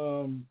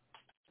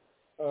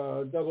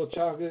 Double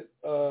Chocolate,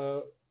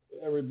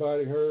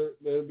 everybody heard,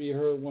 that'll be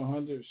her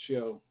 100th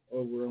show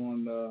over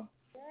on All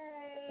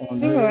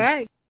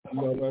right.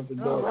 Love After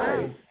Dark.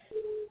 Right.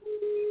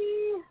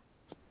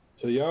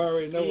 So you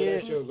already know what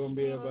that show's gonna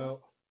be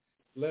about.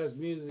 Less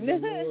music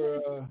and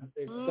more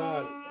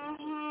exotic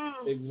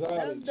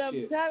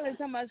shit.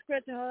 Talking about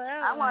scratching her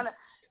out.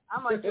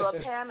 I'm gonna do a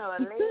panel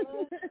of ladies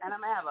and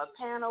I'm gonna have a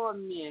panel of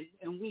men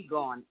and we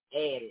going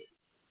at it.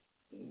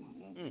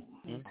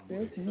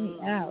 Scratch me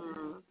out.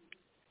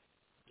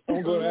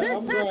 We're gonna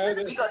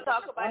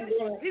talk about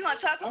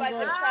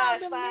the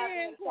size 5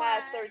 and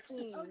size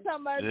 13.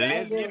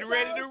 Let's get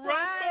ready to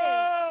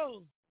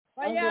rumble.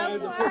 I'm gonna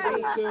have to put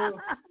that show.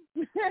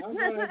 I'm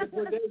gonna have to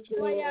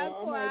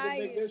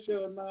make that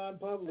show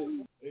non-public.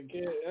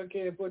 I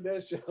can't put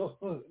that show.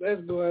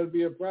 That's going to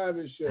be a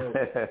private show.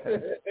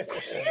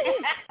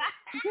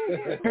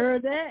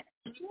 Heard that?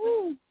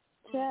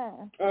 Yeah.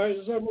 All right,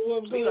 so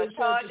we're going to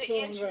charge the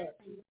entry.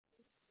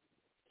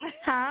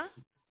 Huh?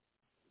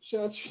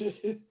 Shout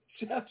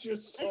your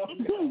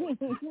song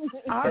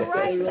out. All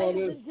right,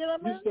 ladies and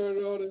gentlemen. You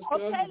started all this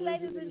stuff. Okay,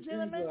 ladies and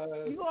gentlemen,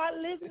 you are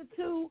listening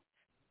to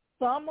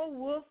Summer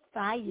with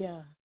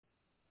Fire.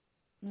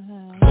 Ooh,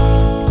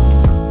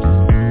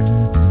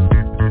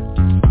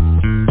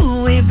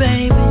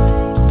 baby.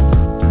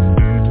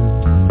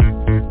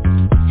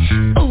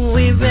 Ooh,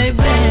 baby.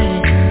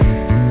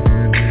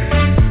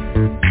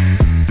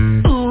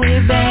 Ooh,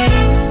 baby.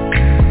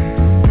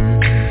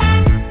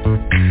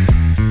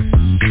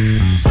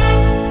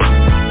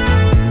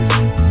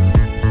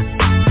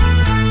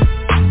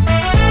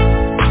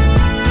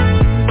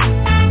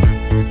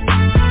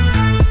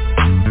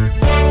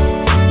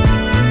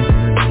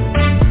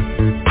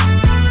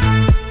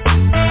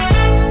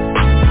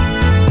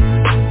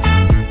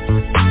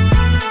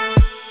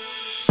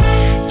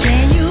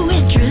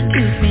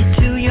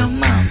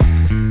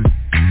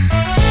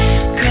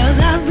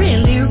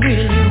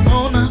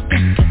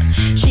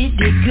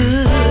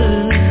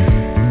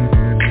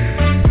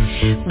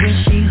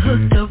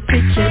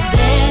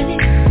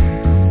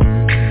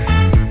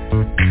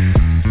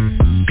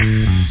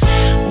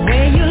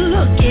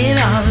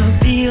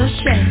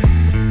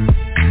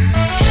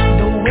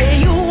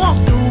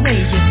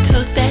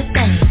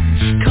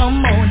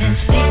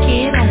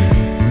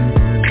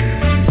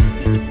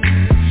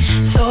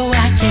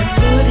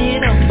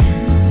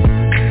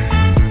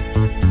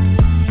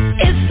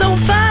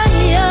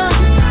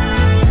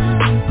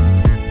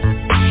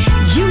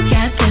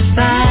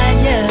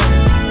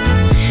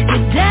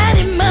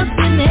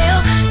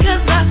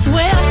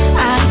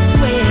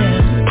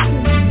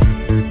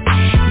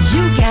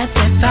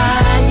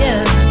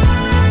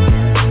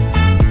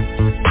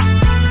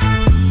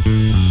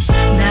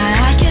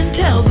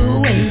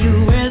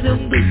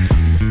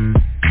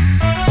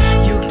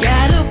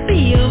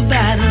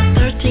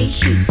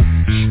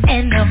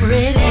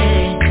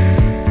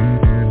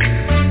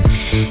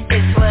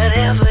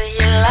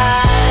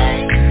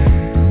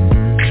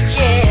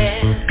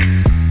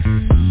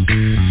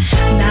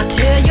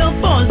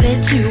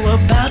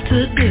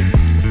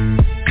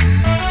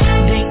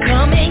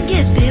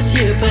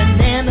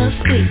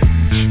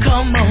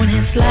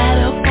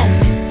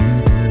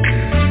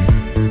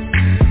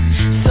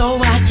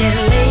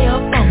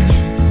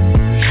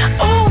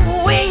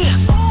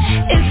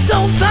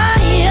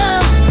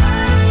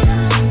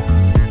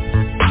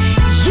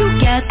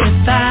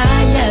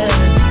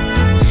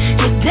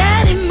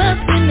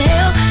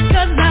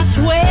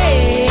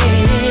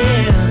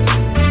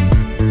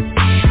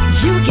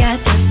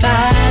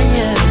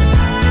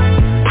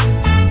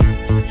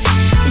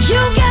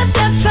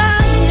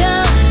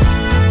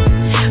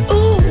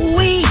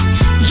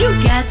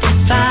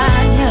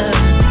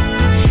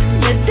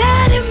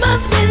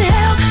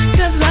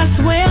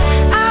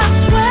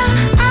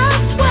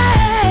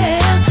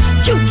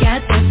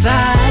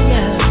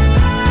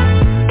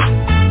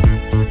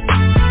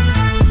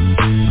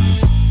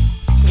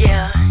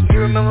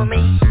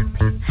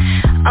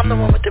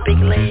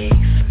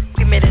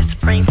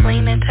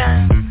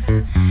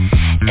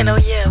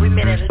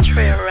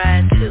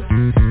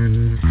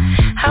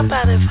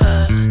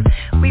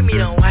 We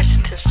meet on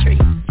Washington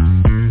Street.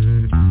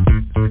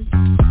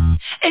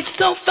 It's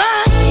so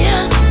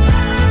fire.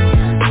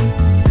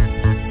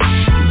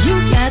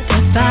 You got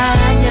the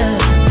fire.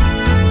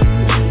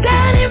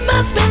 Daddy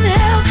must been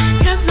hell,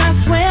 'cause I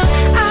swear,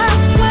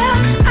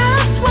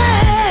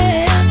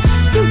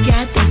 you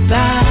got the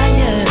fire.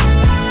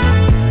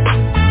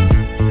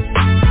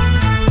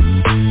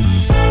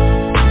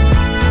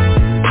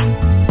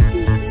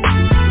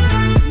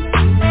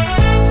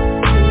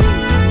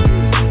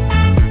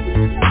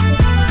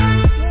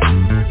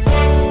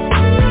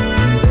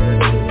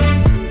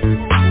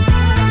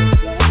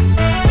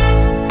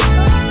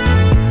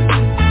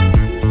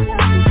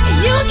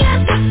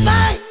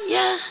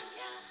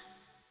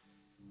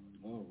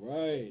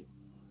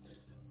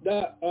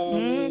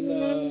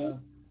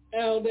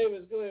 Al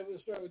Davis, go ahead. We'll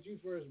start with you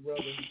first,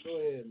 brother. Go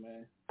ahead,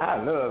 man.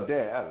 I love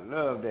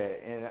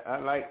that. And I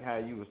like how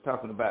you was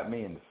talking about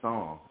me in the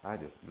song. I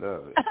just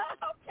love it.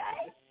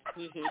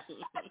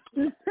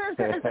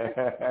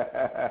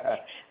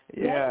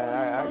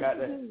 Yeah, I got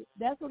that.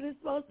 That's what it's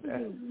supposed to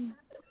do.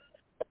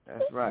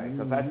 That's right,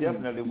 because I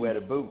definitely wear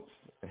the boots.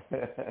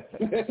 Right.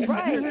 Hell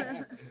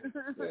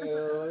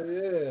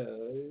yeah.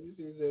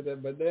 She said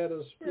that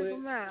banana split.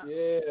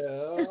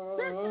 Yeah.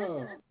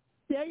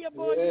 Tell your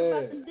boy you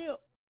about to dip.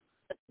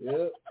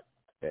 Yep.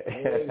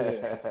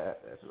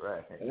 That's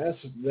right.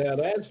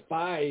 That's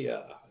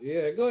fire.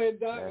 Yeah, go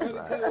ahead, Doc.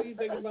 Right. What do you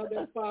think about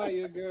that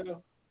fire,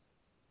 girl?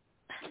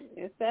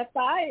 It's that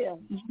fire.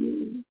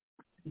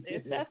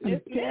 It's that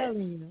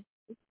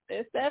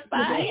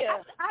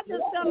fire. I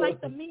just felt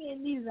like the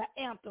men needed an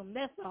anthem.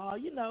 That's all,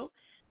 you know.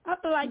 I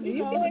feel like the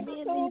men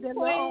need their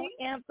own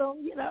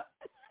anthem, you know.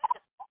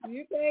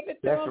 You gave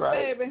it to That's them,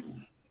 right. baby.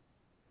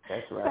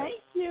 That's right.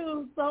 Thank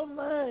you so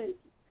much.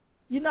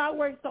 You know, I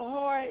worked so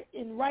hard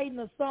in writing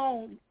a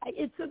song.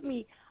 It took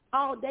me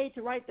all day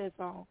to write that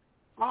song.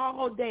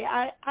 All day.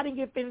 I didn't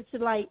get finished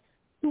till like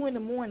 2 in the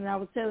morning. I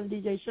was telling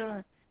DJ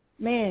Sean,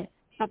 man,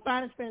 I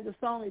finally finished the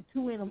song at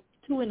 2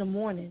 in the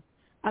morning.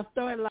 I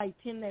started like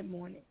 10 that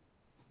morning.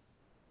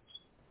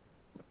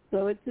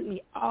 So it took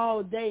me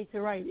all day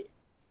to write it.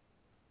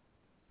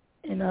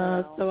 And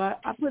so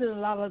I put in a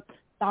lot of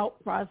thought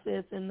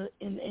process in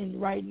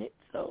writing it.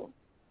 So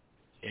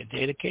and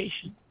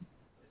dedication.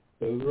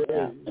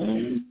 Right.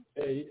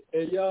 Hey,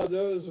 y'all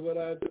notice when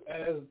I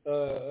asked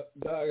Doc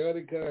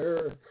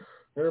Honeycutt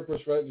her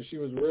perspective, she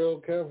was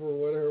real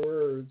careful with her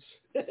words.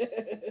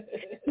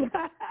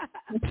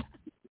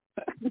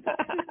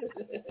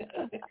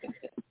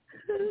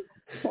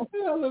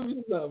 I love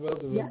you, Doc. I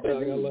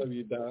love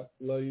you, Doc.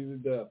 Love you to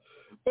death.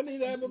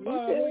 Benita, I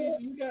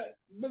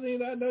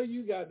know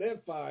you got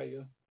that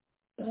fire.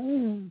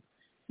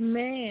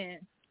 Man,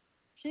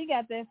 she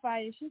got that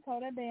fire. She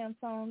tore that damn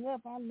song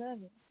up. I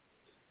love it.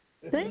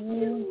 Thank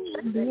you.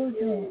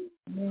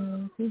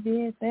 Yeah, she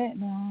did that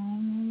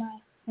now.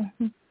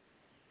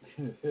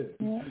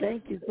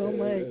 Thank you so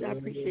much. I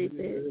appreciate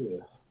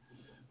that.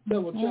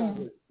 Double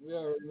chocolate. We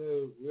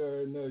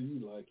already know you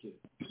like it.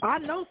 I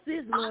know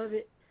sis love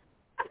it.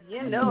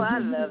 You know I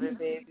love it,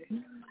 baby.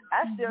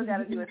 I still got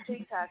to do a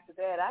TikTok to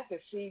that. I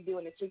could see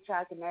doing a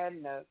TikTok and that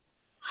in a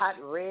hot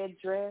red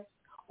dress.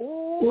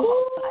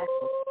 Ooh.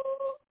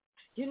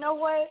 You know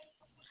what?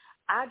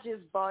 I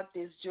just bought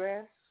this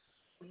dress.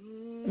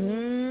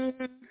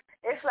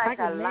 It's like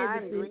a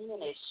lime green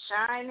and it's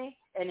shiny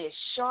and it's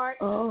short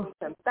with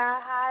some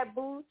thigh-high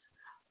boots.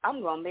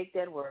 I'm going to make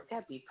that work.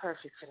 That'd be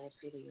perfect for that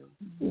video.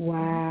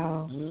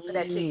 Wow. For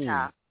that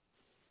TikTok.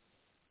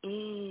 Yeah.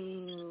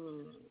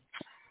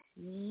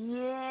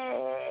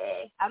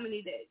 I'm going to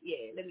need that.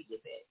 Yeah, let me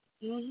get that.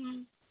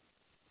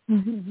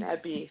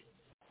 That'd be,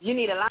 you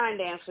need a line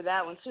dance for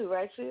that one too,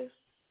 right, sis?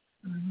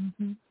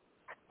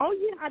 Oh,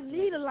 yeah, I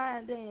need a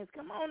line dance.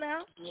 Come on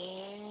now.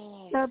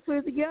 Yeah. Let's put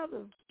it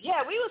together.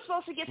 Yeah, we were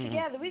supposed to get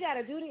together. We got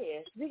to do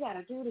this.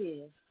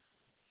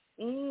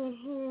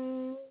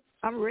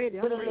 I'm ready.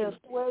 Now, I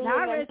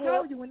already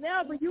told you,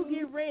 whenever you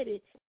get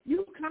ready,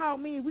 you call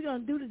me. We're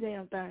going to do the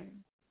damn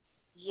thing.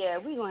 Yeah,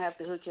 we're going to have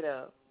to hook it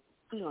up.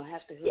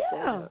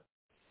 That up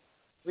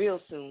real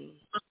soon.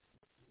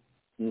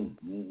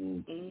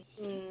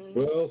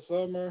 Well,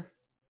 Summer,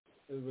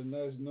 it's been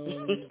nice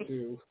knowing you,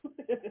 too.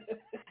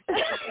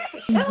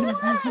 I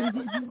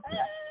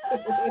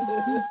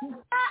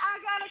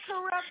gotta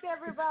corrupt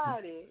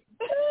everybody.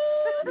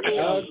 I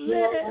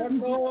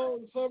call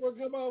Summer,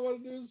 come on,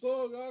 want to do a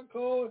song? I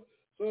call it.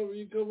 Summer,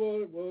 you come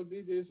on, well,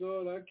 DJ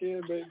song, I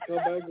can't come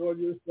back on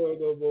your show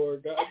no more.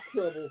 Got in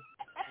trouble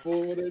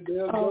for that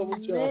damn double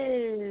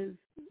chocolate.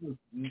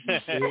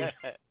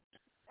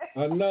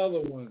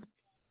 Another one.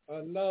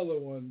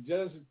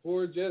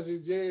 Poor Jesse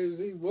James,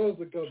 he wants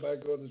to come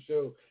back on the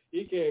show.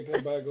 He can't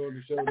come back on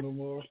the show no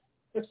more.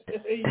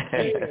 He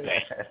can't.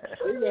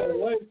 He got a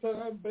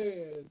lifetime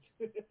ban.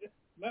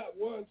 Not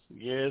once.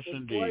 Yes,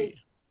 indeed. Twice.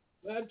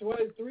 Not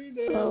twice, 3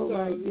 damn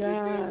times. He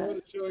didn't want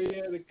to show he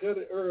had to cut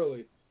it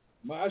early.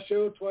 My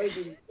show twice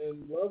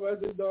and Love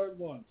After Dark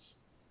once.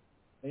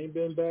 Ain't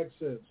been back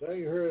since. I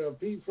ain't heard a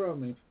peep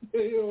from him.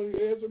 He don't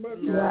even answer my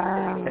call.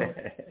 Wow.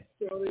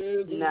 He only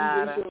answers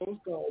Nada. the show's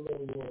call no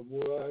more,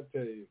 boy, I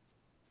tell you.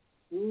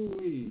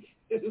 Ooh,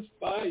 it's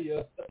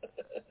fire.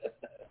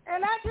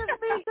 And I just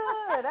be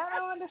good. I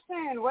don't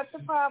understand what the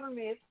problem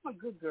is. I'm a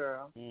good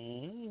girl.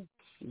 Mm-hmm.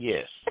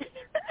 Yes.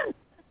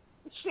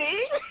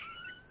 See?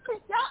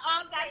 Y'all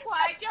all got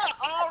quiet. Y'all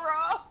all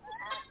wrong.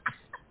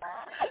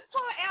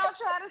 Poor Al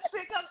trying to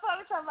speak up for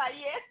me. I'm like,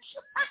 yes.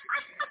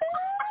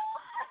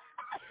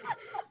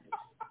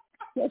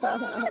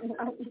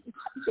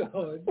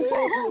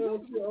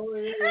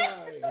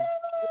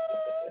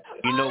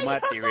 You know my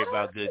theory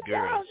about good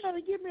girls. Trying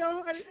to get me on.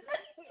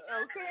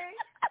 Okay.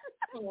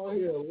 Oh,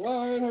 yeah,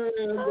 lying her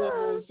ass up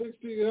on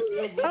 16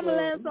 episodes. I'm going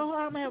to laugh so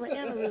hard I'm going to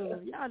have an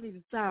aneurysm. Y'all need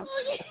to stop.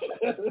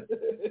 But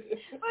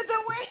the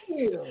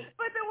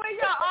way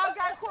y'all all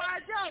got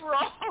quiet, y'all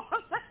wrong.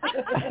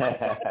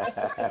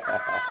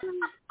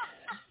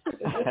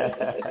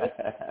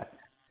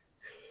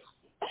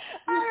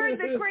 I heard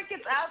the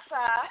crickets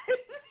outside.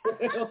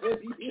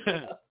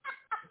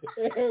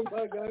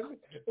 Everybody got it.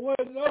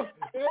 Well, no,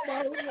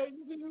 everybody was like,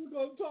 you was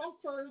going to talk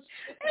first.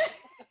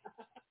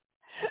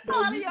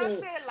 All of y'all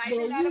said like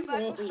you're not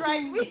about to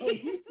strike me.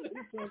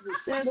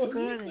 That's you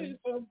funny.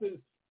 say something.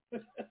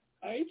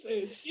 I ain't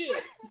saying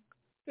shit.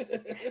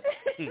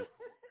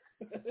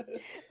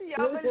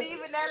 Y'all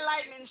believe in that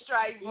lightning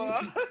strike,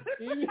 boy.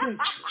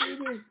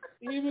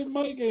 Even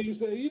Mike ain't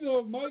say. You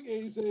know, Mike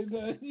ain't say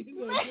nothing.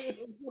 You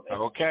know,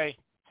 okay.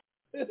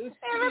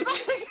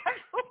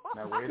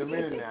 Now wait a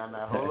minute.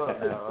 Now hold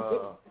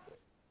up.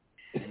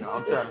 Now,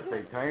 I'm trying to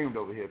stay tamed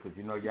over here because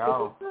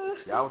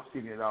y'all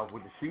sticking it off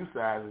with the shoe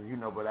sizes,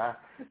 but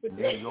then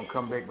you're gonna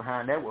come back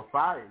behind that with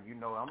fire.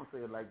 I'm gonna say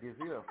it like this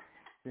here.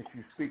 Since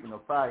you're speaking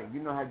of fire, you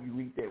know how you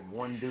meet that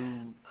one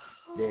dude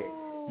that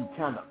you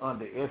kind of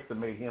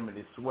underestimate him and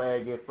his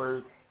swag at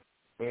first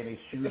and his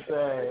shoe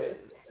size,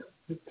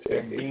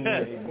 and then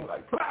you're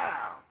like,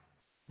 wow,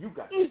 you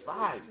got the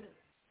fire.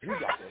 You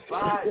got the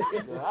fire.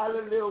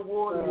 The little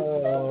water.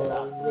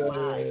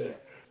 Fire.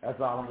 That's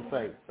all I'm gonna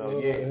say. So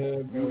yeah,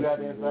 you got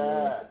that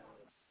vibe.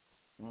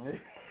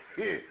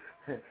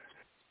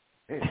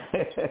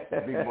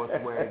 Big boy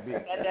swag, big.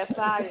 And that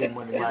fire. You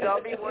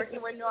don't be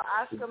working with no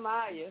Oscar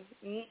Mayer.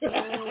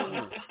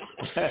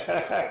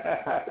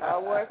 I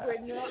work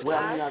with no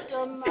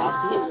Oscar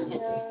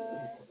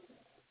Mayer.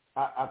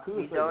 I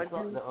could say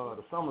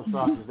the summer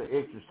sauce is the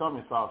extra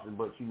summer sauce,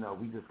 but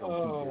we just gonna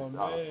keep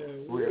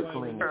this real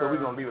clean. So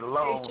we're gonna leave it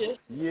alone.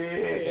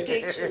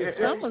 Yeah.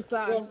 Summer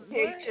sauce.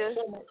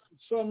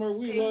 Summer,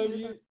 we love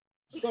you.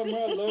 Summer,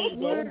 I love you,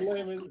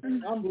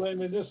 but I'm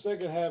blaming this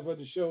second half of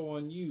the show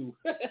on you.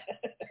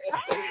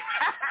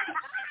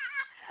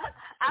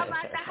 I'm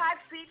at the hot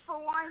seat for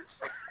once.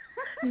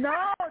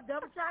 No,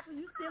 double chocolate,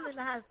 you still in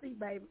the hot seat,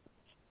 baby.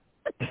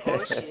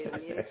 Oh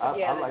shit!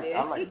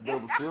 I like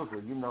double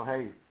silver.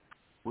 Hey,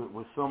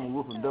 with Summer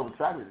Wolf and double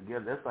chocolate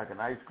together, that's like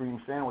an ice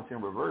cream sandwich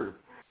in reverse.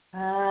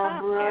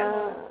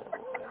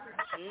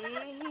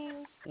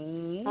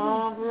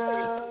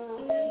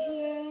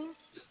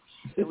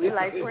 We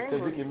like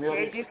Pringles.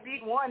 Can't just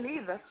eat one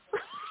either.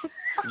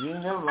 You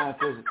ain't never mind,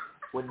 cause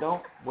what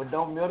don't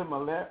melt in my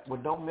lap,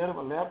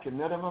 can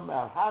melt in my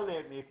mouth. Holler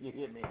at me if you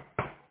hear me.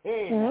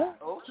 Hey.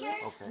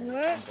 Okay. I'm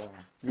done.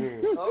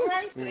 Yeah. All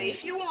right. Yeah. Say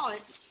if you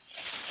want.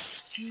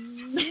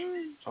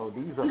 Oh,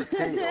 these are the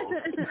tails.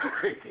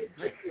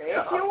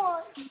 If you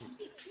want.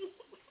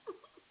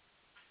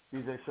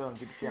 DJ Sean,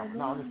 get the camera.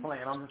 No, I'm just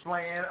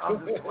playing.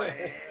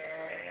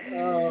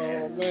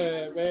 Oh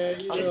man,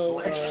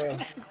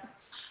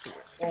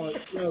 on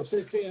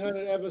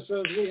 1,600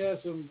 episodes, we had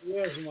some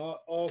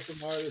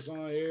awesome artists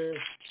on here.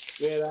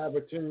 We had the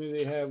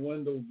opportunity to have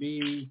Wendell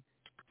B.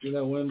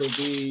 Wendell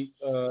B.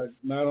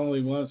 Not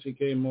only once he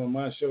came on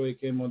my show, he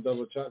came on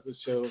Double Chocolate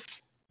Show.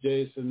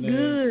 Jason,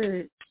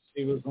 good.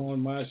 She was on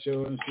my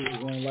show and she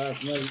was on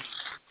last night.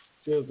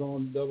 She was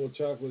on Double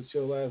Chocolate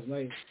Show last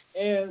night.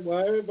 And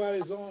while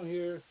everybody's on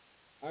here,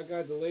 I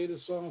got the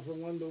latest song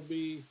from Wendell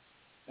B.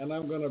 And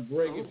I'm gonna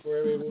break it for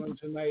everyone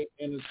tonight.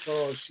 And it's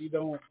called "She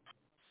Do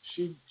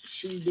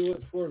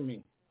It For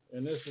Me."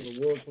 And this is a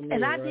world premiere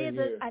and I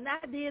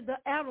did the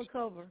album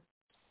cover.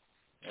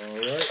 All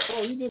right.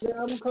 Oh, you did the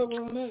album cover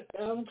on that?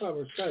 Album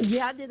cover, right.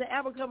 Yeah, I did the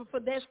album cover for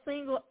that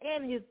single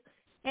and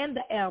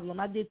the album.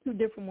 I did two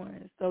different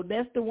ones. So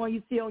that's the one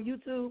you see on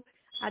YouTube.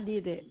 I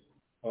did that.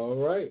 All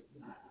right.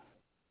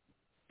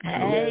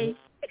 Hey.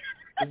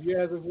 Did you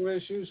have the wear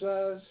shoe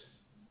size?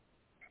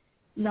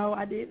 No,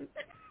 I didn't.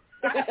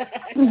 Hey,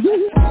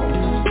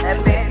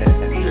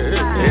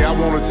 I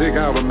want to take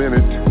out a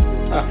minute.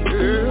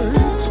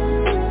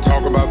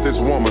 Talk about this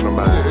woman of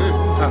mine.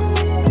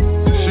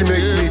 She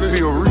makes me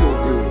feel real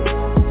good.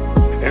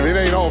 And it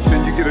ain't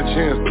often you get a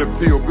chance to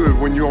feel good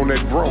when you're on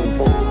that grown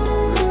folk.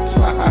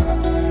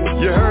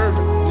 You heard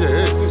me?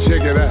 Yeah,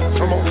 check it out.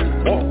 Come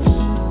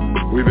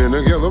on. We've been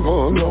together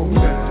for a long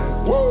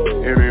time.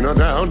 It ain't a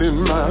doubt in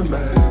my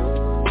mind.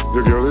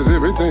 The girl is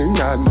everything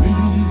I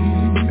need.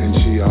 And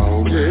she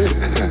all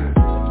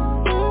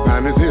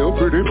fine as hell,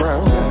 pretty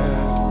brown.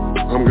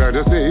 I'm glad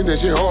to say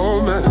that you're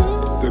all mine.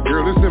 The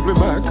girl is simply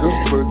my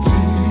cup of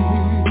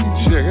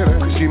tea. Check it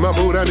out, she my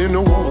boat out in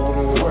the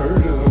water.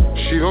 Word up.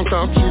 She don't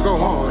stop, she go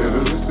hard.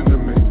 Better listen to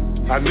me.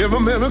 I never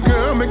met a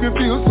girl make me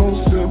feel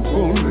so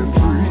simple and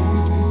free.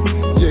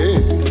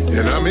 Yeah,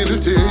 and I'm here to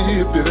tell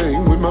you if it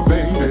ain't with my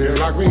baby,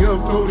 lock me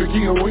up, throw the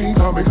key away,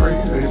 call me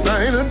crazy. This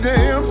ain't a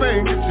damn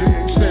thing that you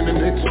ain't standing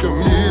next to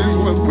me. Here's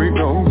what we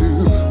gon'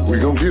 do.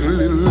 We gon' get a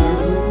little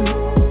love,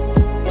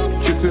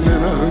 kissing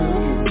and a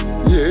hug.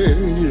 Yeah,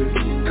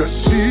 yeah, cause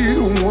she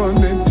the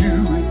one that do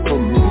it for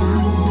me.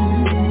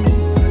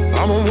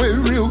 I'm gonna wait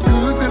real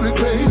good till the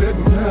day that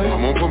night.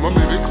 I'm gonna put my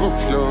baby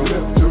close down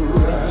left to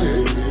right.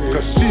 Yeah,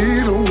 cause she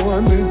the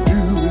one that do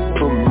it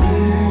for me.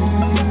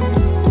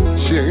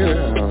 Check it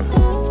out.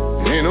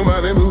 Ain't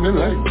nobody moving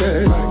like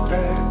that.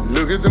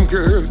 Look at them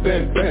curves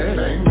that bad.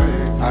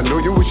 I know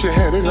you wish you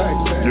had it like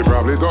that. You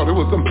probably thought it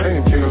was some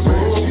pancakes.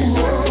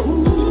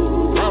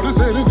 Proud to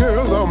say the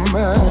girls are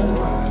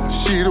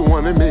mine. She the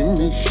one that made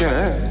me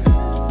shine.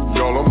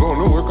 Y'all, I'm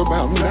gonna work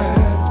about 9.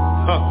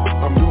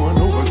 I'm doing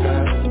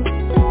overtime,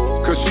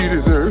 cause she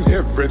deserves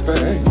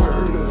everything.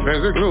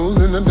 Fancy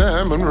clothes and a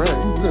diamond ring.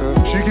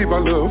 She keep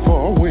our love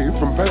far away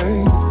from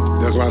pain.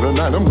 That's why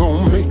tonight I'm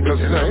gonna make her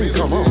sing.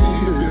 Come on,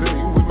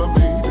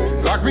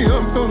 lock me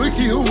up, throw the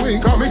key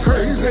away, call me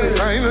crazy.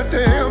 I ain't a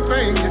damn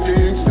thing if you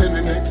ain't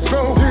standing next.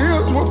 So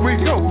here's what we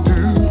gon' do.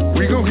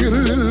 We gon' get a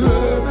little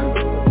love,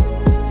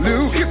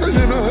 little kissing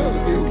and a hug,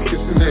 little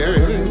kissing and a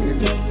hug.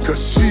 Cause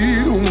she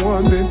the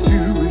one that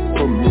do it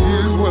for me.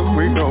 Here's what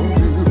we gon'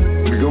 do.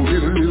 We gon'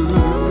 get a little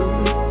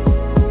love,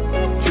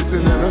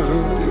 kissing and a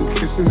hug, little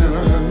kissing and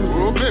a hug.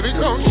 Oh baby,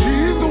 cause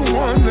she's the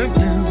one that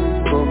do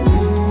it for me.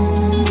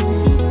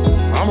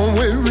 I'm gonna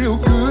wait real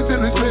good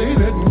till it's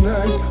late at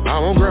night.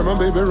 I'm gonna grab my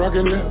baby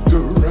rockin' left to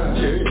right.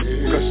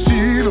 Yeah. Cause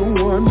she the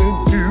one that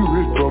do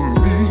it for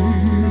me.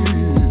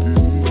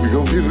 We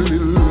gon' get a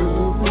little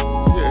love,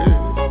 yeah,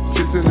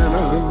 kissing and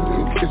a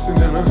hug, kissing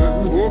and a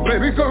hug. Oh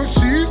baby, cause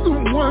she's the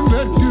one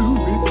that do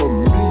it for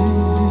me.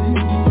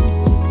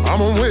 I'm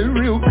gonna wait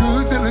real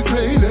good till it's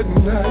late at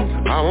night.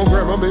 I'm gonna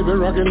grab my baby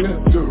rockin'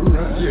 left to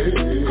right.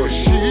 Yeah. Cause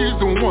she's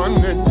the one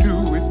that do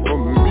it for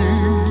me.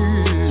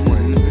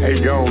 Hey,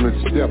 go on and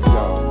step,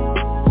 y'all.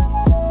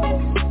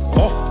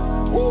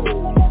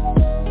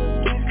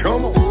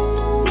 Come on.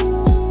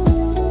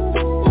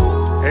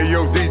 Hey, yo,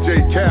 DJ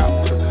Cap,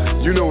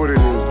 you know what it is,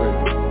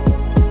 baby.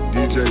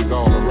 DJs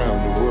all around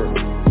the world.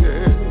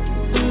 Yeah.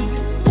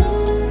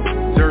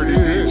 Dirty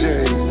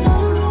DJs,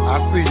 I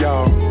see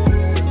y'all.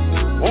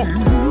 Oh.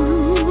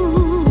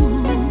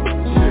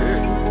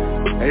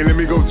 Yeah. Hey, let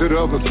me go to the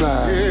other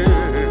side.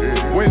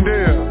 Yeah.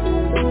 Wendell,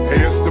 hey,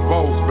 it's the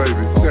boss,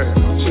 baby.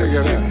 Check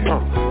it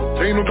out.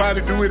 Ain't nobody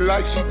do it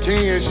like she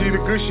can. She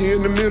the gushy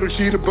in the middle,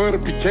 she the butter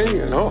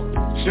pecan,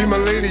 She my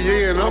lady,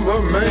 yeah, and I'm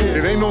her man.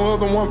 It ain't no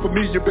other one for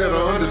me, you better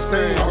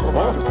understand.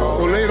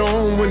 So later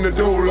on when the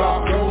door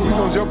lock, we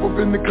gon' jump up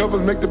in the covers,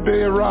 make the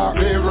bed rock.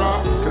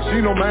 Cause she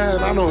know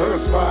mine, I know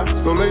her spot.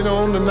 So later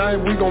on tonight,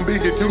 we gon' be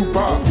get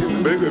Tupac.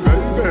 Baby,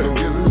 baby,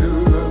 give a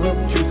little love,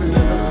 kissing and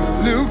a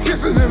hug. Little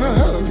kissing and a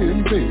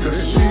hugging, baby.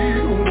 Cause she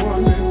the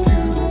one that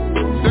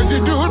said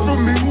you do it for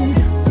me.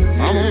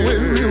 I'm gonna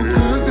wait real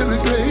good till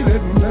it's late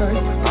at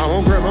night. I'm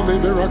gonna grab my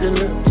baby rockin'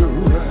 left to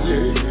right.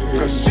 Yeah.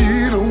 Cause she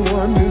the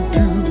one that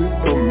do it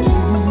for me.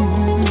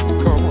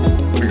 Come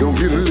on, we gon'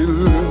 get a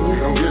little love, we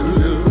gon' get a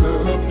little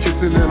love,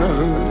 kissing and a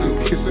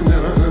hug, kissing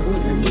and a hug.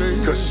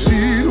 Cause she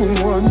the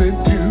one that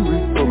do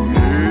it for me.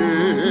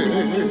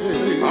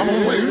 Yeah. I'm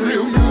gonna wait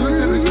real good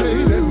till it's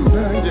late at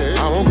night.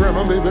 Yeah. I'm gonna grab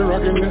my baby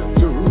rockin'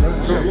 left to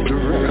right.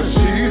 Cause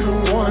she the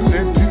one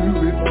that do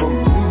it for me.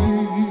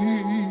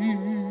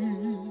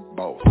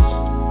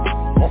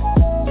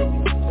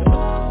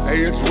 Hey,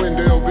 it's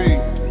Wendell B,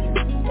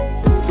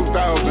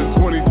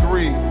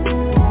 2023.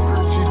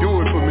 She do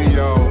it for me,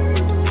 y'all.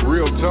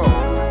 Real tough.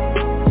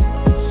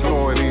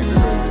 Slow and easy,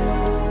 baby.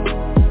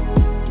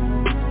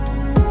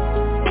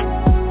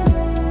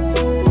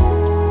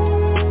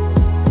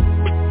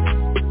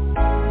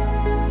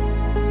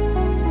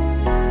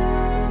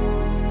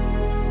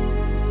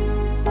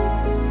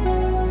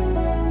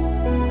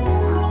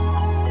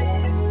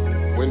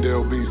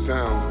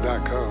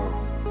 WendellBSounds.com.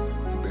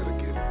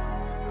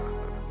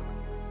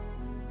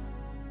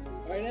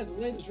 That's the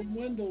latest from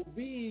Wendell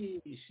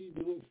B. She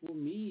do it for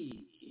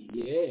me.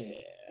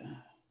 Yeah.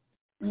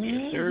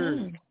 Yes,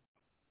 sir.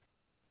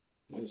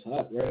 It's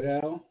hot right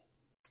now.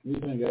 What do you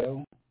think,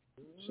 Al?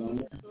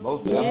 Summer?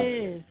 Most of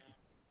it.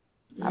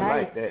 I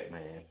like that,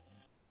 man.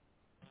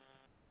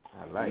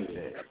 I like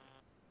that.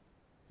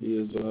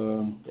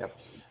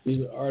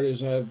 These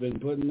artists have been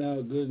putting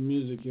out good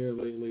music here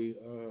lately.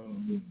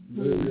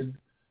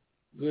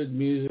 Good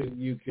music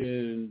you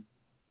can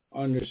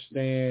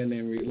understand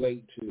and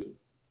relate to.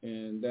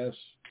 And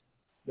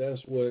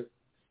that's what,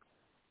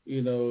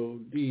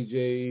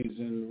 DJs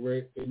and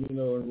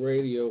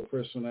radio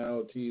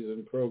personalities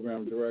and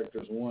program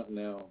directors want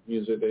now.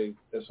 Music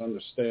that's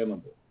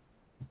understandable.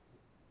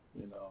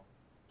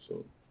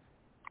 So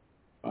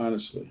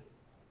honestly,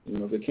 You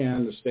know, if they can't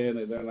understand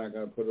it, they're not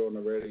going to put it on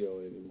the radio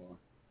anymore.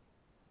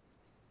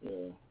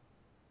 Yeah.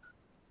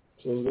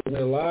 So there's going to be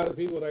a lot of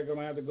people that are going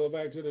to have to go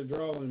back to the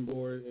drawing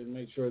board and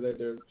make sure that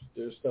their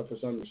stuff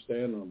is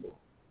understandable.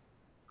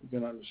 You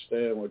can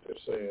understand what they're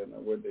saying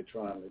and what they're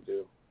trying to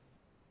do.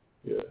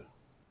 Yeah.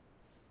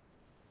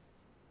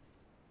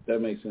 That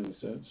makes any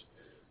sense.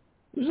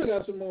 We still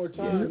got some more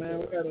time, man.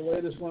 We got the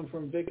latest one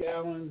from Big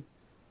Allen.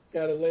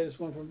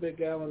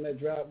 That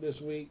dropped this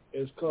week.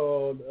 It's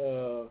called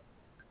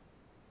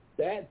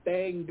That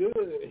Thing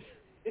Good.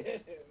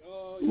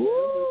 Oh,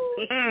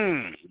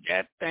 yeah.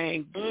 That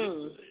thing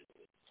good.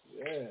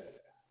 Yeah.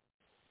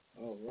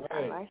 All right.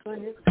 I like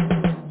when it's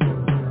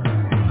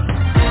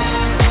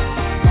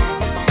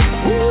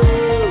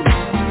Woo!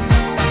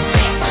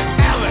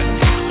 Alan.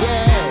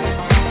 Yeah.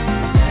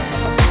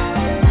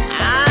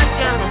 I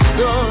got a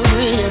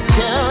story to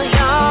tell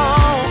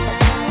y'all,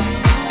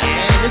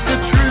 and it's a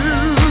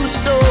true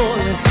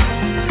story.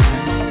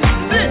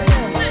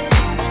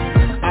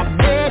 I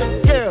met a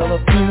girl a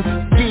few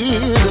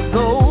years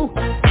ago,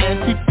 and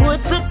she put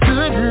some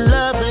good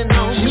loving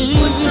on me.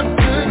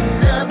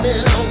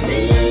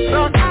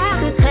 Thought I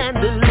could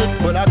handle it,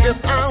 but I guess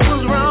I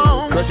was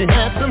wrong, 'cause she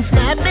had some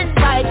snapping,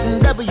 biting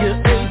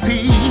WAP.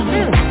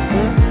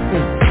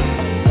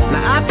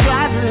 Now I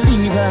tried to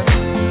leave her,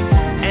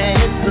 and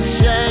it's a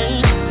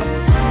shame.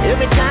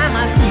 Every time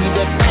I see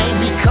that thing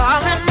be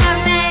calling my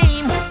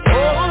name.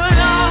 Oh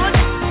Lord,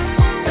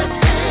 that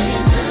thing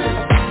good.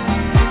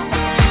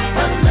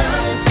 My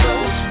love is so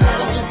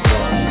strong and so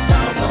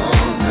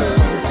doggone good.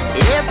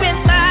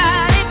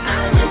 Everybody, I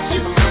wish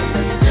you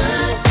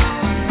understood.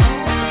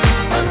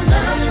 My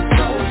love is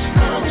so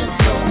strong and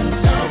so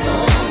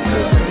doggone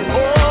good.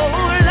 Oh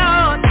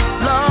Lord,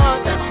 Lord,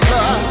 that's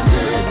love.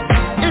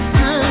 It's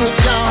good,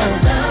 y'all.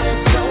 My love is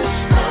so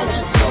strong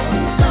and so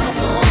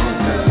doggone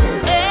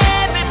good.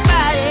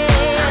 Everybody,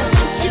 I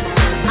wish you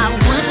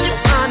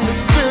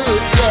understood,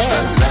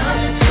 yeah. My love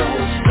is so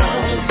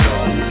strong and so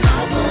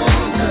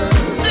doggone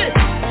good.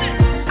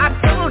 I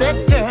told that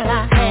girl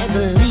I had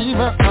to leave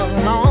her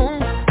alone,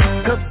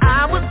 'cause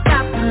I was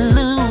about to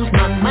lose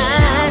my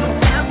mind.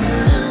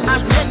 I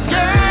said,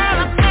 girl,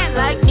 a man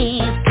like me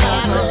is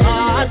kinda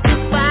hard to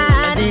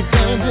find. These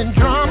things and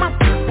drama,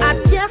 I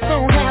just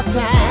don't have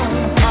time.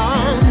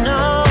 Oh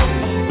no.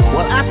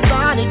 Well, I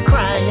started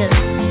crying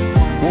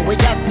when we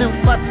got through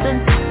fussing.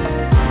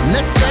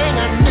 Next thing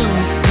I knew,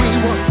 we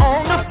were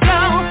on the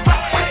floor.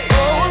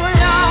 Oh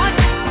Lord,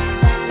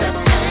 that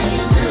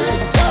thing good.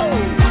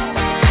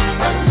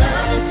 My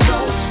love is so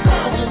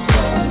strong and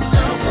so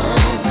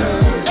doggone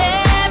good.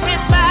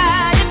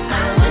 Everybody,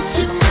 I wish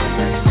you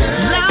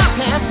understood. Lord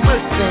have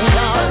mercy,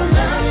 Lord.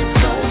 My love is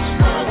so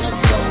strong and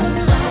so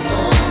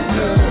doggone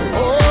good.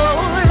 Oh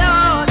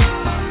Lord,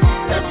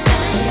 that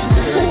thing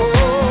good.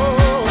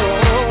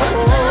 My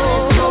love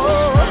is so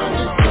strong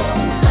and so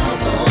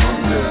doggone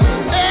good.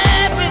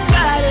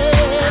 Everybody,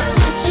 I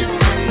wish you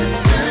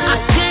understood. I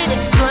can't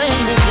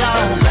explain it,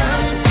 y'all. My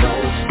love is so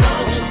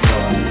strong and so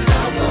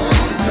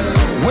doggone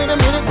good. Wait a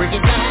minute, break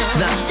it down.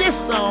 Now this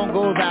song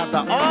goes out to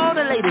all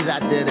the ladies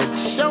out there that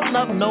sure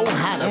enough know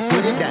how to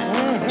put it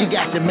down. You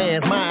got your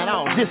man's mind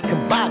all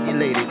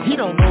discombobulated. He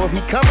don't know if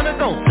he coming or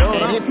going.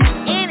 And if he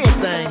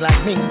anything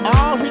like me,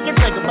 all he can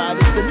think about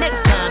is the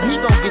next time he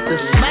gonna get to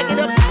smack it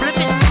up, flip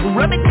it,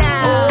 rub it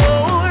down.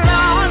 Oh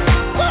Lord,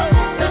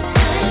 that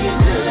thing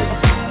good.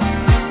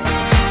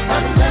 My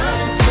love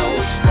is so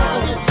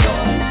strong and so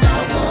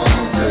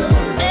doggone good.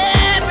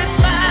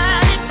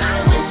 Everybody, I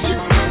wish you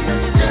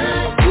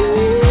understood.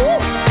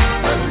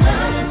 My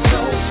love is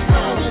so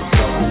strong and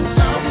so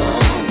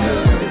doggone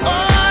good.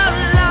 Oh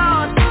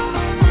Lord,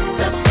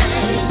 that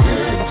thing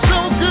good. So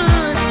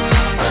good.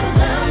 My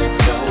love is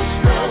so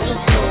strong and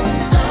so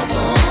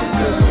doggone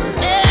good.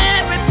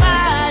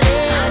 Everybody,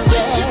 I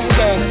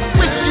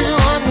wish you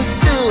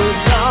understood,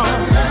 y'all. My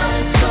love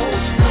is so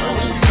strong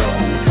and so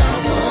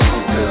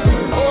doggone good.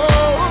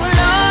 Oh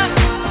Lord,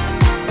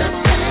 that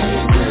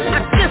thing good. I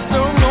just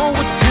don't know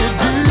what to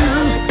do.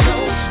 So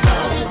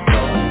strong and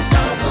so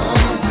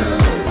doggone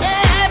good.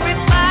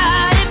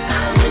 Everybody,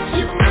 I wish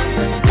you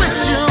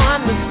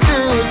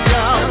understood,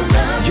 y'all.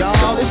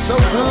 Y'all, it's so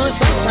good.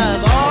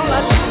 Sometimes all I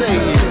can say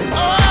is,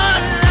 oh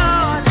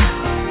Lord,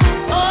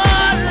 oh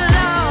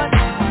Lord,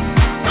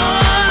 oh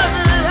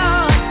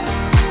Lord,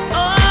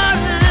 oh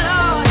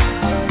Lord,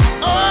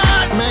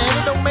 oh man,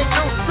 it don't make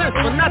no sense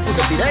for nothing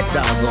to be that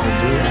doggone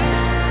good.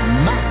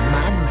 My.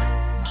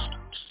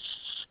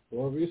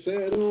 Well, if you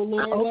said, oh,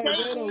 Lord, like Okay.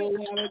 that a whole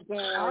lot of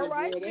times, All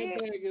right, boy, that then.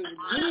 thing is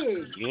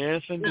good.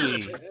 Yes,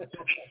 indeed.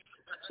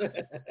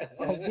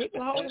 Oh,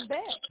 people holding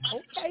back.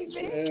 Okay,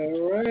 man. Yeah,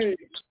 right.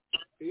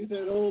 He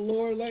said, oh,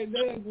 Lord, like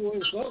that, boy,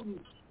 something.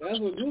 That's a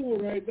good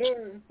one right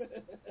there.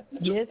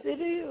 Yes, it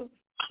is.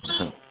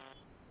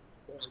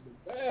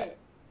 Back.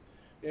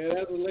 Yeah,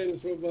 that's the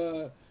latest from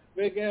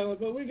Big Allen.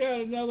 But we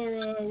got another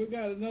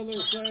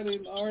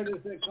exciting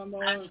artist that come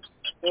on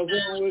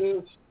with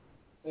us.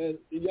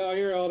 Y'all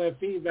hear all that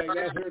feedback?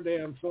 That's her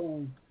damn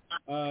phone.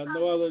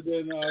 No other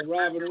than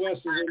Robin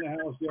West is in the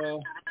house,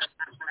 y'all.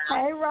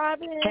 Hey,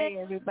 Robin. Hey,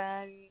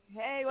 everybody.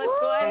 Hey, what's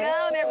going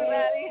on,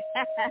 everybody?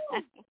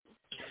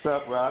 What's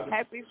up, Robin?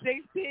 Happy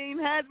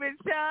 16th husband,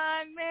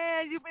 Sean.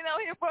 Man, you've been on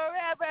here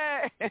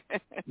forever.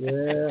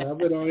 Yeah, I've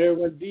been on here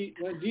when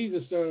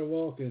Jesus started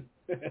walking.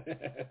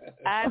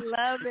 I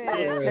love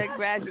it. Yeah.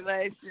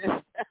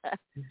 Congratulations.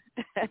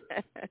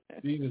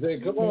 Jesus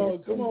said, "Come on,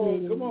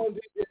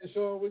 DJ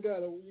Sean. You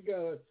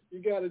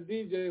got a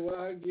DJ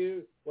while I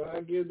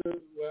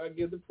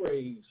give the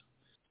praise."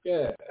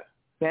 Yeah.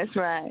 That's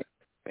right.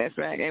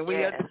 And we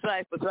are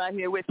disciples right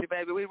here with you,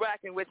 baby. We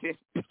rocking with you.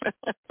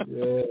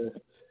 Yeah.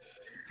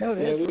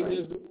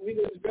 We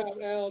just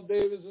dropped Al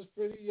Davis'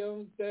 Pretty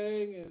Young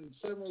Thing, and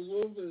Summer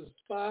Wolf is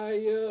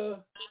Fire,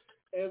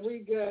 and we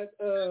got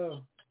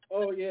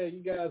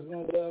you guys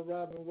gonna love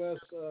Robin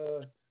West.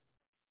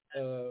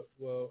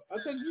 Well, I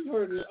think you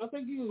heard it. I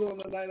think he was on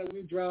the night that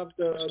we dropped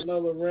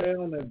Another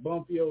Round and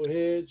Bump Your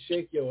Head,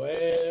 Shake Your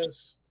Ass.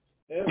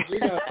 And we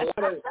got a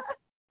lot of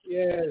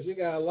she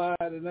got a lot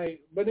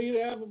tonight. But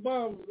Nita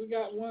Applebaum, we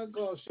got one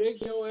called Shake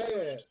Your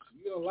Ass.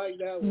 You gonna like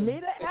that one?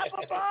 Nita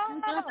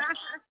Applebaum.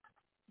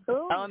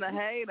 On the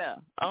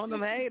hater. On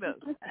them haters.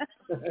 All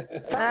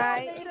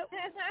right.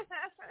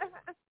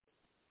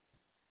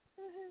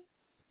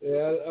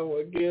 Yeah,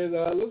 again,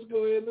 let's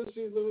go ahead. Let's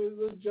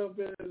jump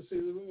in and see.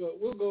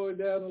 We're going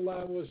down the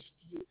line with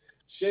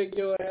Shake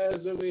Your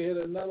Ass, then we hit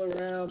Another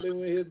Round, then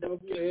we hit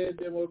Bump Your Head,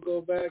 then we'll go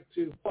back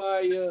to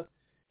Fire,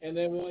 and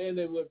then we'll end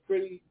it with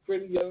Pretty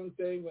Young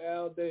Thing with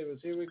Al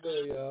Davis. Here we go,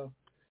 y'all.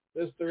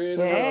 That's 3 in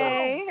a row.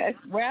 Hey,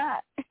 that's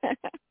right.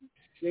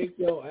 Shake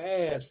your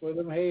ass for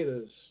them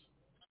haters.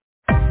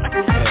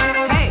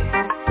 Hey,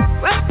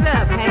 what's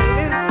up,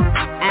 haters?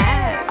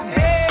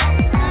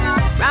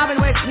 Robin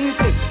West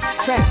music,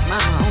 track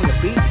mama on the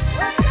beat.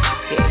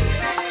 Yeah.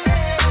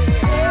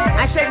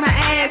 I shake my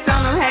ass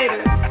on them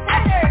haters.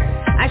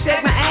 I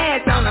shake my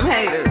ass on them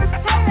haters.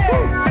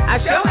 I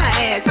show my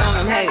ass on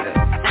them haters.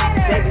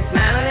 They be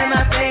smiling in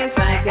my face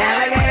like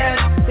alligators.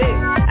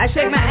 I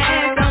shake my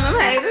ass on them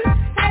haters.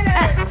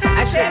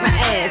 I shake my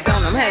ass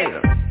on them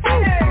haters.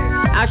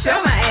 I show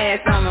my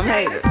ass on them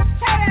haters.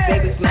 They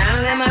be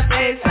smiling in my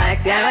face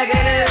like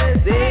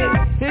alligators.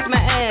 Here's my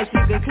ass, you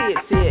can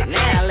kiss it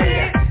now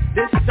later.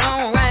 This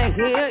song right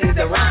here is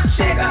a rock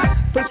shaker.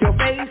 Put your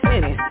face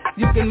in it,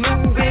 you can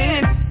move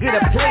in, get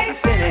a place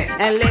in it,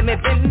 and let me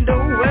bend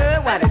over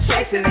while they're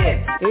chasing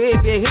it.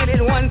 If you hit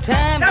it one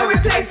time, no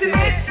replacing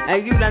it.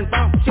 And you done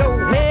bumped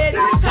your head,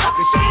 it's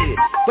talking shit.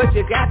 But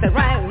you got the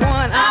right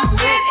one, I'm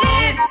with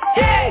it.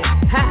 Yeah,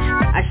 ha,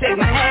 I shake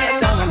my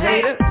ass on them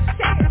haters.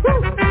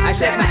 I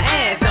shake my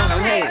ass on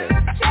them haters.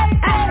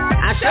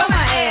 I show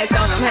my ass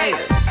on them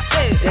haters.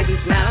 They be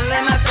smiling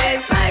in my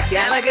face like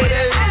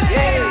alligators.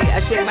 Yeah,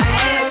 I shake my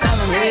ass on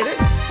them haters.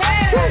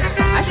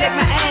 I shake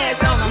my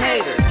ass on them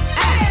haters.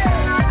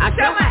 I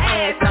show my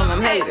ass on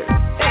them haters.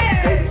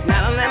 They be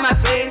smiling in my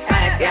face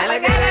like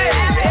alligators.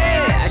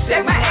 Yeah, I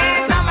shake my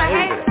ass on my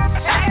haters.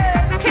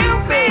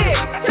 Cupid,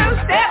 2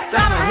 steps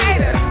on my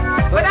haters.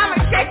 But I'ma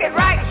shake it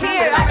right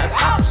here like a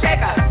salt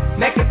shaker.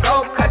 Make it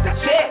go cut the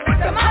check.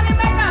 The money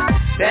maker.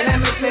 Then I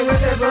mix me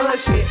with the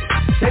bullshit.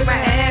 Shake my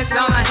ass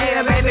on my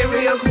hater, baby,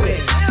 real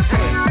quick.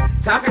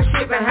 Talking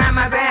shit behind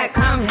my back,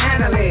 come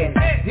handle it.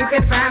 You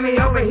can find me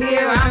over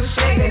here, I'm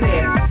shaking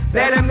it.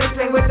 Better mix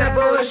me with the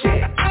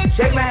bullshit.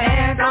 Shake my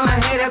ass on my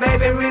hater,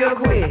 baby, real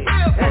quick.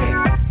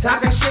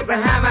 Talking shit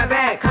behind my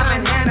back, come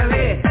and handle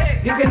it.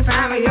 You can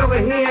find me over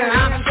here,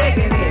 I'm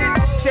shaking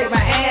it. Shake my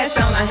ass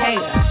on my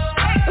hater.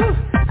 Ooh,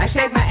 I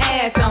shake my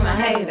ass on my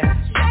hater.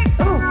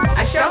 Ooh,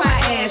 I show my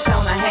ass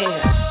on my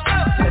hater.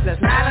 Cause they're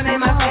smiling in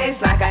my face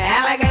like an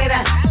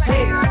alligator.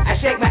 Hey, I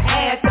shake my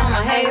ass on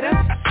my hater.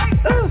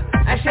 Ooh,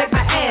 I shake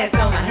my ass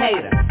on my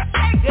hater.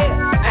 Yeah,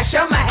 I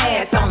show my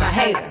ass on my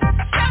hater.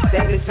 They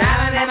be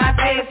smiling in my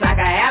face like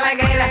an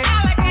alligator.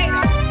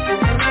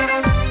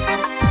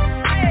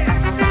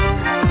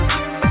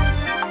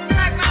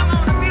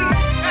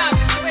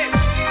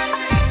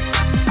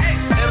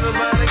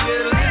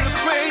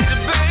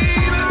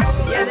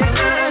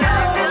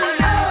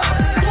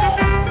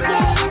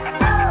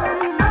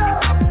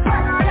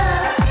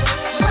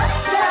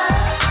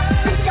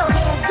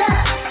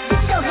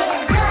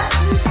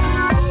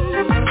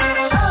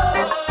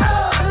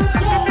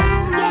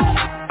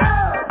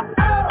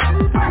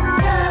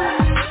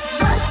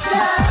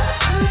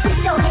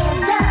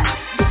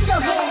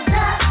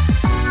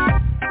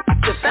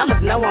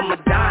 Know I'm a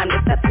dime,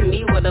 it's up to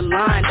me with a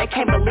line. They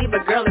can't believe a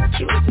girl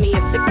accused me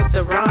of sick with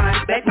the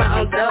rhyme. Beg my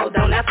own dough,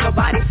 don't ask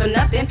nobody for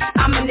nothing.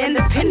 I'm an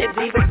independent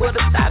diva with a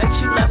style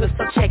that you love,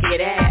 so check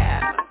it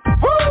out.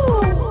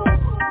 Woo!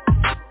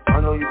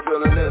 I know you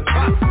feeling this. We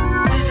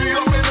be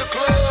up in the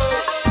club.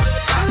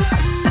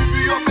 We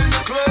be up in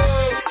the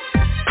club.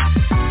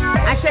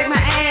 I shake my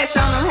ass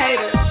on them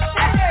haters.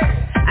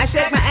 I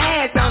shake my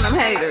ass on them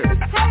haters.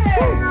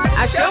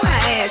 I show my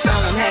ass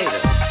on them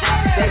haters.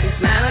 They be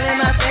smiling in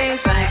my face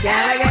like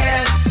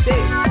alligators.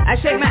 I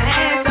shake my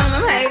ass on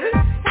them haters.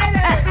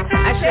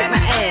 I shake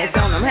my ass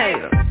on them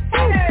haters.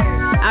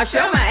 I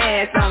show my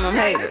ass on them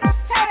haters.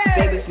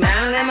 Baby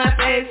smiling in my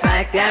face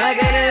like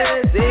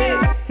alligators.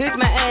 Hit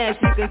my ass,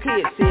 you can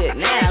kiss it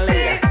now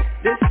later.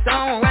 This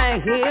song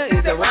right here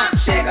is a rock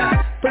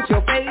shaker. Put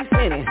your face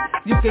in it,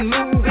 you can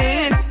move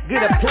in,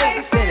 get a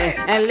place in it,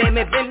 and let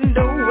me bend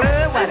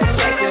over while I'm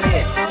checking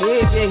it.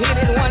 If you hit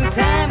it one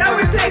time, no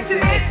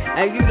replacing it.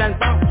 And you done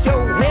bumped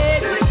your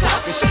head, you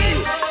talking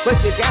shit.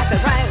 But you got the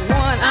right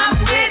one, I'm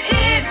with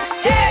it.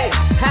 Hey,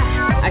 ha,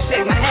 I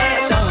shake my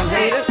ass on them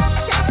haters.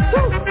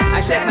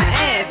 I shake my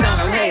ass on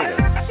them haters.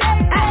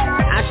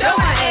 I show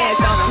my ass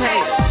on them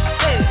haters.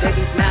 Hey, they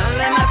be smiling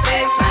in my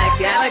face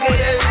like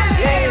alligators.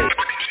 Yeah.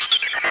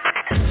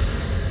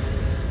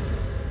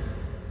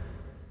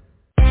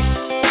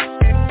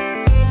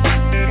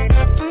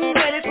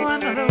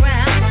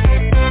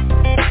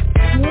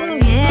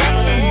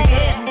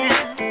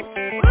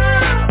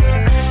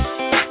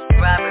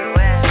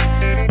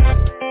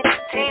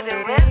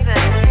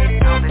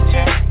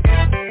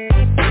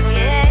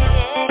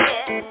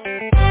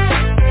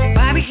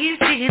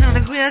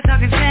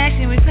 Talking trash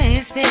and we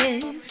playing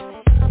space.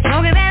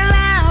 Smoking that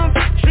loud,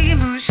 drinking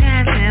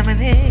moonshine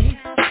lemonade.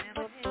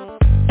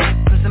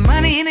 Put some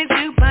money in the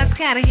jukebox,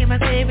 gotta hear my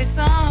favorite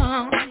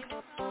song.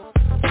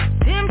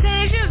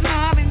 Temptations,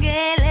 Marvin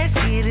Gaye, let's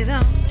get it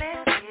on.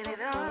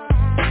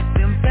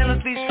 Them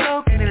fellas be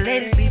stroking, the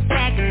ladies be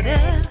backing it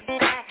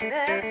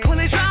up. When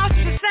they draw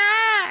to the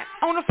side,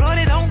 on the floor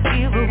they don't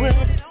give a what.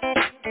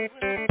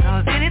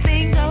 Cause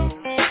anything goes,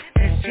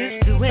 that's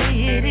just the way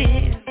it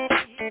is.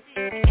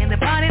 And the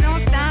party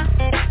don't stop,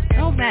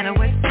 no matter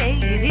what day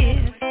it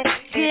is.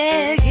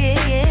 Yeah,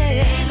 yeah,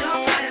 yeah. Ain't no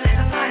party like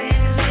a party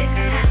in the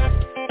liquor house.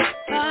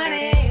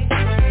 Party,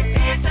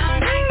 dance all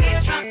night,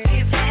 get drunk till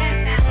you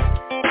pass out.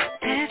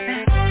 Pass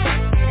out,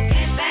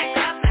 get back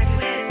up like you're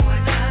ready for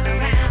another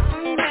round.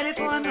 I'm ready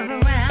for another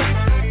round.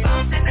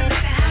 Folks at the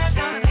liquor house,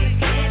 gonna be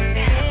getting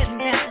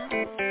down.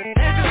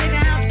 There's a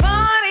liquor house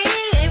party,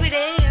 every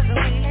day is a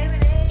week.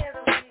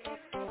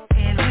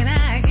 And when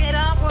I get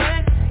off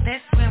work,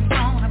 that's where I'm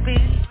gonna be.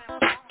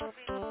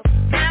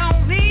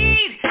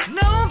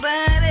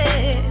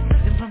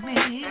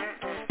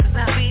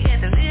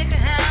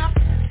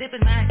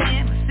 Sipping my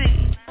Hennessy,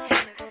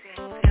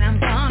 and I'm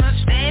gonna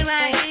stay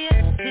right here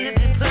till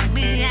they put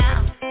me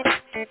out.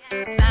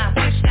 I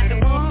wish I could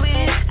move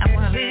in, I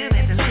wanna live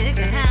at the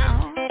liquor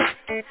house.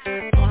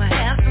 Wanna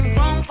have some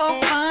grown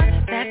folk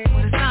fun, that's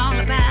what it's all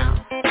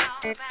about.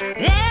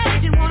 Yeah,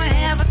 if you wanna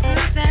have a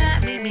good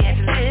time, meet me at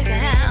the liquor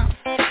house.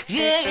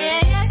 Yeah, yeah,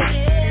 yeah,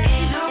 yeah.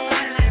 Ain't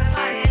nobody like a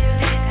party at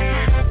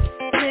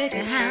the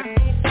liquor house.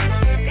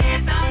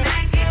 Dance all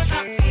night, get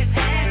drunk till you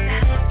pass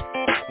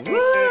out.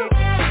 Woo!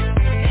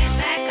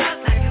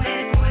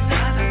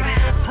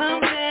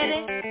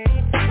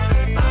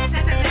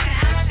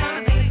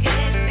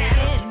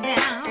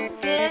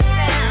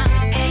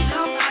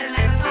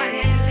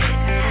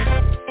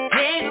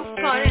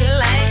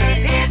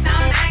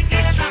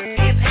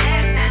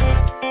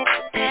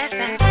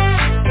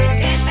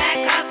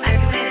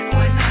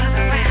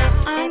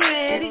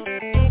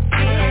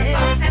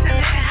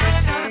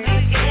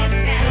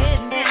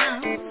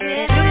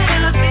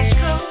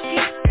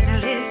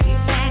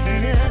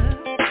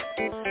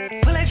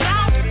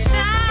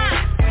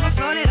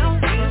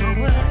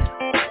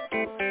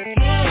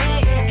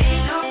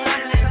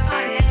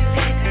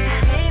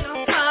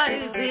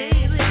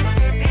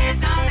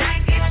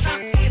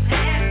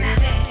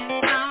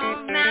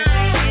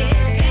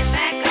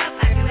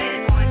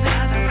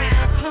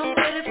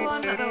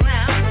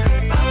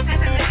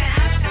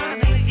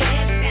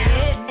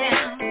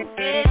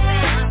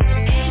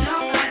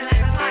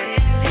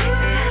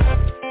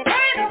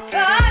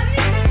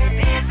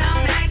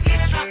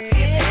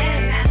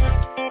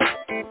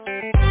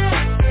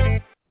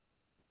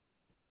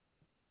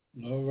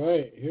 All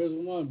right, here's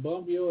one.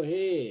 Bump your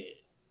head.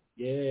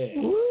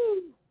 Yeah.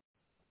 Woo.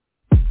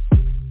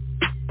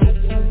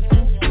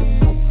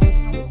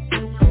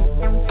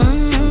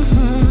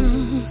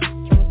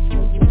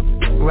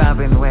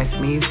 Robin West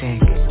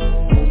music.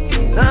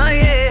 Oh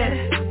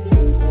yeah.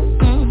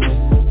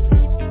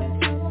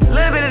 A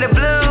little bit of the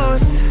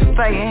blues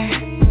for you.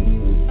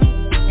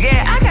 Yeah,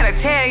 I gotta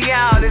tell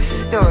y'all this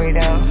story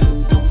though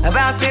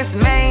about this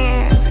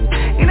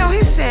man. You know, he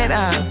said,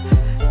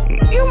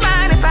 you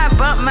mind if I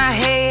bump my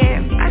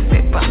head? I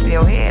said, bump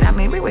your head? I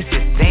mean, we was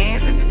just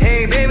dancing.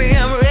 Hey, baby,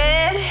 I'm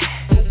ready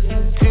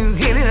to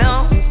get it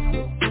on.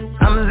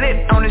 I'm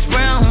lit on this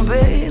brown,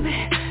 baby.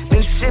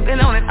 Been sipping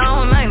on it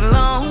all night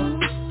long.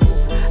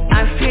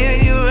 I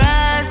feel you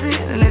rising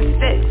and it's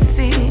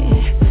sexy.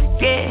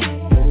 Yeah,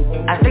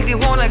 I think you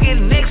wanna get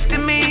next to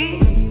me,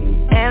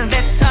 and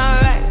that's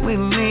alright with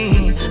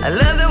me. I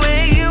love the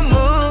way you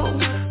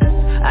move.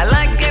 I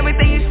like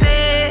everything you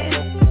said.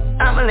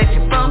 I'ma let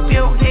you bump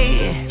your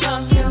head.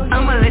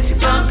 I'ma let you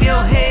bump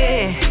your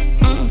head.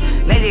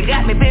 Now you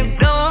got me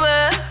bent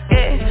over,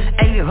 yeah,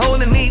 and you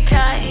holding me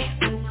tight.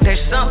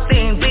 There's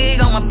something big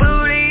on my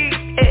booty,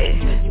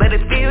 yeah, but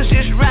it feels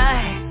just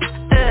right.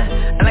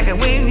 I like it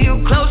when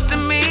you close to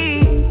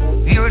me.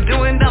 You're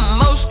doing the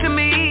most to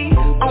me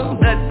on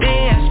the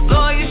dance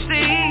floor, you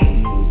see.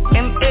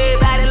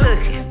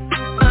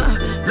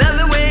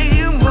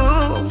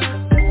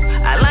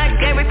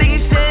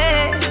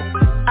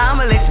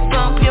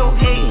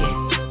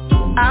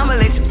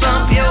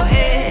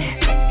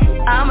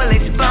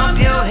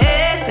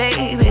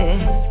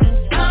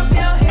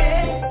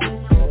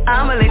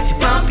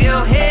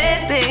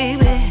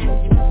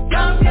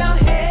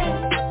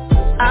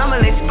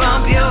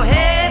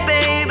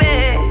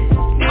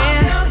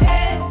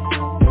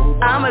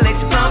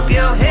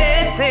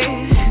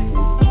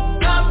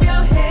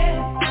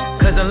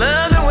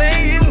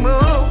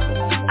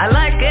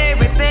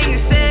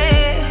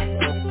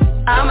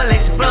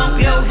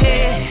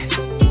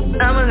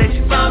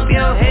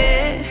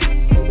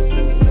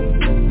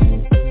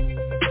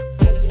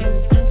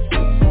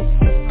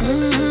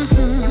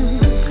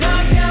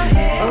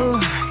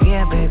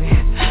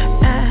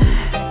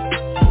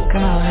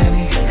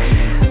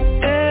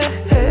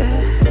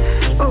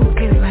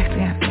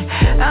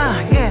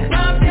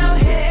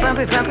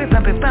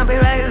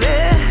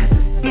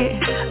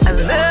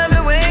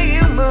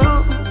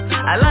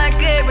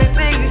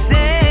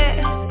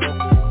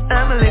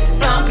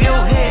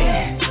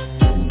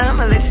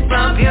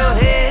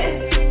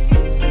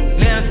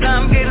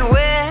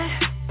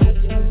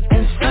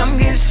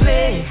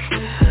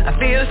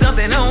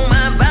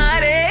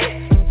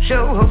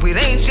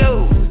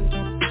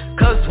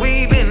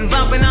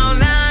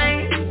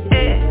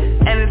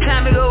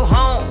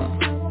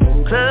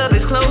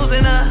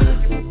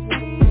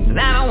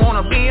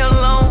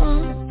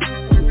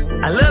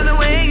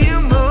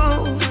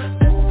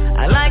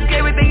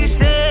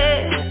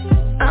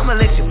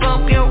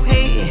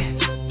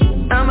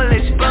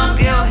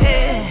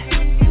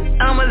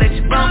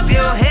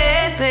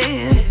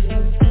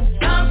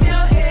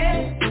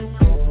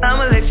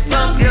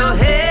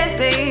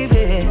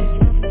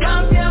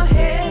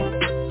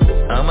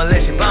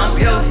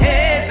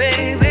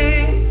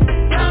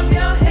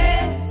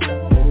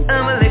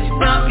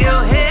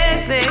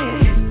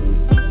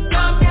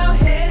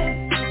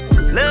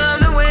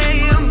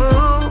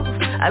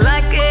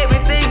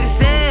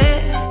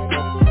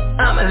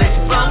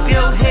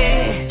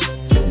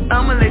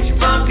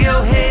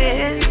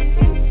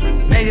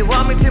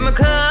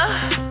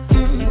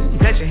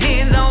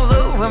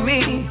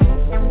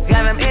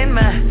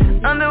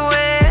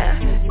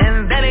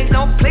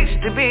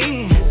 to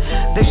be.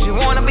 Does she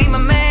wanna be my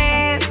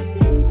man?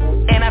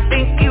 And I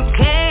think you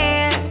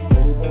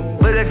can,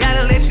 but I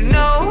gotta let you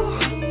know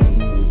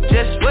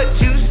just what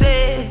you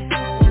said.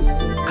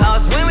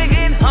 Cause when we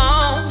get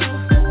home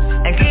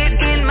and get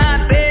in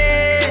my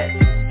bed,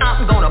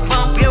 I'm gonna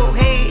bump your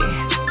head.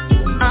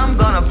 I'm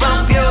gonna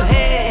bump your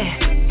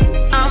head.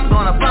 I'm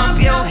gonna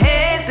bump your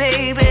head,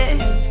 baby.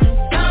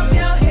 Bump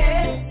your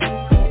head.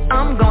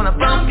 I'm gonna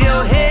bump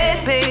your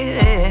head,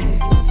 baby.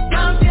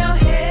 Bump your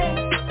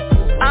head.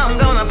 I'm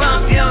gonna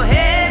bump your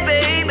head,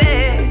 baby.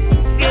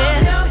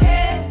 Yeah. Bump your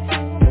head.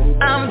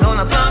 I'm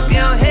gonna bump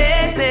your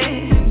head,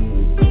 baby.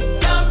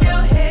 Bump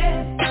your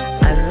head.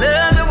 I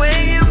love the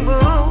way you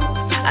move.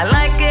 I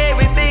like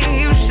everything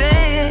you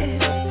say.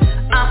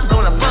 I'm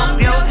gonna bump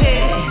your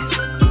head.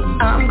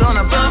 I'm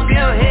gonna bump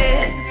your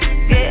head.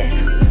 Yeah.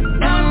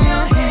 Bump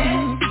your head.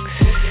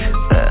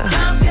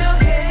 Bump your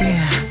head.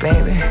 Yeah,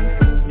 baby.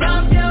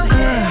 Bump your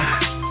head.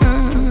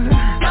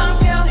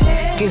 Bump your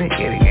head. Get it,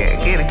 get it, get it,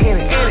 get it, get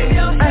it, get it.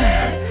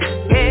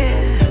 Yeah.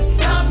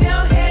 Bump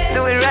your head. Do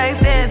it right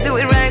there, do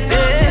it right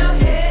there.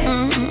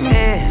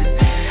 Yeah.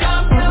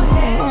 Bump your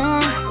head.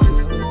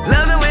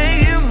 Love the way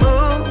you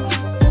move.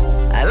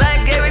 I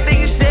like everything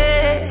you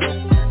said.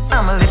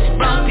 I'ma let you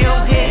bump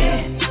your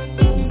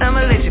head.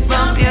 I'ma let you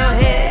bump your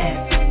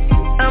head.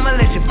 I'ma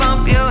let you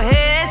bump your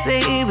head,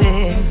 baby.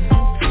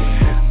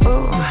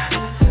 Ooh,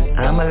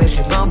 I'ma let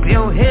you bump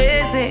your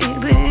head,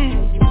 baby.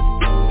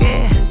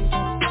 Yeah.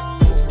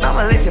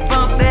 I'ma let you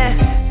bump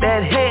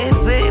that head,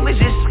 baby.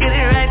 Just get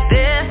it right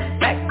there,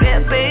 back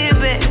there,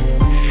 baby.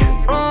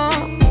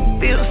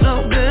 Feels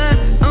so good.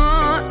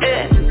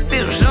 Yeah,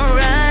 feels so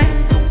right.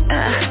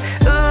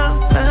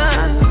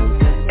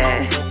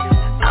 Yeah.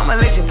 I'ma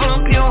let you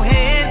bump your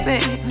head,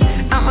 baby.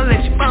 I'ma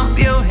let you bump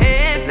your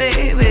head,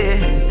 baby.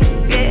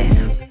 Yeah.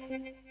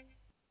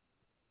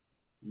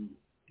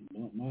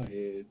 Bump my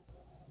head.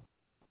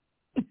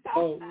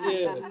 Oh,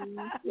 yeah.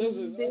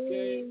 Listen,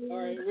 okay. All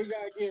right, we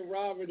got to get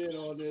Robert in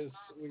on this.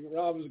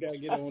 Robert's got to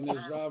get on this.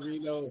 Robert, you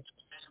know,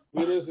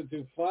 we listened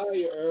to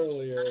Fire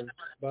earlier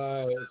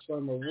by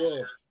Summer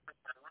Wolf.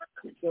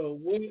 So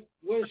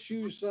what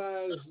shoe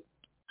size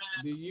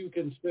do you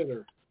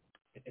consider?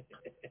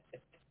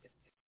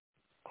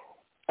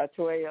 A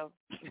 12.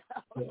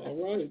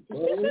 All right.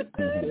 Well,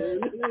 there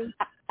it is.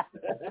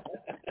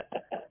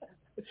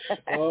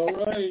 All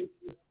right.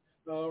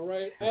 All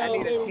right. I Al,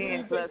 need a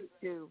 10 plus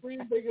 2. What do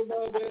you think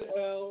about that,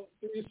 Al?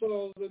 3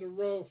 songs in a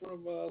row from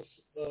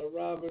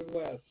Robin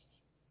West.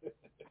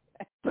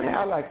 Man,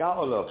 I like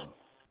all of them.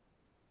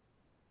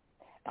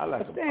 I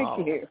like them all.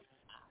 Thank you.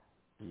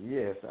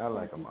 Yes, I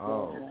like them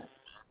all.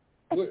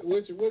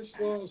 Which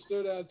song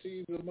stood out to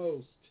you the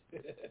most?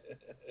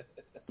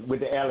 With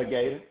the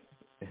alligator.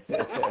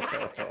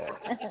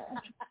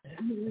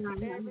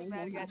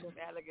 Everybody got them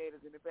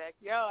alligators in the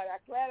backyard. I'm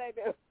glad I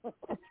do.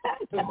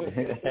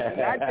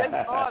 I just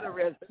saw the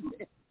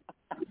recipe.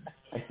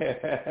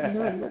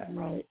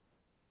 Right.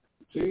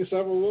 See,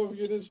 Summer Wolf,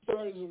 you just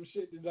started some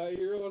shit tonight.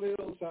 You're on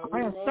Hilltop. I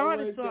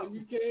started something.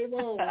 You came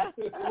on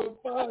with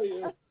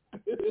fire.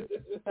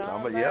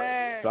 Summer,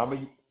 yep. Summer,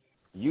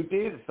 you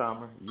did it,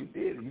 Summer. You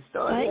did it. You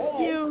started. Thank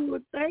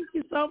you. Thank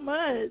you so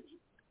much.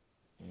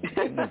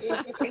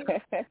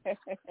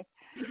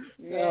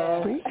 Yeah,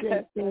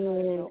 appreciate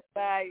it.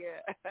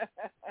 Fire.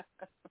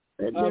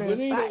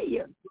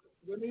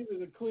 Benita,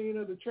 the queen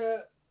of the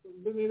trap.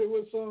 Benita,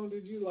 what song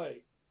did you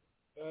like?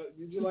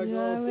 Did you like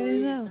all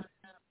three?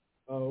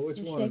 Oh, which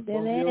one? Shake that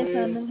ass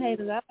on them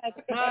haters. I like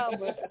it all,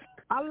 but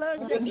I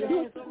love shaking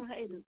ass on them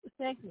haters.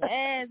 Shake the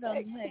ass on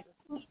them haters.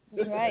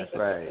 That's right. That's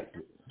right.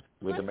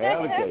 With them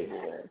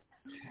alligators.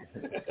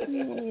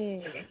 Yeah.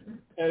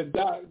 And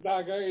Doc, I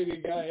ain't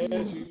even got to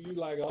ask you. You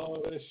like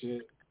all that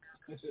shit.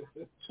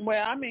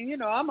 Well, I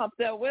mean, I'm up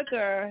there with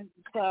her,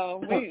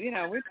 so we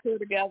crew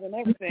together and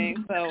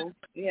everything. So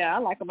yeah, I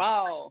like them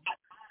all.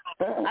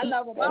 I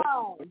love them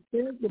all.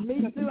 Me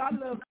too. I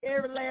love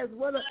every last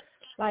one.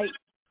 Like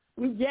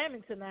we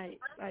jamming tonight.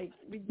 Like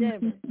we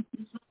jamming.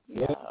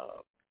 Yeah.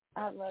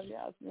 I love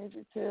y'all's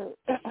music too.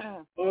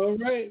 All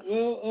right.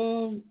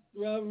 Well,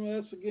 Robin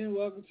West, again,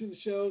 welcome to the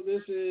show.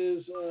 This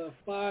is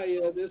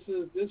Fire. This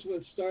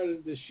what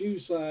started the shoe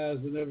size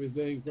and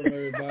everything from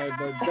everybody.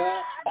 But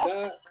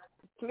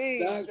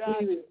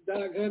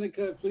Doc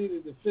Honeycutt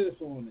pleaded the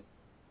fifth on it.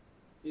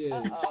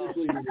 Yeah, she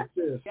pleaded the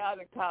fifth. Y'all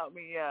done caught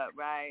me up,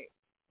 right?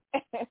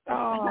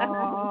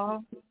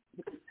 Aww.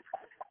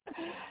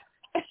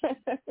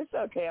 It's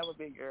okay. I'm a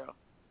big girl.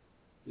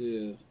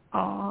 Yeah.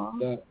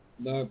 Aww.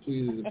 Doc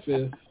pleaded the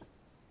fifth,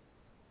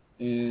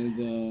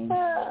 and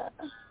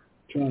I'm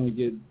trying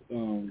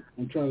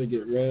to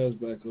get Raz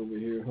back over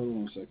here. Hold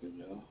on a second,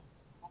 y'all.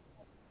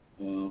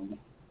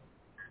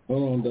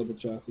 Hold on, Double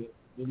Chocolate.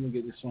 Let me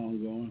get the song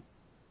going.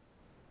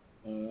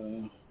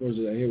 Where's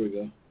it at? Here we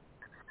go.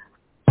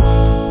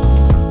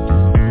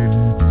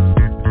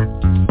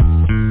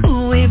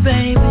 Ooh,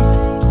 baby.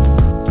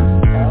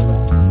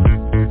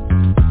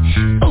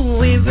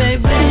 Ooh,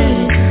 baby.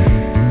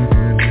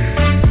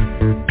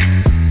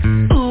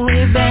 Ooh,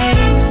 baby.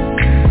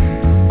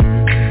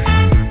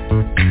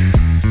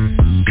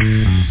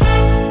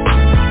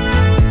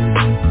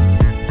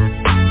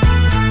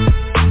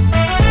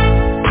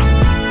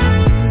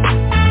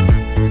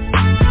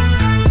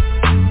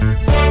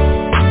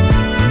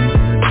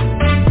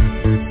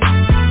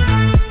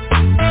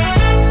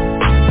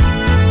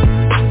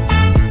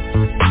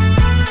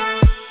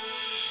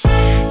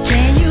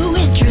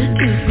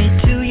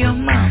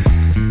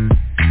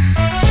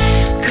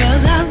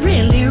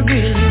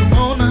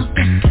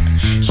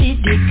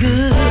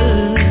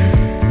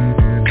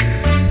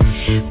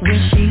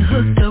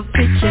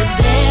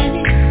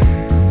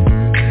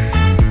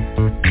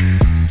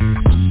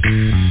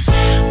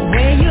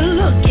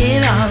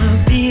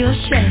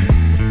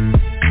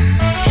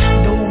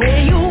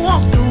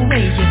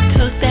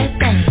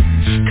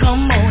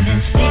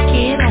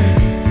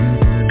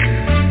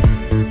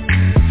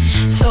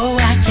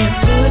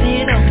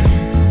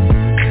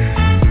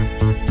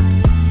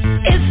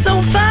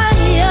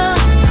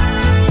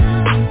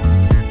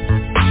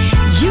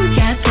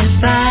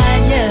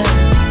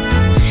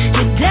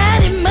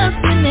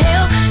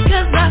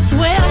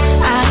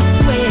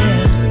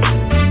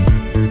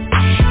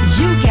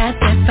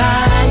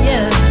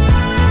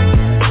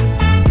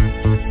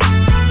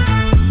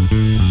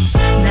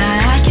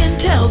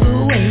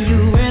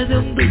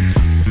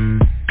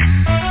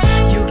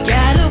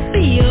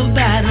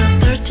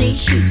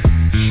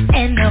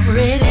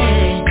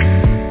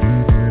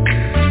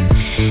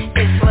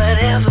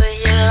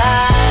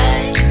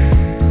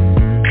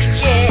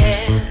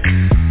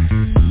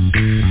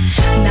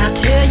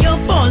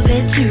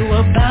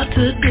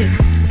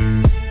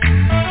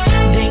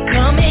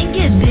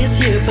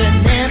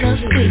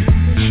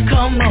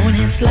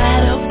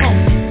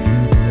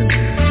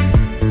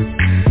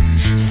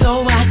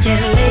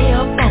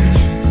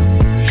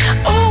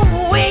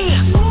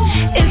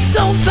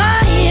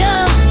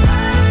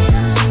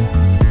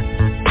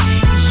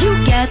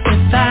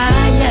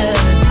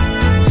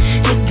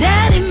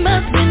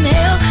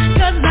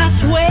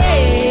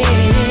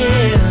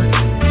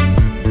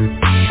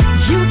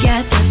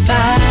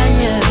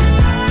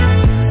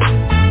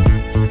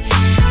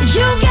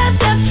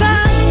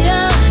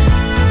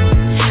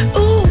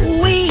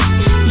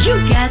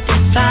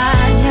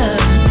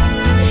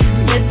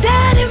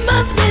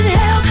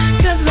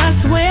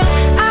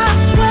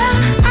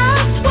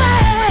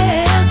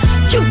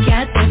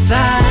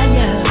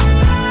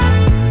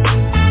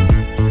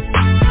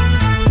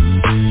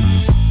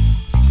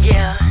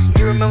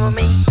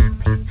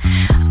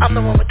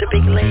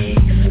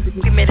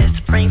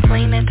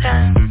 cleaning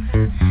time.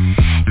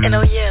 And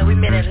oh yeah, we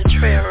met at a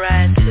trail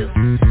ride too.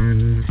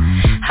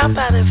 How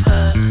about if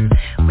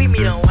we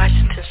meet on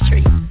Washington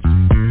Street?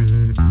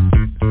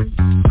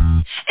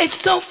 It's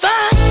so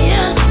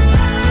fire.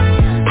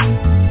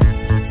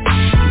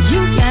 You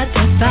got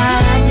the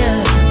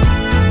fire.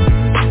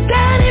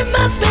 Daddy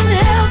must be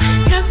hell,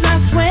 'cause I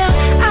swear,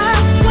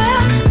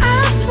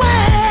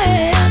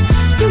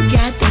 you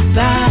got the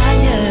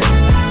fire.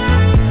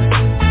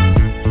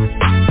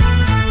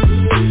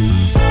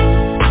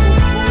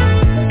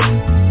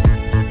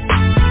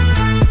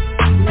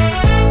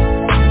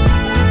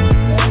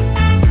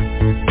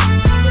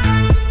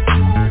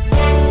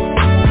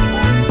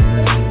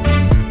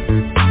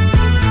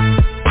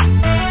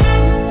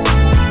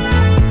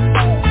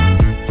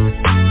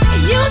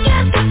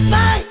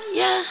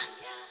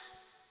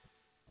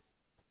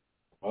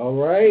 All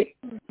right.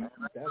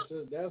 That's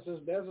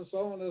a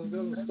song that's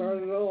gonna start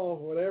it off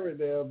with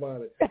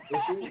everybody.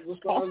 What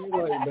song you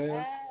like,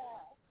 man?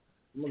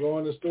 I'm gonna go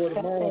in the store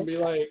tomorrow and be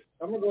like,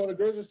 I'm gonna go in the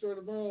grocery store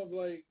tomorrow and be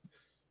like,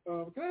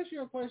 can I ask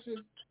you a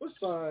question? What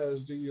size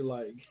do you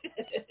like?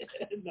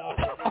 No,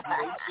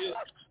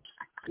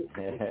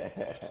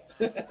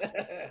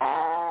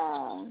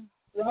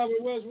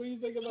 Robert West, what do you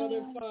think about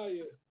that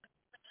fire?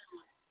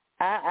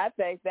 I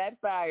think that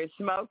fire is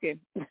smoking.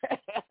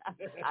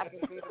 I can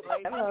see the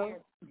lady here.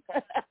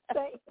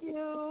 Thank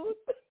you.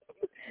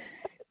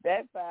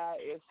 That fire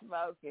is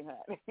smoking,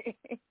 honey.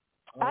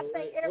 I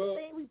think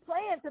everything we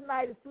playing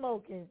tonight is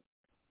smoking.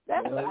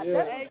 That's what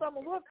some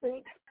of us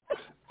think.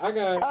 I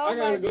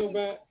gotta go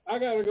back. I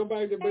gotta go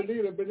back to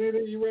Benita.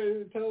 Benita, you ready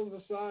to tell us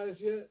the size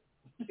yet?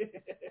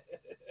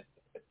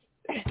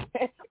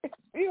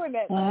 You in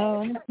that?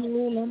 Oh, I'm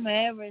cool. I'm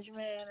average,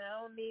 man.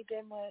 I don't need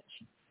that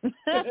much.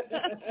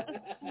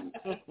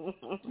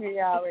 He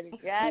already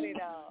got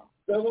it all.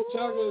 Double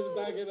Chocolate is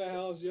back in the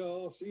house,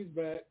 y'all. She's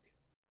back.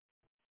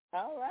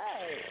 All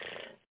right.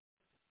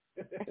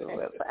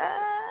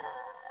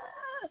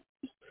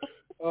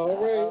 All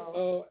right.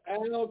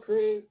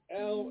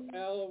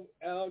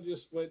 Al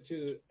just went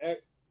to.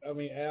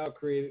 Al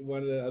created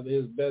one of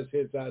his best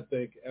hits, I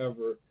think,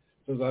 ever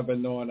since I've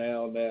been knowing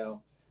Al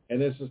now, and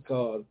this is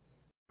called.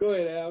 Go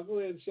ahead, Al. Go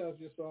ahead and shout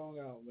your song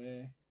out,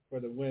 man. For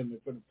the women,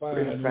 for the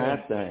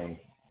fine thing.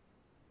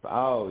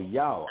 Oh,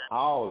 y'all,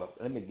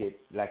 let me get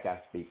like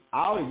I speak.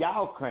 All of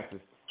y'all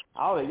countries,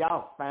 all of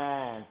y'all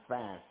fine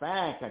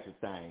country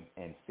thing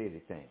and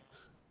city thing.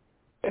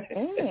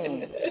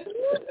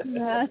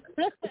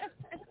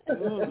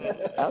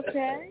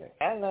 Okay.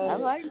 I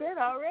like that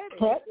already.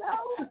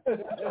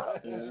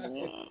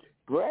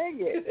 Bring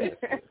it.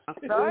 I'm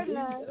starting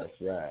now.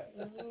 That's right.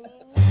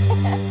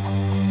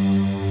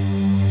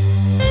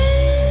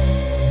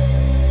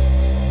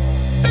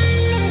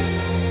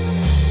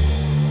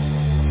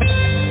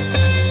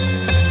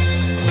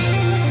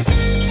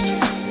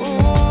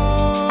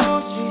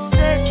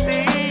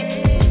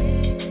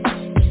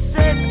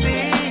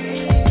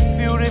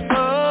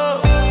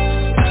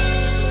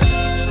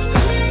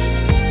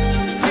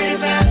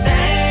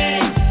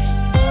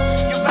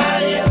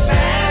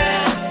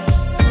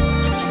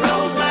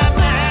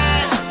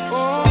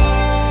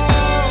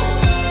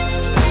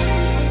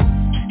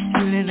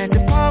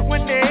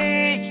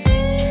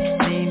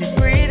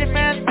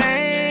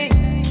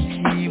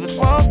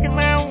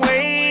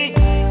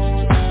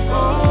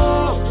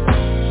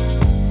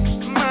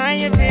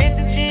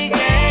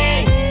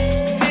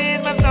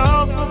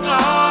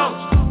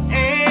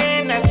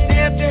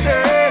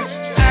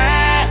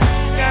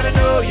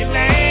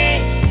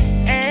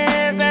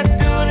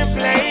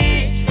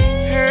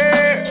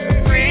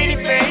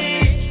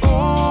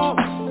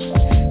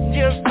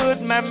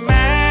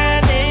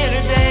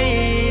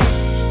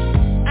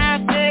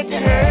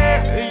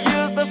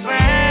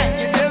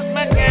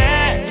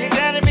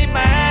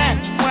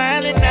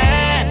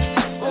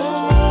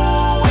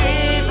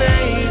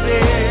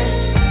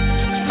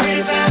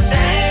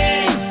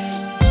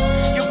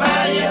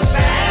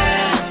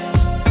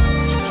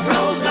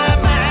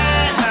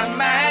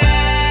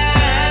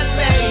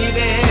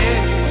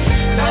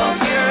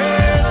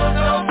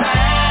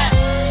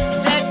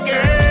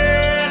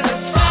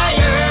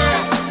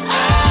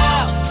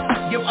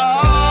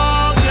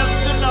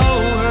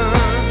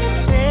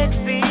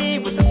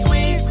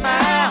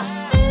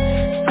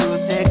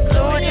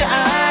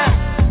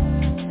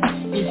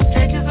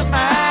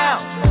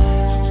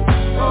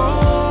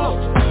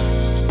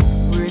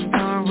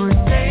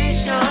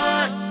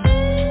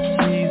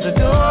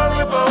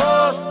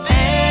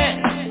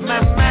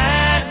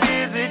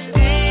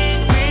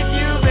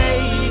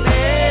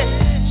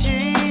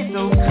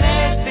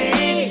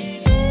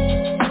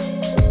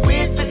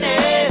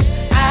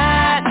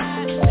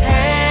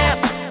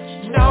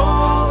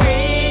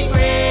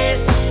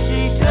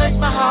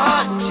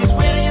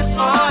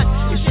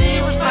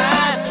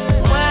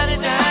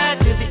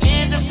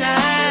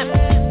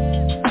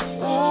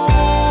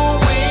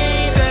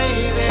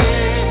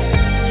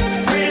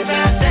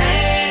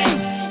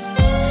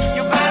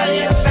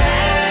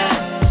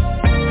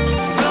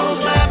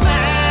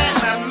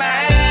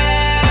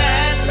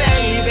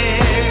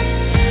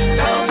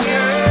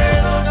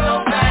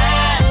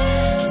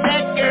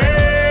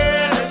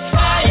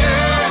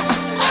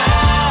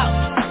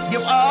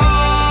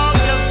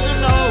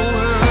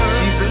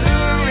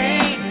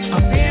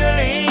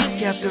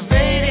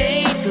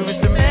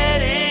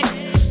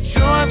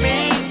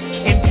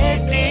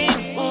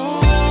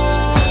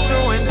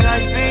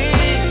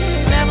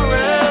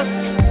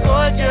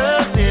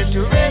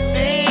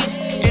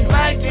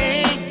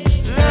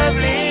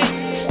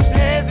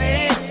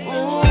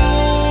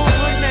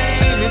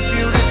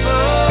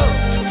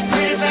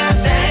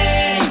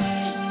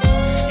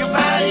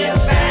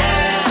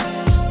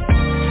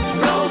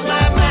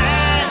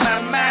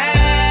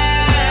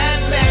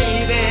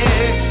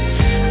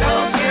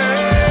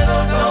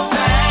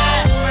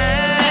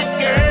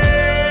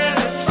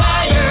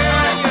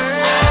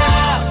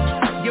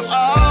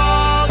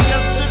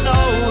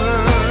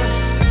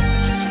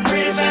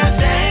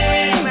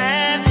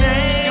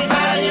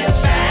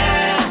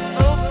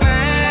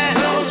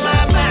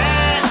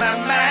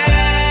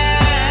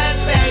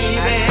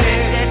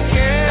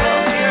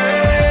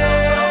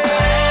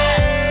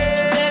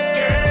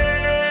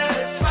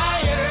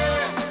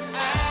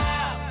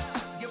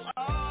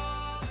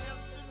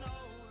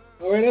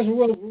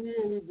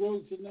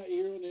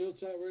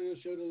 Radio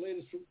Show. The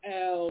latest from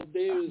Al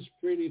Davis,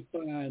 Pretty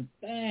Fine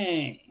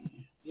Thing.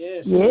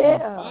 Yes.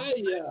 Yeah.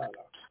 Fire.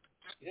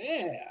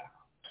 Yeah.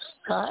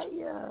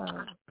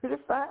 Fire. Pretty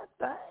Fine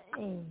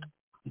Thing.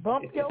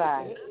 Bump your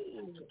head.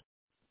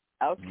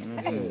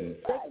 Okay.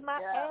 Take my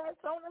ass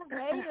on them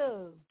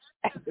haters.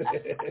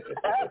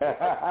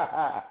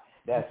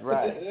 That's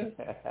right.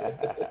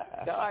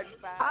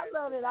 I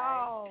love it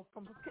all.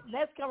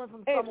 That's coming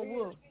from Summer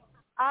Wolf.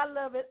 I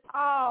love it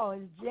all.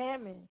 It's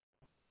jamming.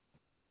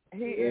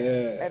 He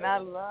is, and I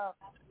love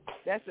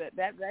that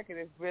record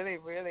is really,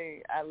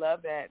 really. I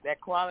love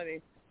that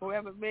quality.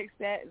 Whoever mixed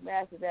that and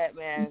mastered that,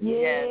 man,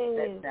 yes,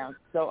 that sounds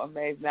so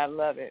amazing. I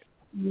love it.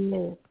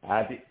 Yeah.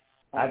 I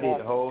did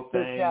the whole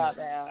thing. Good job,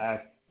 Al.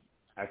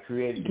 I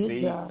created the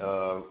beat,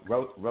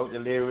 wrote the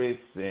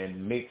lyrics,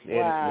 and mixed,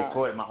 edited,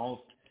 recorded my own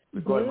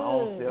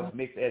self,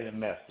 mixed, edit, and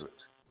master it.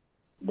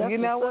 You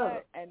know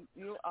what? And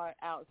you are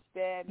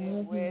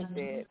outstanding with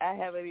it. I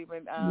haven't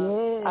even.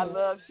 I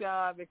love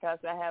Sean because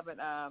I haven't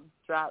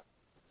dropped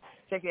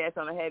Check Your Ass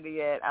on the Head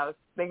yet. I was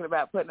thinking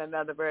about putting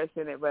another verse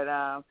in it, but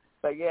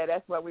yeah,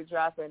 that's what we're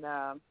dropping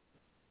the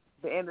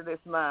end of this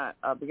month,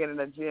 beginning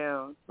of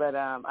June. But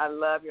I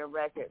love your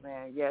record,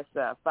 man. Yes,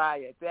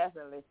 fire,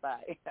 definitely fire.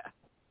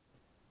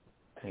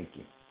 Thank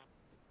you.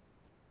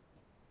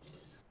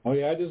 Oh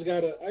yeah, I just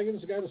gotta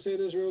say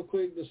this real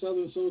quick. The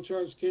Southern Soul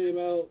charts came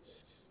out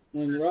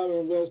when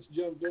Robin West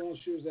jumped on.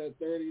 She was at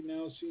 30.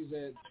 Now she's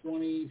at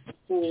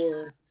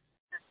 24.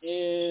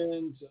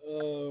 And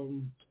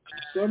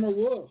Summer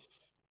Wolf,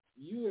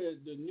 you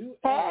had the new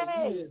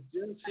ad. You had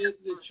just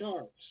hit the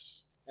charts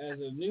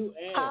as a new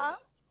ad.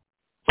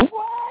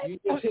 What? You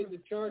just hit the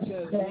charts as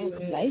a new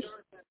ad.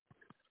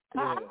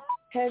 Yeah.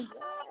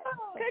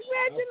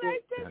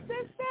 Congratulations,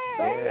 sister.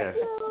 Yeah.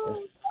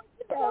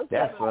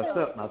 That's what's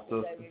up, my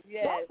sister.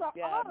 Yes,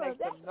 make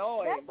some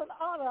noise. That's an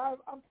honor.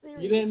 I'm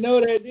serious. You didn't know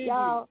that, did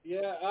you?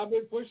 Yeah, I've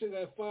been pushing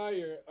that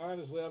fire.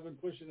 Honestly, I've been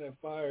pushing that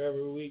fire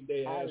every week.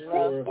 They ask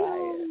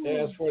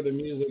for the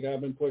music.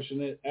 I've been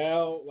pushing it.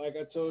 Al, like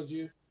I told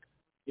you,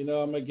 I'm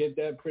gonna get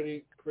that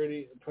pretty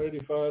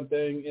fine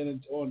thing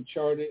on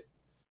charted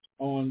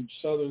on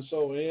Southern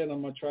Soul, and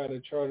I'm gonna try to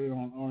chart it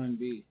on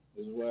R&B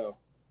as well.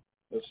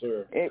 Yes,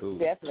 sir. It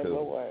definitely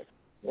will work.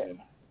 Yeah.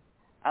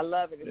 I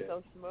love it. It's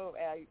so smooth,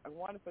 Al. A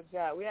wonderful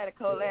job. We had a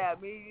collab.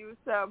 Me, you,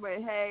 Summer.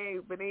 Hey,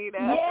 Benita.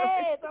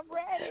 Yes, I'm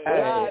ready.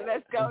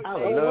 Let's go. I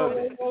love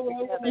it.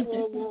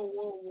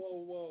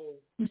 Whoa.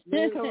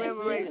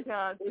 Commemorate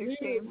Sean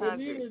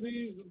 1600.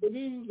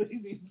 Benita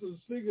needs some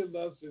singing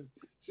lessons.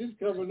 She's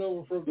coming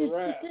over from the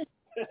rap.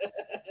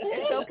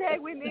 It's okay.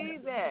 We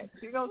need that.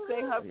 She's going to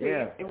say her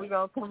piece, and we're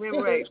going to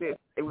commemorate this.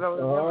 And we're going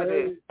to remember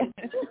this.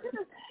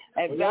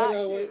 And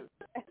y'all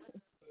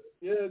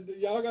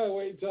gotta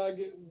wait until I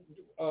get.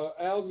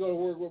 Al's gonna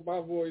work with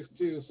my voice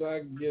too, so I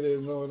can get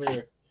in on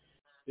there.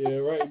 Yeah,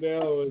 right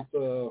now it's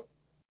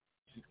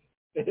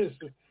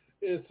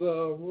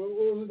what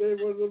was the name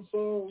of them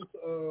songs?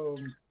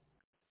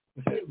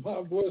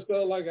 My voice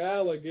felt like an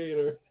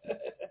alligator.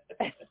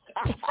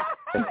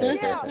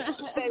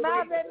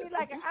 Mine made me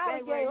like an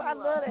alligator. I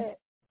love that.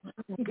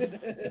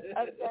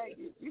 Okay,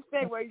 you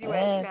stay where you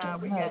at now.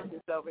 We got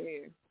this over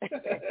here.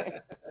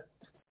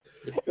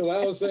 Because I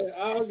was saying,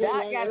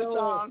 Doc got a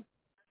song.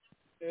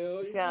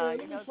 Sean,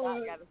 you know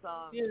Doc got a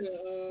song. Yeah,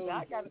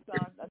 Doc got a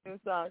song. I do a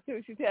song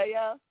too. She tell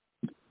y'all?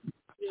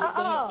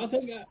 I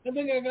think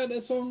I got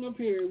that song up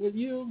here with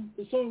you.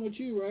 The song with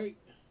you, right?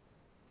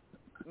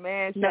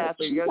 Man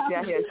shopping. You're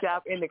out here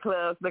shop in the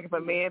clubs looking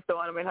for men,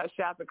 throwing them in her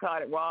shopping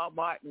cart at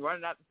Walmart and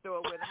running out the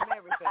store with them and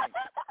everything.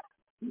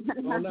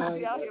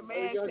 She out here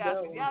man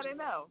shopping. Y'all didn't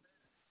know.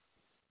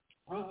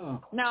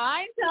 No,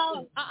 I ain't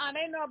telling.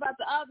 They know about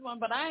the other one,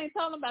 but I ain't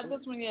telling about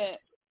this one yet.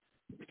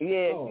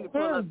 Yeah, she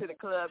pull up to the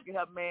club, get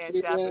her man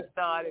shopping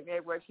started, and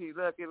everywhere she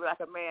looked, it was like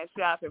a man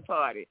shopping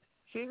party.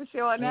 She was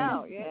showing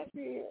out. Yeah, she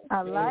is.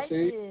 I like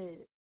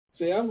it.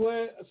 See, I'm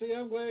glad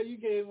you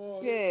came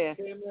on. Yeah.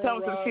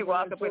 Some she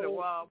walked up in the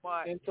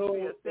Walmart and told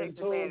the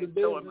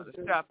business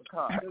the shopping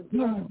cart.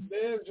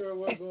 Manager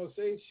wasn't gonna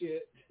say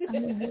shit. No, I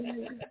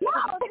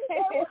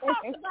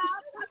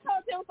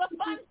told you it was a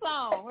fun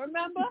song.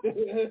 Remember?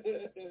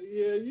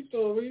 Yeah, you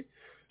told me.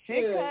 She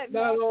cut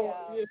not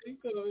on. Yeah, you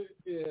told me.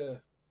 Yeah.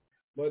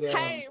 But,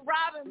 hey,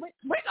 Robin,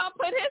 we're going to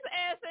put his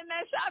ass in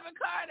that shopping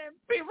cart and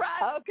be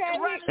riding. Okay.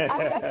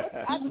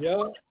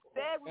 Yeah.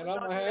 And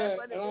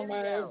I'm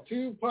gonna have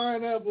 2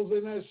 pineapples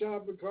in that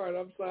shopping cart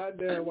upside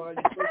down while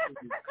you're pushing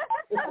me.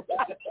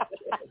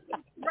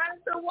 Run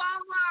to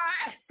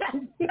Walmart.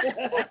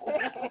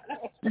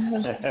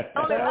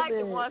 Only like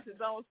the ones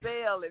that's on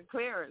sale and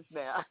clearance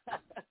now.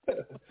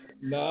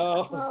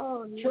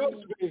 No. Trust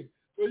me.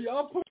 When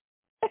y'all put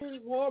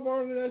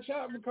Walmart in that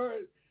shopping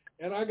cart,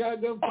 and I got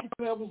them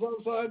pineapples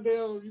upside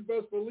down, you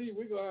best believe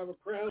we're going to have a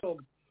crowd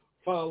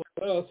follow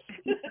us.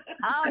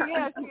 Oh,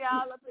 yeah, see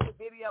all up in the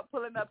video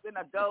pulling up in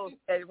a ghost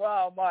at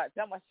Walmart.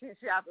 Tell my shit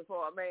shopping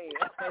for a man.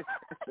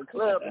 The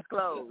club is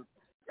closed.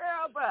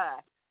 Girl,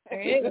 bye.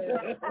 We're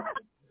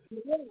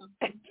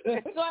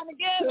going to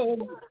get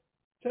them.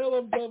 Tell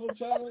them Double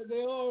Chocolate,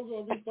 they all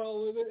gonna be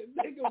following it.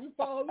 They gonna be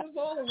following us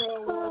all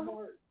around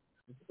Walmart.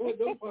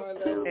 They'll find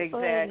out.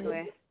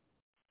 Exactly.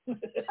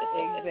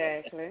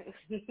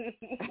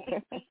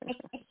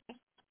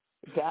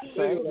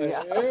 Exactly.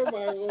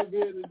 Everybody gonna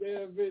be in the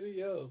damn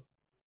video.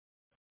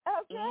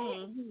 Okay.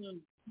 Mm-hmm.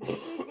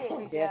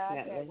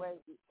 Definitely.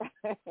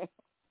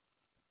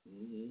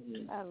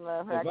 I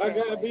love her. If I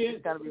gotta be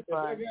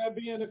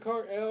in the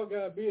cart, Al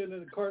gotta be in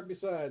the cart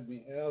beside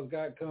me. Al's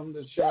got to come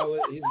to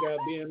Charlotte. He's got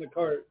to be in the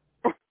cart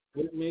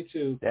with me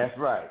too. That's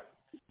right.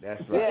 Yeah,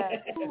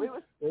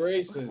 we're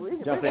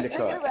racing. Jump in the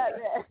cart.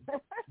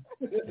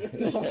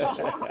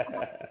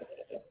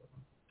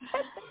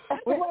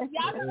 Well,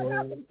 y'all need to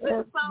have some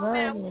tips on,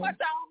 man.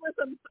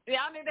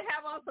 Y'all need to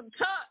have on some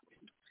tucks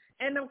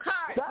and them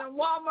carts, them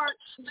Walmart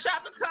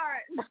shopping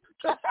carts.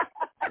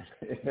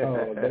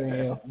 Oh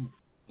damn!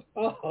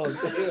 Oh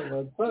damn! A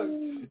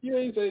tux. You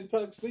ain't say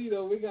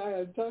tuxedo. We gotta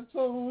have tux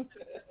on.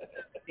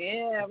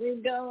 Yeah,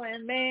 we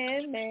going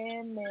man.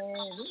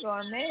 We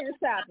going man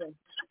shopping.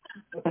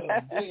 Oh,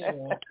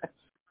 damn.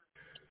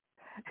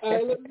 All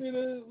right, let's do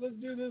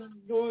this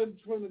going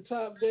from the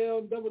top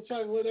down. Double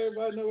Chocolate, let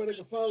everybody know where they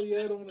can follow you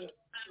at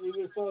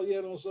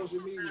on social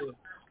media.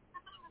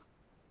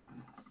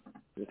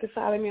 You can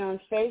follow me on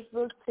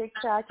Facebook,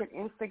 TikTok, and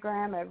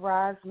Instagram at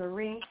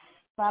Rosemarie.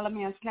 Follow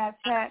me on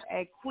Snapchat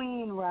at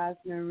Queen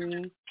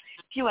Rosemarie.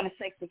 If you want a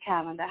sexy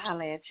calendar,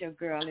 holler at your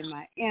girl in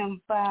my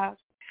inbox.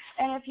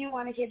 And if you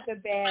want to get the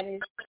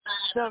baddest,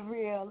 the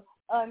real,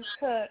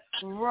 uncut,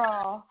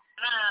 raw,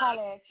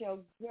 holler at your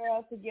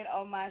girl to get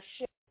on my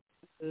show.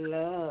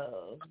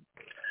 Love.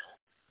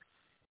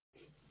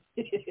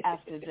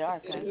 After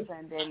dark on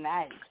Sunday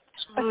night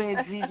with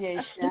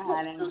DJ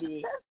Sean and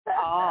the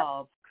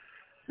all.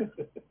 All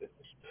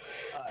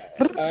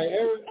right,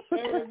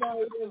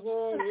 everybody that's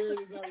on here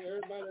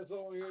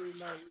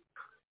tonight,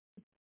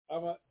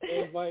 I'm going to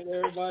invite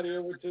everybody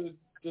over to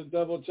the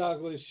Double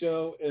Chocolate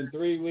Show. In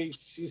 3 weeks,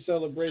 she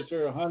celebrates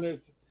her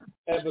 100th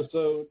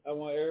episode. I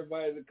want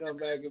everybody to come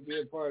back and be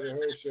a part of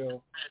her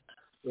show.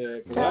 Yeah,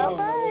 because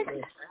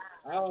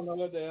I don't know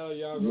what the hell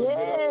y'all going to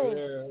get over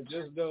there.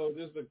 Just know,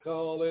 just a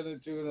call in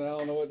and tune, and I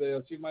don't know what the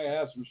hell. She might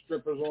have some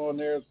strippers on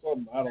there or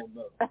something. I don't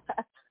know.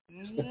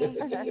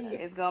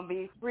 It's going to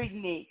be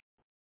freaky.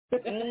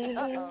 Have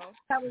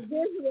a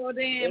visual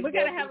then. We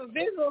got to have a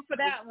visual for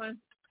that one.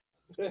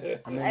 Hey,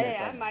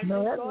 I might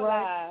just go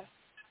live.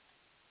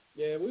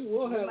 Yeah,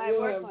 we'll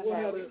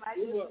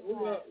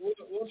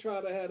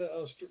try to have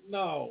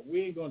no,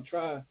 we ain't going to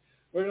try.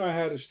 We're going to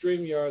have a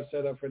StreamYard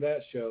set up for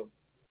that show.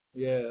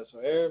 Yeah, so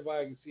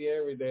everybody can see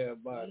every damn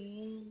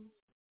body.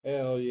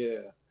 Hell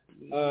yeah.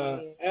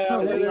 Al,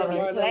 let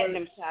everybody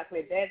platinum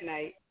chocolate that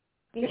night.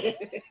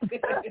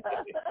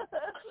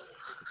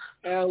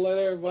 Al, let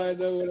everybody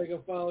know where they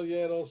can follow you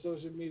at on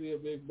social media,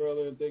 big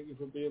brother, and thank you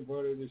for being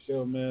part of the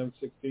show, man.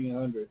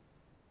 1600.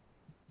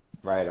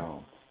 Right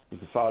on. You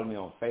can follow me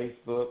on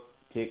Facebook,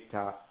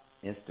 TikTok,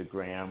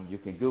 Instagram. You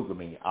can Google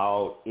me.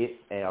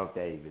 It's Al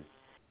Davis.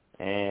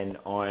 And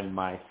on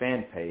my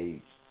fan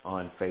page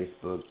on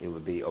Facebook, it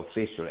would be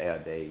Official Al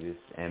Davis.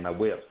 And my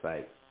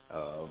website,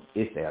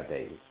 it's Al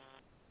Davis.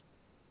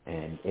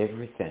 And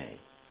everything.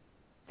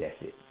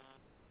 That's it.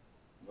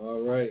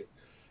 All right.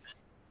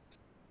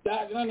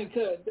 Doc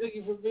Honeycutt, thank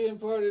you for being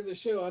part of the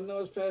show. I know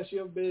it's past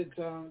your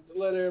bedtime.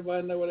 Let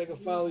everybody know where they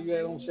can follow you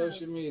at on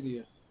social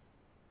media.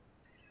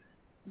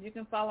 You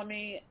can follow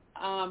me,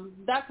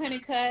 Doc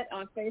Honeycutt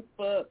on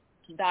Facebook,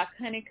 Doc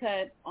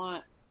Honeycutt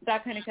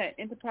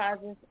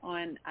Enterprises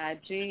on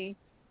IG,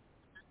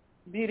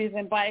 Beauties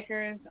and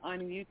Bikers on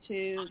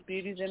YouTube,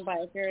 Beauties and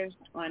Bikers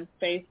on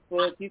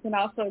Facebook. You can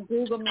also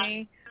Google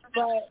me,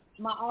 but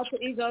my alter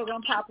ego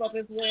going to pop up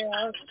as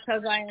well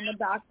because I am a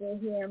doctor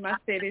here in my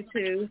city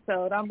too.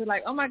 So don't be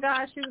like, oh my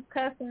gosh, she was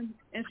cussing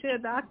and she a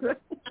doctor.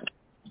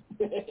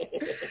 But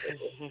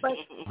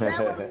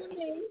that was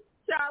me.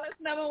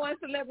 Charlotte's #1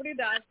 celebrity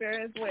doctor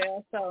as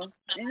well. So,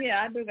 and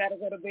yeah, I do got to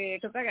go to bed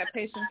because I got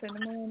patients in the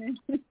morning.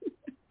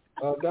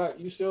 Doc,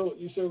 you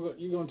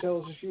gonna tell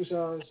us a few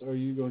songs, or are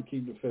you gonna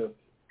keep the fifth?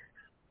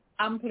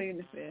 I'm pleading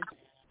the fifth.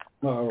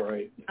 All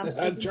right.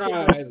 I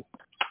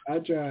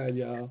tried,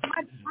 y'all.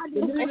 I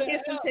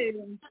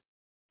do.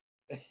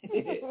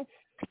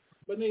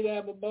 Bonita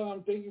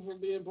Applebaum, thank you for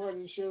being part of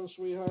the show,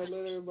 sweetheart.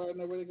 Let everybody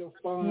know where they can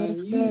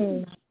find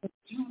you.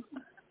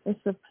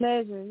 It's a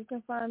pleasure. You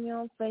can find me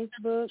on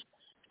Facebook,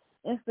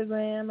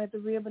 Instagram at The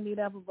Real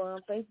Bonita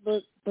Applebaum,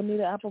 Facebook,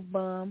 Bonita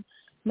Applebaum.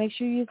 Make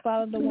sure you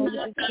follow the one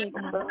with the chick.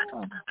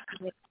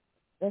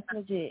 That's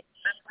legit.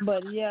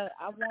 But yeah,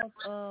 I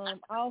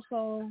want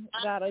also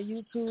got a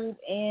YouTube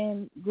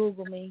and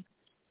Google me.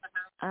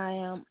 I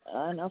am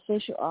an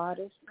official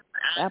artist,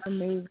 Apple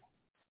Music,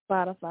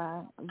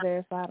 Spotify. I'm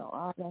verified on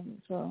all of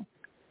them. So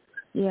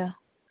yeah.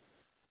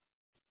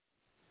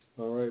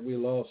 All right, we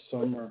lost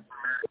Summer.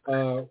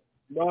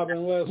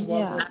 Robin West,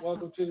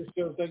 welcome to the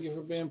show. Thank you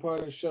for being part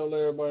of the show.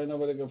 Let everybody know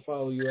where they can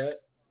follow you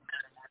at.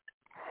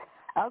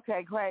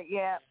 Okay, great.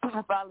 Yeah,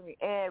 follow me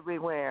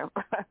everywhere.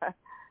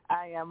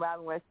 I am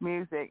Robin West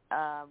Music,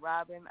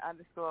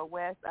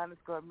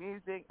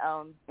 Robin_West_music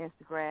on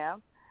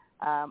Instagram.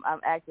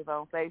 I'm active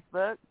on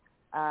Facebook.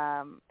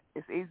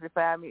 It's easy to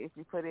find me if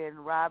you put in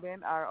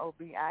Robin,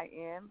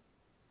 ROBIN,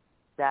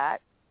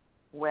 West,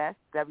 WEST,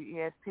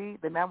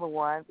 the number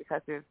 1,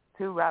 because there's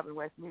 2 Robin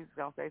West Music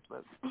on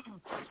Facebook.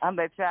 I'm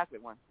that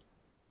chocolate one.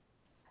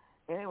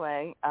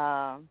 Anyway,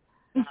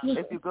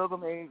 if you Google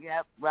me,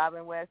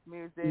 Robin West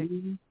Music,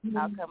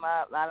 I'll come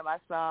up. A lot of my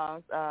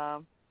songs,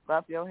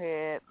 Bump Your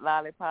Head,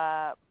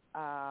 Lollipop,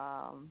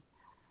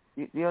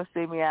 you'll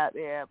see me out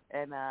there.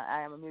 And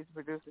I am a music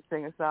producer,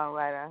 singer,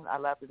 songwriter. I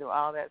love to do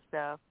all that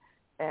stuff.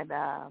 And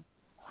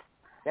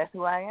that's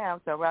who I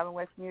am. So Robin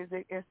West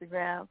Music,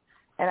 Instagram.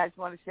 And I just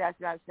want to shout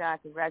you out, Sean.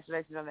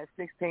 Congratulations on that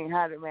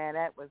 1,600, man.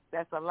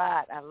 That's a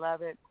lot. I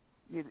love it.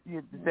 You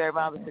deserve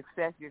all the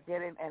success you're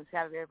getting. And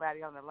shout out to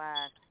everybody on the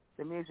line.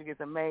 The music is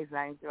amazing.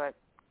 I enjoyed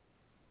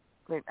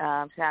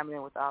chiming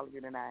in with all of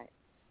you tonight.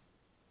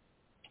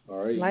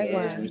 All right.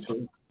 Likewise.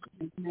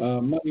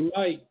 Mike,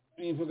 I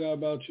ain't forgot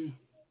about you.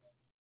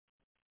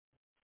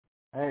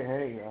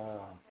 Hey.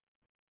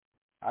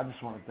 I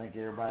just want to thank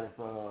everybody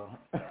for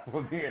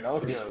being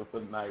on here for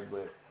tonight,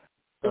 but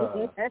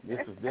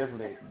this was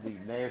definitely the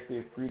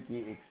nasty,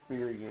 freaky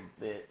experience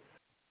that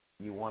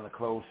you want to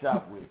close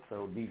shop with.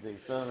 So DJ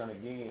Sean,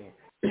 again,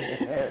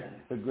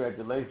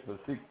 congratulations for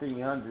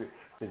 1,600,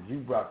 because you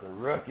brought the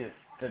ruckus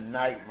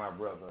tonight, my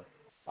brother.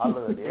 I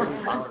loved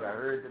every song I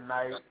heard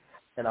tonight,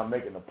 and I'm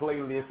making a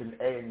playlist and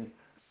adding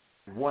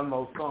one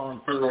more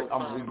song to it.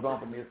 I'm going to be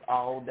bumping this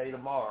all day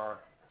tomorrow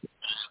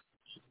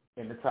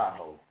in the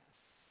Tahoe.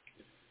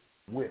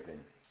 Whipping.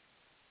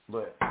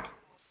 But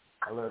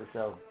I love the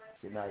show.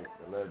 Good night.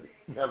 I loved it.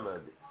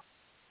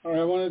 All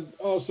right, I want to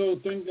also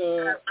thank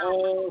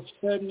all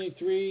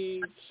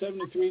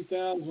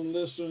 73,000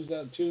 listeners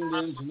that tuned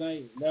in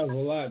tonight. That was a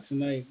lot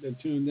tonight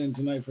that tuned in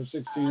tonight for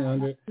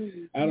 1,600.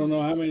 I don't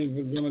know how many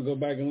are going to go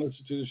back and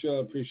listen to the show. I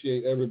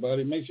appreciate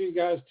everybody. Make sure you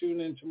guys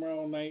tune in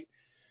tomorrow night.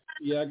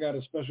 Yeah, I got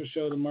a special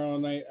show tomorrow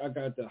night. I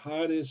got the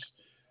hottest,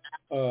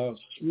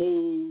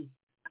 smooth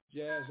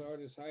jazz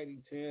artist, Heidi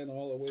Tan,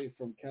 all the way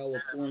from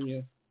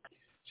California.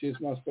 She's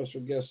my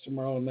special guest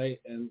tomorrow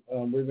night, and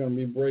we're going to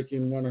be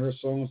breaking one of her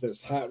songs that's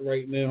hot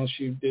right now.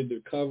 She did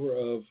the cover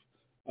of,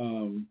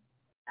 what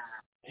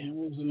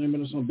was the name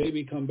of the song?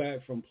 Baby Come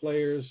Back from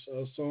Players,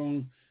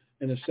 song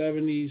in the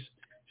 70s.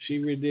 She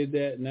redid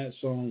that, and that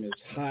song is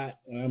hot.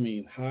 I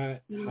mean,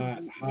 hot.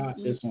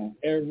 It's on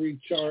every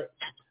chart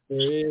there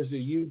is, the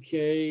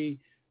UK,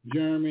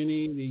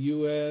 Germany, the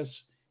US,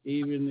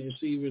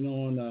 it's even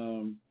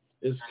on,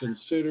 it's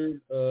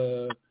considered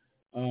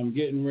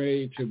getting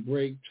ready to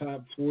break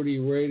top 40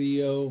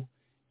 radio,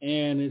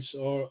 and it's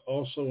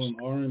also an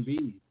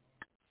R&B.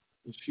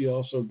 She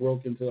also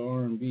broke into the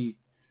R&B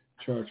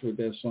charts with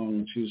that song,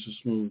 and she's a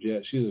smooth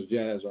jazz. She's a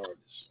jazz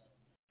artist.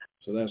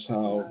 So that's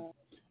how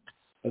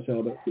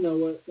that. You know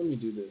what? Let me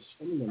do this.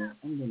 I'm gonna.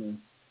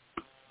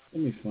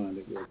 Let me find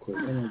it real quick.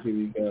 I'm gonna give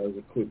you guys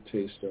a quick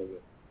taste of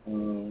it.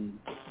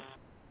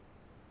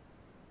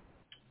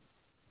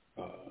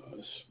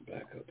 Let's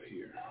back up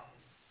here.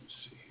 Let's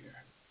see here.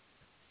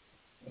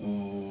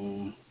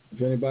 If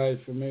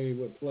anybody's familiar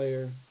with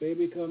Player,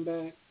 Baby Come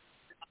Back,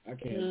 I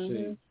can't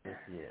sing.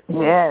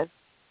 Yes.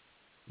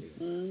 Yeah.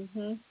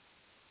 Mhm.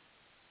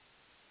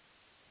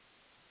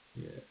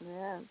 Yeah.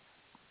 Yeah.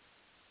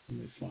 Let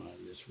me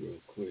find this real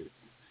quick.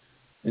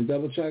 And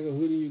Double Chocolate,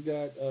 who do you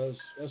got?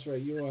 That's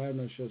right, you don't have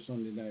no show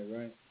Sunday night,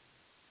 right?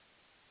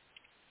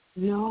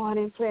 No, I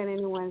didn't plan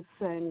anyone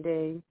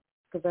Sunday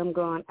because I'm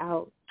going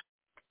out.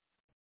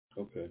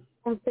 Okay.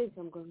 I think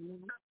I'm going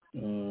out.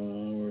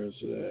 Where is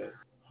it at?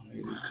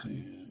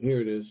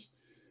 Here it is.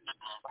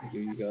 I'll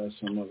give you guys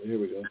some of it. Here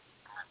we go.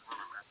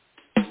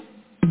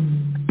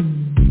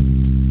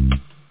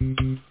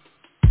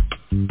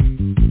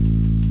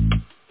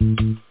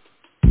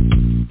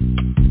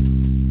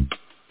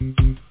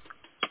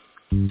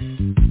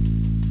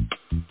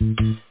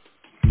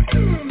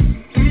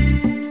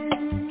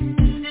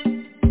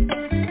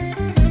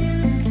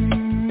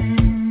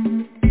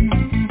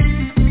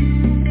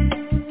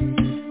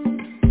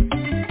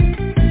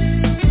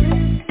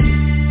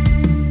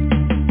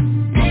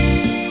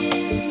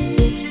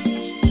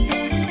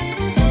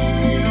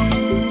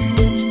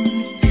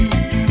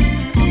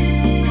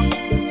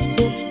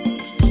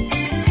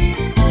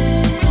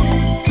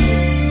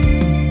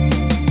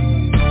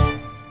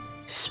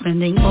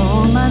 Spending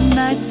all my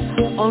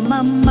nights, all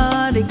my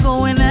money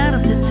going out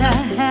of the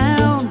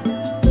town,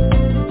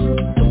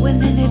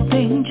 doing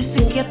anything just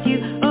to get you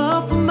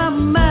off my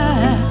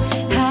mind.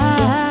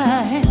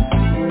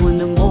 When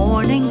the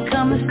morning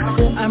comes,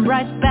 I'm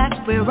right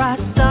back where I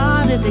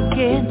started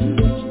again.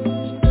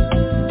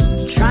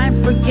 Try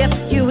and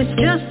forget you, it's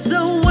just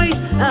a waste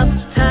of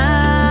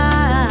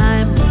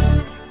time.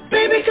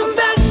 Baby, come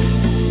back.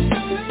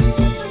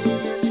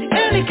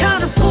 Any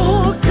kind of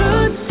fool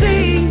could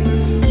see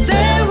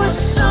there was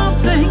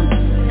something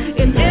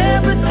in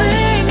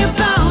everything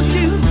about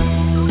you.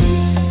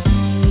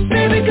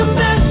 Baby, come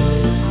back.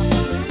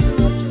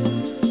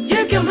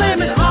 You can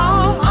blame it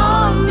all on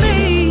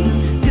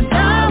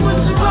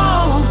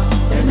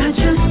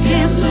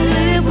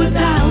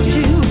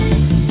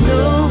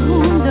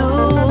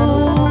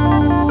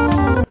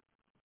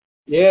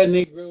Yeah,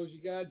 Negroes, you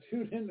got to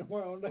tune in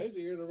tomorrow night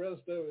to hear the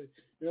rest of it.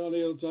 You're on the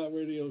Hilltop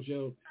Radio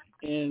Show.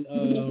 And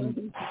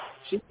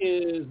she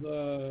is,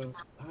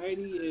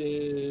 Heidi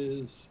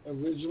is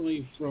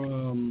originally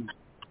from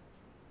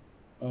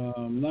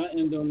not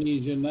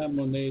Indonesia, not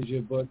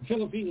Malaysia, but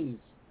Philippines.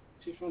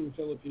 She's from the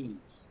Philippines.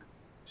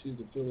 She's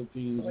a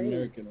Philippines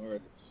American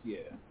artist. Yeah.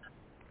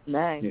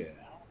 Nice. Yeah.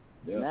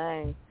 Yep.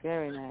 Nice.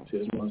 Very nice.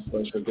 She's my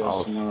special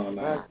guest tomorrow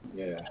night.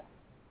 Yeah.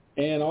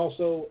 And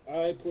also,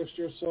 I pushed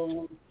her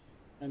song,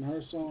 and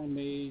her song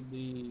made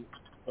the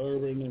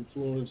urban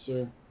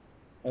influencer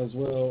as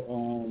well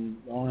on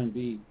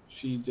R&B.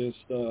 She just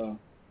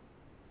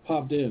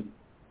popped in.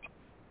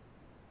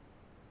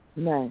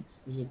 Nice.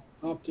 Was it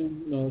popped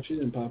in? No, she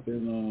didn't pop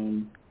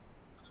in.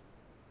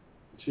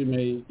 She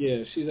made,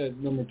 she's at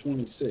number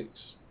 26.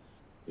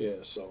 Yeah,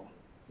 so,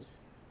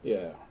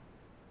 yeah.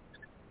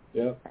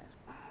 Yep.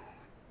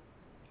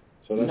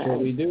 So that's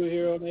what we do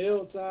here on the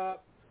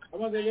Hilltop. I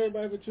want to thank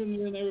everybody for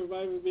tuning in,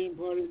 everybody for being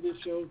part of this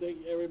show. Thank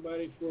you,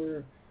 everybody,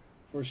 for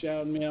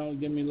shouting me out and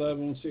giving me love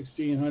on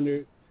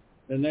 1600.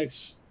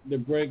 The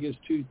break is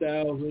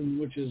 2000,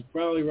 which is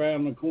probably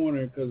around the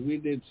corner because we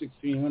did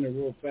 1600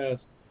 real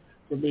fast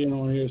for being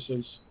on here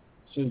since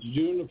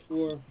June the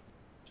 4th,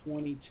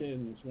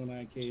 2010 was when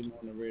I came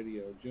on the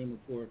radio. June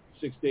the 4th,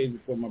 6 days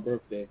before my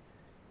birthday.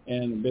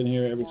 And I've been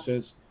here ever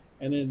since.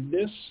 And then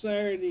this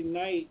Saturday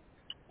night,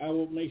 I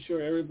will make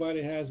sure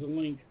everybody has a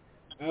link.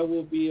 I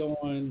will be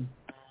on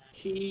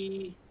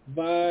Key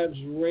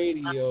Vibes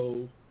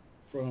Radio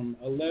from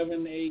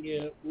 11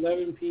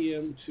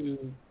 p.m.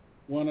 to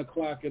 1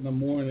 o'clock in the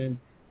morning,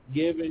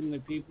 giving the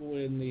people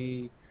in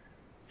the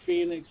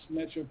Phoenix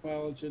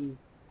metropolitan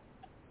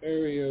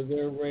area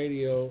their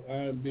radio.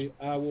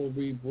 I will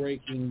be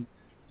breaking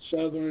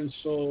Southern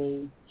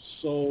soul,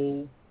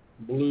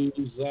 blues,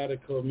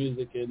 zydeco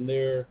music in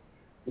their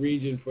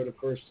region for the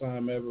first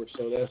time ever.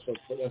 So that's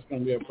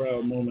going to be a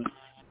proud moment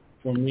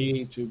for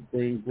me to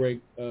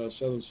break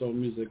Southern soul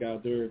music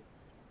out there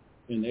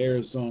in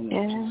Arizona.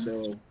 Yeah.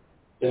 So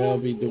I'll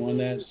be doing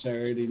that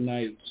Saturday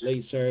night,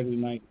 late Saturday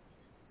night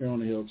here on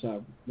the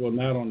Hilltop. Well,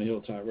 not on the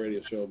Hilltop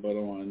Radio Show, but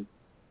on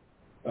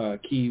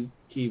Key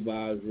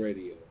Vibes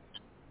Radio.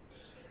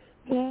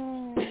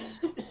 Yeah.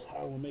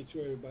 I will make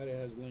sure everybody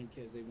has a link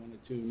as they want to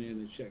tune in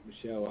and check the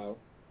show out.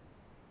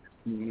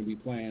 I'm going to be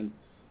playing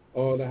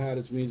all the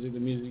hottest music, the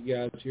music you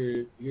guys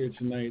hear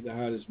tonight, the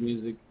hottest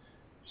music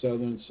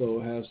Southern Soul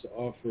has to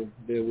offer.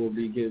 They will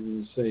be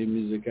getting the same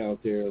music out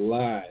there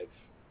live.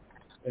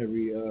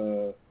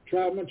 I'm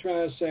going to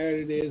try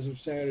Saturdays. If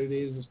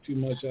Saturdays is too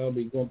much, I'll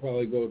be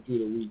probably go through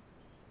the week.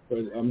 But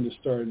I'm just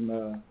starting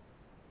the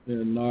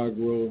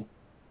inaugural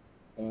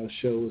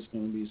show is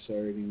going to be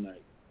Saturday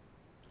night.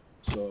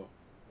 So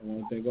I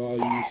want to thank all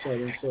you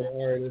Southern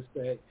Soul artists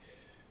that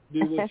do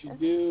what you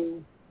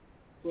do,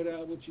 put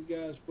out what you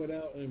guys put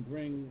out, and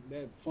bring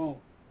that funk.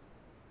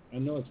 I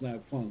know it's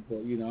not funk, but,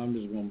 I'm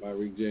just going by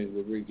Rick James.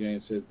 What Rick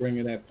James says,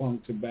 bringing that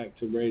funk back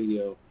to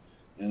radio,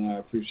 and I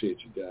appreciate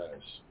you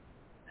guys.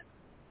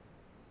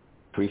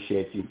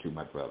 Appreciate you too,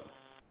 my brother.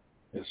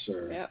 Yes,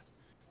 sir. Yep.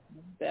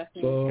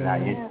 Definitely. So,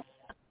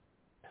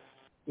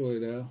 go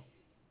ahead, Al.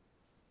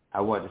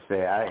 I want to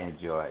say I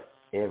enjoyed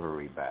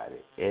everybody.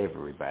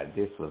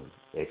 This was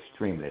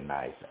extremely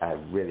nice. I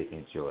really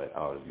enjoyed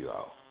all of you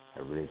all.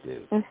 I really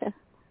do.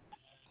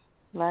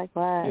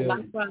 Likewise.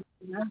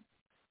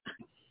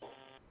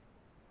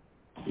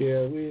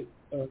 Yeah,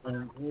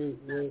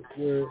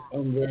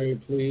 I'm very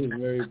pleased,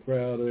 very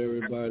proud of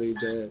everybody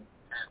that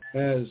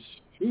has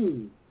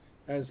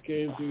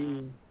came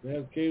through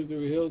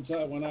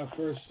Hilltop. When I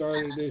first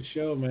started this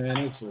show, man,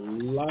 it's a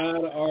lot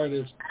of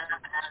artists,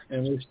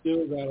 and we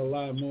still got a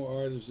lot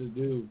more artists to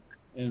do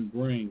and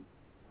bring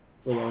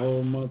for the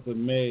whole month of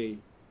May.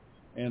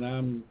 And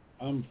I'm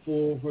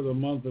full for the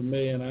month of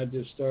May, and I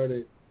just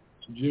started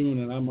June,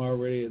 and I'm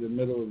already at the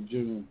middle of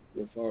June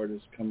with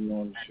artists coming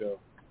on the show.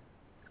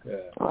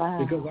 Yeah. Wow.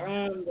 Because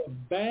I'm the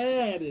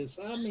baddest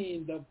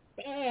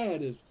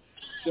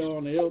show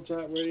on the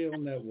Hilltop Radio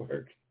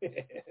Network. I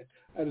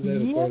just had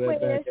to throw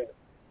that back at.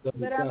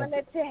 But I'm going to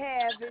let you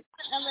have it.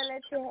 I'm going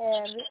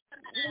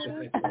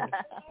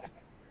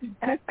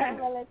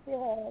to let you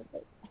have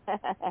it.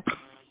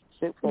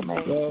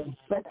 Superman.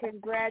 But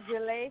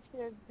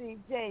congratulations,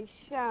 DJ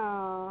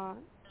Sean.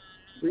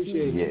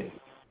 Appreciate it.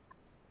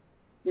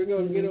 We're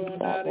going to get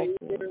on out of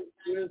here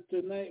with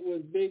tonight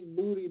with Big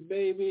Booty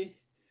Baby.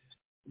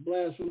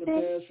 Blast from the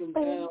Past from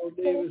Al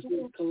Davis'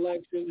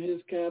 collection,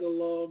 his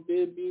catalog,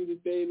 Big Beauty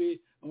Baby.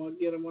 I want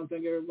to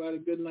thank everybody.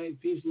 Good night,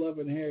 peace, love,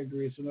 and hair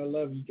grease, and I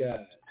love you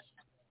guys.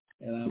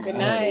 And I'm good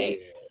night.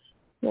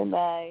 Good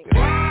night.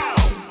 Wow.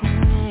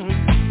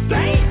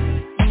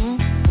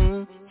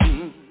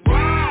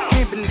 Wow.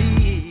 Can't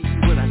believe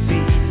what I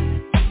see.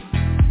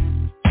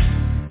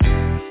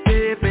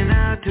 Stepping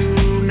out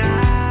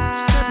tonight.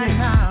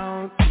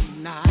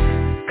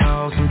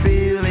 Cause I'm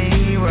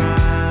feeling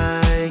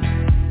right.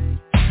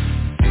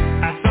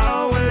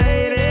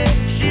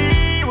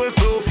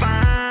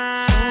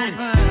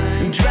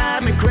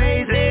 Drive me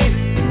crazy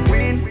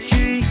when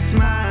she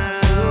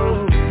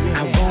smiles.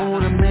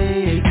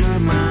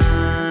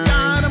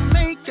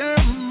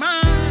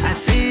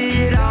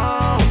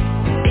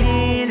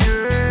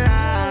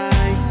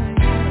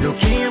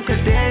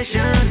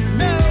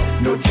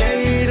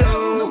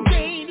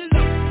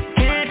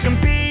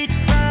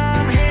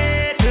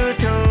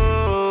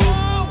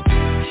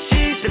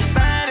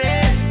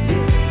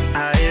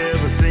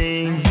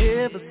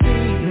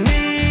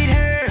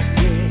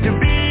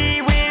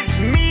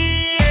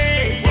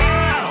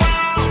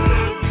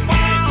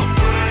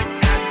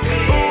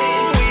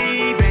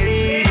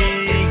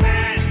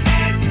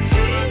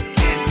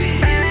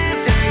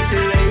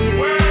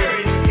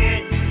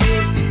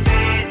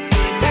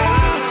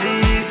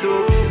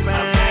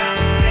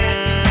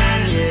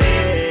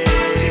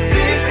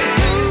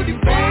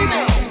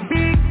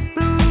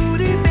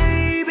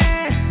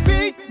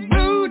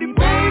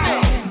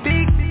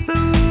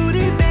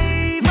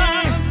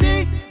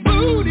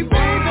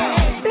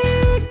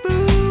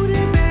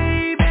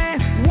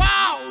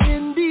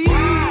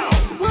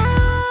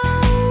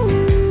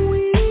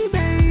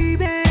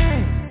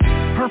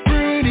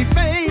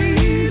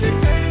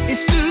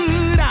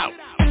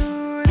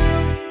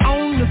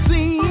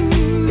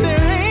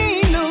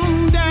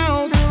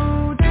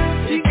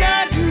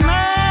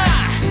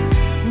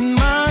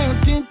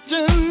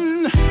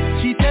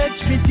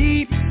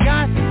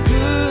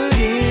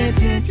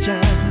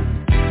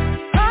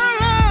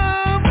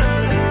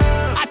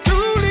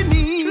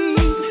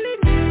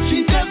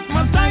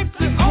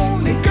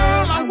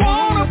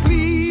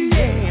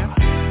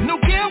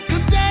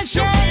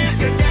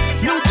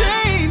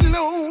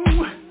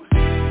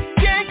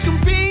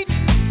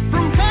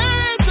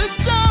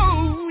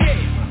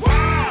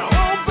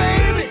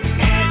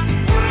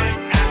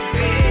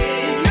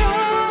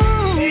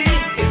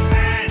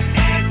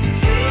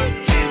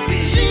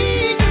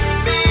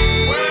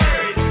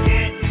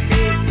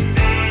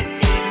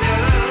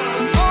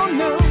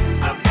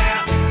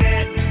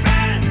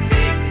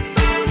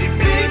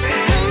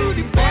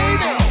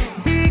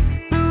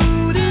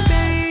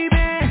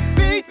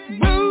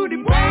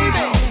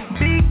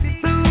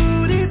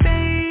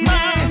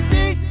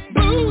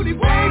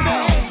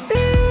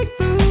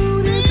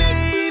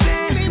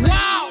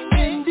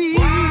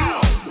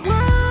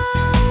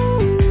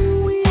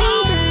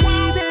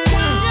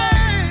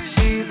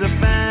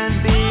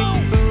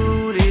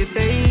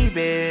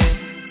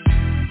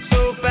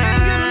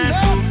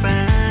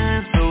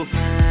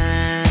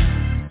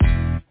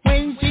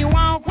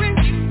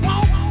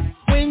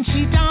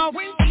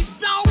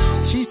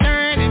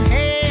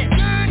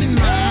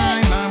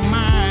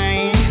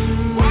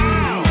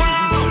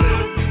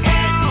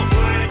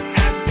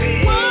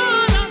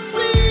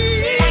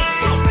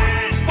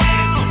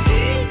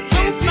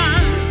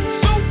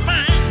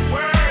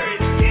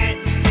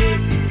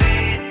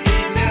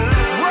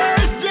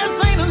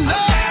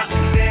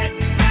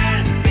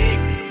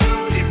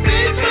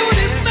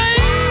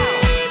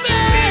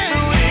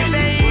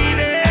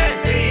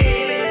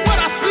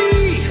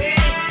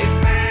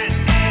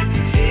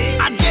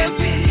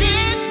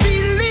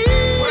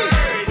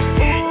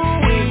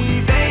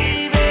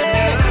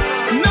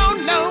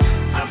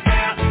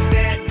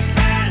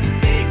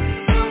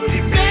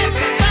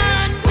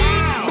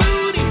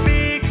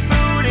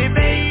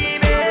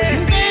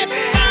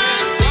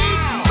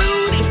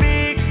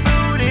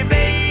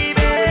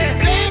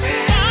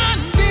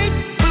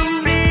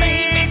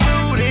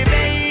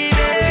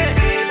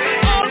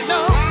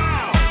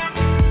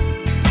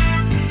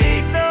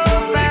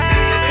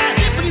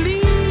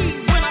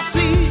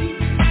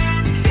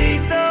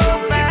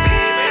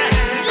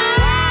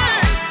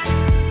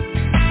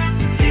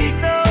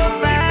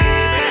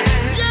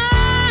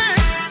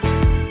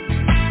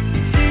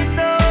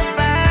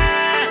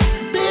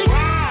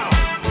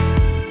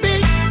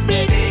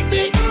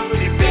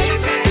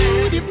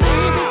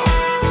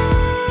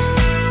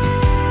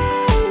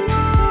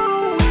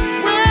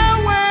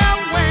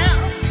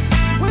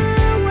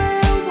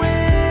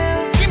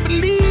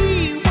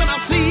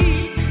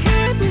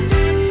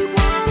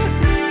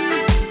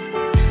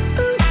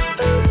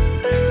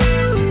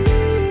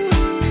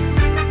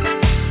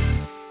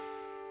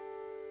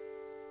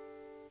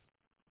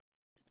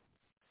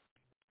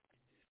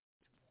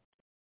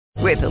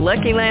 With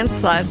Lucky Land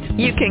Slots,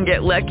 you can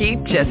get lucky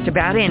just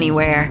about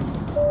anywhere.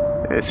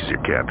 This is your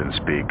captain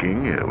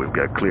speaking. We've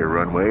got clear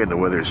runway and the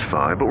weather's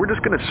fine, but we're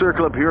just going to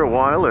circle up here a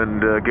while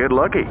and get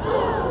lucky.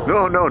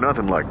 No,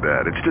 nothing like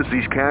that. It's just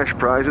these cash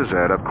prizes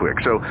add up quick.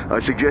 So I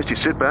suggest you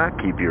sit back,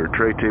 keep your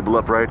tray table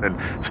upright, and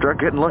start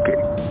getting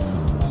lucky.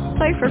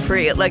 Play for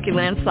free at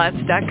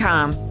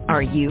LuckyLandSlots.com.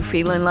 Are you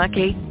feeling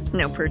lucky?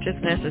 No purchase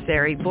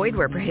necessary. Void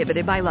where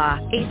prohibited by law.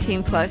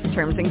 18+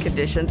 terms and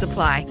conditions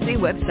apply. See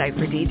website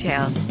for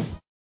details.